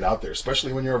glad to get out there,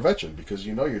 especially when you're a veteran, because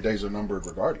your days are numbered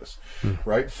regardless,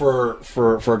 right? For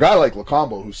a guy like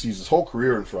Locombo who sees his whole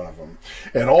career in front of him,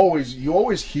 and you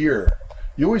always hear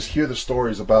the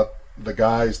stories about the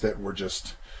guys that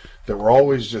were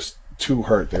always just too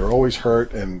hurt. They were always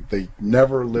hurt, and they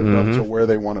never lived up to where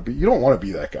they want to be. You don't want to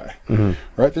be that guy,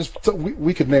 right?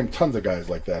 We could name tons of guys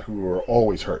like that who were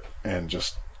always hurt and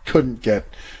just couldn't get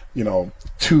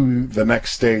to the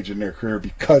next stage in their career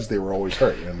because they were always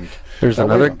hurt. And there's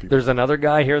another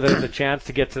guy here that has a chance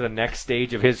to get to the next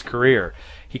stage of his career.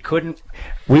 He couldn't.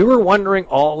 We were wondering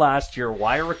all last year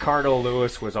why Ricardo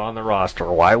Lewis was on the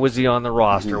roster. Why was he on the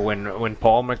roster when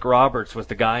Paul McRoberts was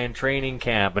the guy in training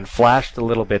camp and flashed a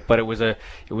little bit? But it was a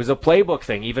playbook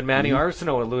thing. Even Manny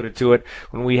Arsenault alluded to it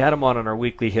when we had him on our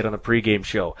weekly hit on the pregame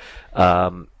show.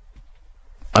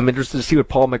 I'm interested to see what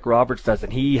Paul McRoberts does,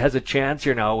 and he has a chance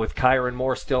here now with Kyron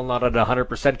Moore still not at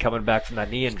 100% coming back from that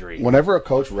knee injury. Whenever a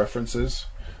coach references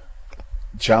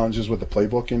challenges with the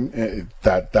playbook,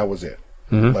 that was it.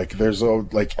 Like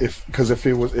if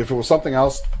it was something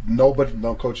else, no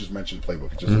coaches mentioned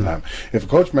playbook. It just didn't happen. If a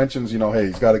coach mentions, hey,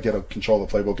 he's got to get control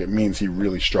of the playbook, it means he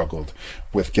really struggled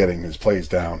with getting his plays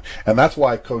down. And that's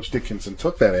why Coach Dickinson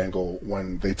took that angle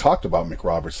when they talked about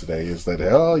McRoberts today, is that,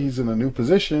 he's in a new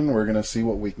position, we're going to see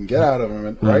what we can get out of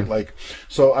him, right?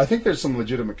 So I think there's some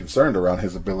legitimate concern around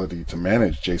his ability to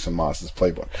manage Jason Moss's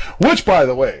playbook, which, by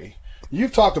the way,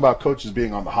 you've talked about coaches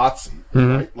being on the hot seat,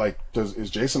 right? Like, is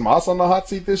Jason Moss on the hot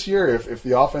seat this year if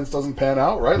the offense doesn't pan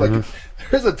out, right? Like,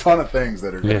 there's a ton of things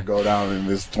that are going to go down in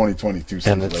this 2022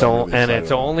 season. And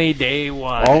it's only day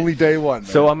one. Only day one,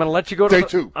 man. So I'm going to let you go to day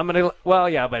two. I'm going to,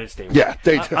 but it's day one. Yeah,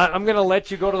 day two. I'm going to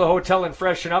let you go to the hotel and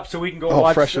freshen up so we can go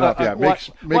watch. Freshen up, yeah.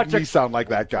 Make me sound like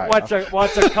that guy. Watch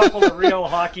a couple of real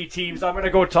hockey teams. I'm going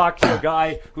to go talk to a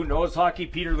guy who knows hockey,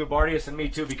 Peter Loubardias, and me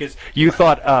too, because you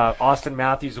thought Austin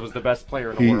Matthews was the best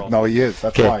player in the world. No, he is.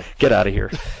 That's why. Get out of here.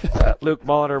 Luke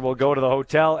Mulliner will go to the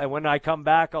hotel, and when I come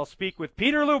back, I'll speak with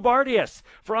Peter Loubardias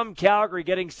from Calgary,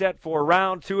 getting set for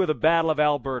round 2 of the Battle of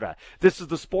Alberta. This is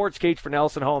the Sports Cage for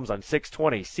Nelson Holmes on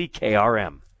 620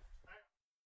 CKRM.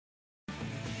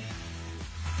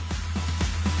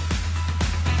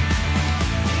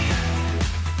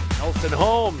 Nelson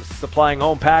Holmes, supplying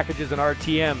home packages and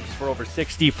RTMs for over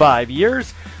 65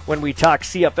 years. When we talk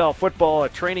CFL football, a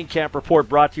training camp report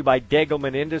brought to you by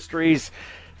Degelman Industries.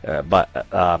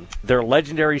 Their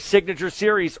legendary signature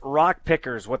series, Rock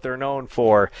Pickers, what they're known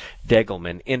for,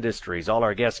 Degelman Industries. All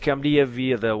our guests come to you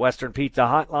via the Western Pizza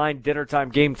hotline. Dinner time,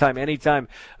 game time, anytime.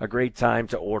 A great time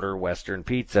to order Western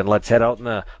Pizza. And let's head out in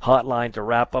the hotline to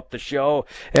wrap up the show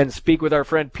and speak with our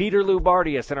friend Peter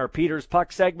Loubardias in our Peter's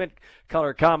Puck segment,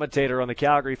 color commentator on the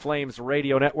Calgary Flames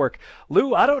radio network.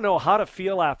 Lou, I don't know how to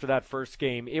feel after that first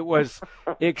game. It was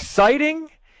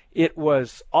exciting. It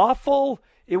was awful.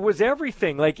 It was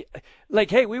everything. Like,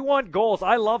 hey, we want goals.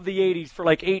 I love the 80s for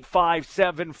 8-5,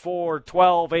 7-4,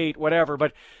 12-8, whatever.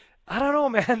 But I don't know,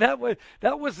 man.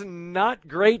 That was not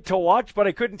great to watch, but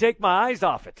I couldn't take my eyes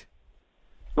off it.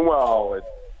 Well, it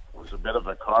was a bit of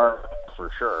a car for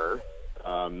sure.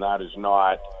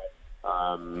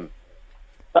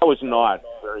 That was not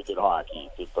very good hockey,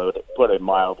 to put it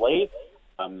mildly.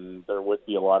 There would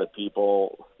be a lot of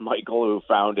people, Michael, who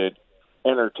found it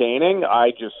entertaining.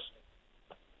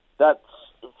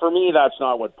 For me, that's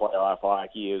not what playoff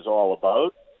hockey is all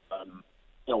about.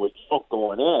 We spoke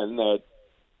going in that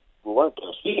we weren't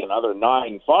going to see another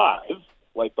 9-5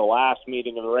 like the last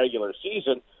meeting of the regular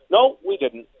season. No, we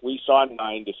didn't. We saw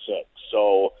 9-6.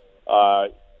 So,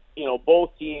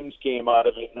 both teams came out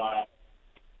of it not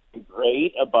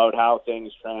great about how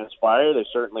things transpired. They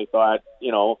certainly thought,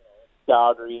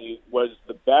 Calgary was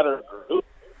the better group.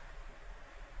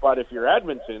 But if you're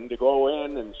Edmonton, to go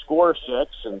in and score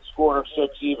 6 and score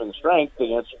 6 even strength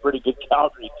against a pretty good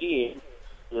Calgary team,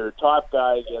 your top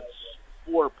guy gets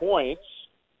 4 points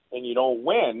and you don't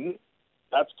win,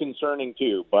 that's concerning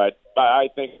too. But I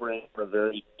think we're in for a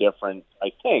very different,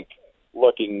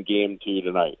 looking game 2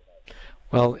 tonight.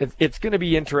 Well, it's going to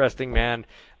be interesting, man,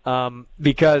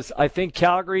 because I think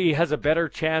Calgary has a better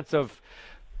chance of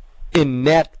in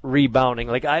net rebounding.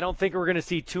 Like, I don't think we're going to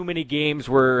see too many games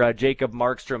where Jacob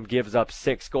Markstrom gives up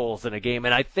 6 goals in a game.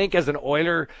 And I think as an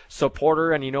Oiler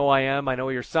supporter, and you know I am, I know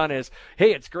your son is,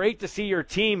 hey, it's great to see your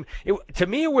team. To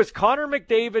me, it was Connor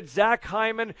McDavid, Zach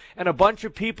Hyman, and a bunch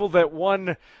of people that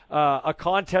won a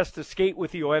contest to skate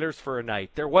with the Oilers for a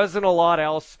night. There wasn't a lot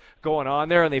else going on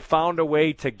there, and they found a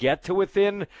way to get to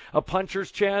within a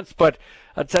puncher's chance. But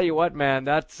I'll tell you what, man,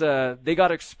 that's they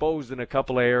got exposed in a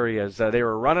couple of areas. They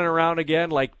were running around again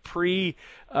like pre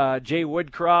Jay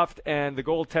Woodcroft, and the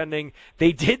goaltending.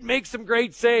 They did make some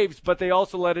great saves, but they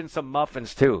also let in some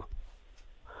muffins too.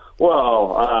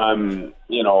 Well,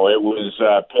 it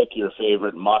was pick your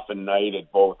favorite muffin night at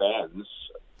both ends.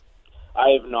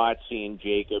 I have not seen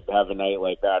Jacob have a night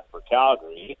like that for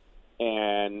Calgary,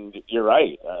 and you're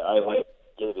right. I like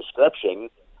your description.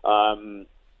 The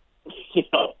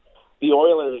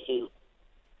Oilers, who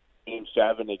Game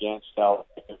 7 against LA,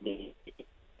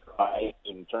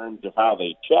 in terms of how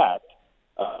they checked,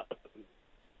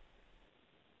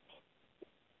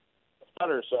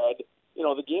 Sutter said,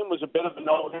 the game was a bit of a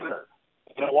no-hitter,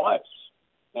 and it was.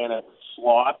 And it's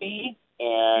sloppy,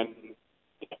 and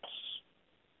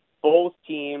both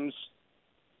teams,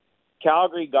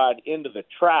 Calgary got into the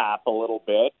trap a little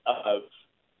bit of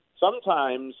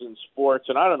sometimes in sports,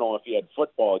 and I don't know if you had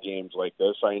football games like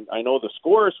this. I know the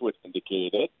scores would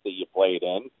indicate it that you played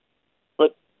in,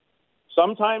 but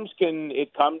sometimes can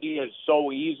it come to you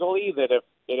so easily that if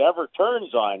it ever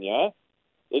turns on you,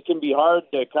 it can be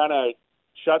hard to kind of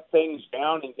shut things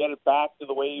down and get it back to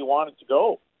the way you want it to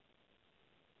go.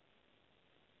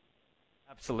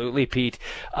 Absolutely, Pete.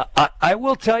 I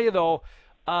will tell you, though,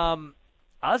 I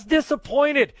was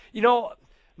disappointed.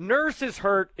 Nurse is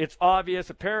hurt. It's obvious.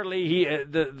 Apparently,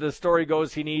 the story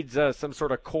goes he needs some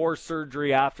sort of core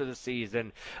surgery after the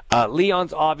season.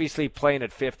 Leon's obviously playing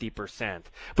at 50%.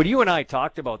 But you and I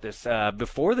talked about this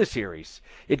before the series.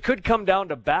 It could come down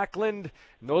to Backlund,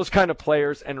 those kind of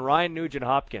players, and Ryan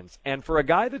Nugent-Hopkins. And for a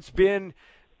guy that's been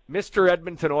Mr.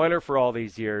 Edmonton Oiler for all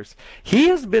these years, he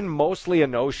has been mostly a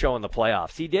no-show in the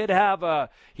playoffs. He did have a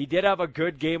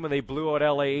good game when they blew out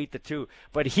LA 8-2,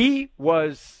 but he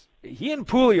and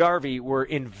Puljujarvi were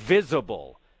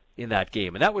invisible in that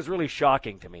game, and that was really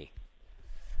shocking to me.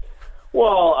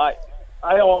 Well,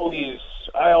 I always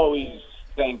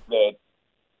think that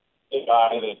a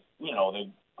guy that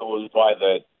that goes by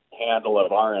the handle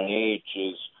of RNH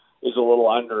is a little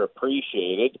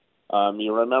underappreciated.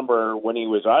 You remember when he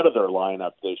was out of their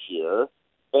lineup this year,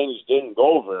 things didn't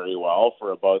go very well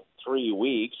for about 3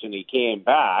 weeks, and he came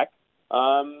back.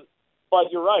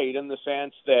 But you're right in the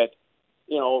sense that,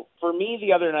 for me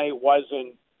the other night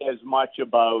wasn't as much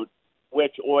about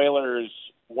which Oilers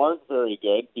weren't very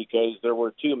good, because there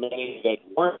were too many that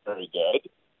weren't very good.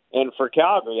 And for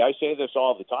Calgary, I say this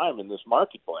all the time in this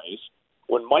marketplace,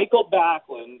 when Michael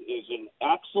Backlund is an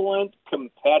excellent,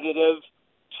 competitive,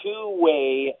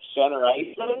 two-way center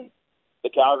iceman, the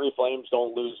Calgary Flames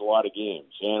don't lose a lot of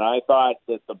games. And I thought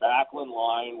that the Backlund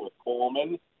line with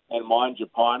Coleman and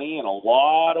Mangiapane in a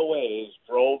lot of ways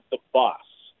drove the bus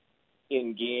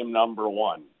in game number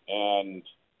 1. And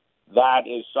that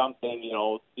is something,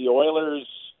 the Oilers'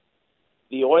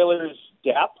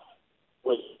 depth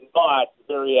was not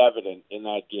very evident in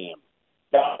that game.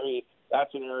 Calgary,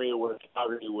 that's an area where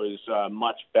Calgary was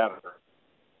much better.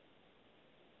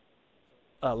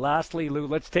 Lastly, Lou,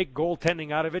 let's take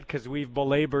goaltending out of it because we've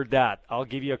belabored that. I'll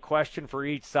give you a question for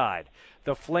each side.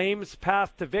 The Flames'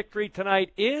 path to victory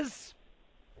tonight is?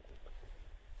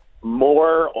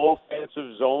 More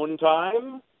offensive zone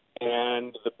time,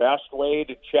 and the best way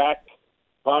to check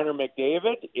Connor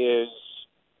McDavid is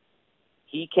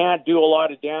he can't do a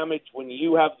lot of damage when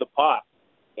you have the puck,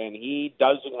 and he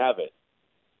doesn't have it.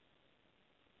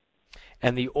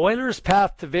 And the Oilers'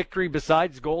 path to victory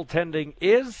besides goaltending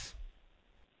is?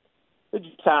 They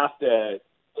just have to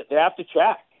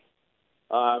check.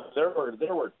 There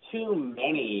were too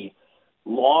many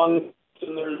long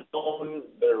in their zone.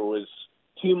 There was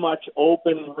too much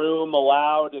open room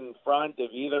allowed in front of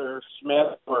either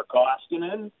Smith or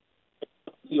Koskinen.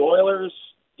 The Oilers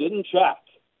didn't check.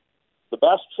 The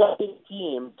best checking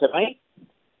team tonight,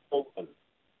 open.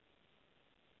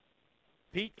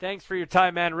 Pete, thanks for your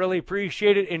time, man. Really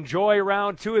appreciate it. Enjoy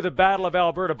round 2 of the Battle of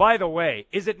Alberta. By the way,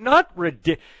 is it not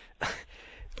ridiculous?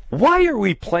 Why are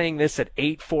we playing this at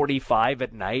 8:45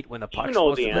 at night when the puck's You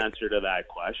know the answer to that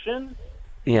question.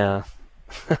 Yeah,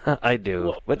 I do.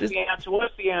 Well, what's the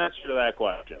answer to that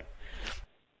question?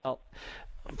 Well,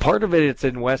 part of it's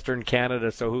in Western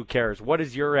Canada, so who cares? What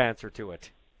is your answer to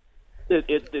it?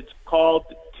 It's called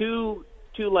two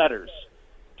letters,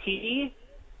 TV,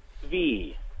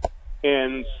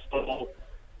 and so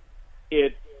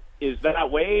it is that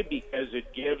way because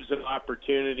it gives an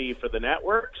opportunity for the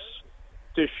networks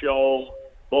to show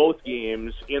both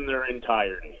games in their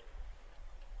entirety.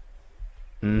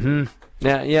 Mm-hmm.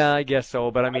 Yeah, I guess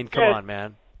so. But I mean, come on,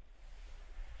 man.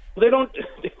 They don't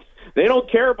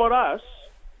care about us.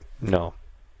 No.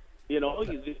 You know,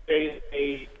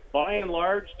 they by and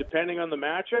large, depending on the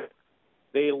matchup,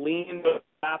 they lean what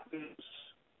happens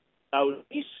out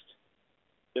east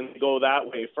and go that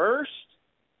way first.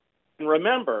 And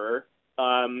remember,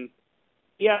 ESPN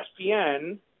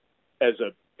has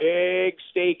a big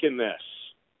stake in this.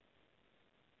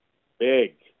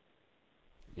 Big.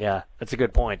 Yeah, that's a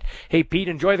good point. Hey, Pete,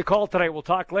 enjoy the call tonight. We'll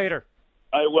talk later.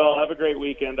 I will. Have a great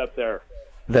weekend up there.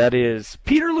 That is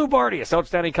Peter Loubardias,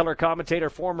 outstanding color commentator,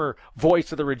 former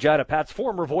voice of the Regina Pats,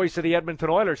 former voice of the Edmonton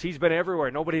Oilers. He's been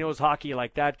everywhere. Nobody knows hockey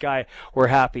like that guy. We're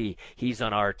happy he's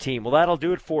on our team. Well, that'll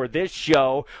do it for this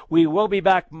show. We will be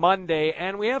back Monday,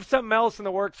 and we have something else in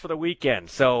the works for the weekend.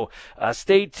 So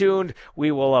stay tuned.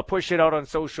 We will push it out on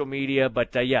social media.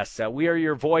 But yes, we are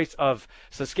your voice of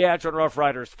Saskatchewan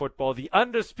Roughriders football, the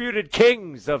undisputed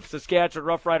kings of Saskatchewan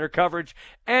Roughrider coverage,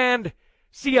 and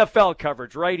CFL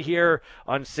coverage right here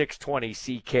on 620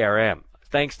 CKRM.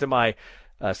 Thanks to my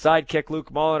sidekick,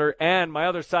 Luke Molitor, and my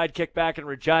other sidekick back in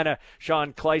Regina,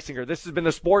 Sean Kleisinger. This has been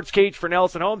the Sports Cage for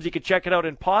Nelson Holmes. You can check it out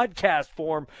in podcast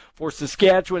form for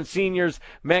Saskatchewan Seniors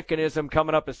Mechanism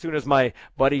coming up as soon as my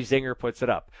buddy Zinger puts it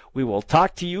up. We will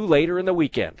talk to you later in the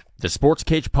weekend. The Sports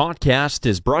Cage podcast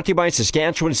is brought to you by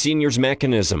Saskatchewan Seniors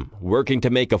Mechanism, working to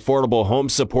make affordable home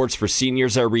supports for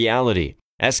seniors a reality.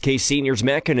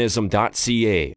 SKSeniorsMechanism.ca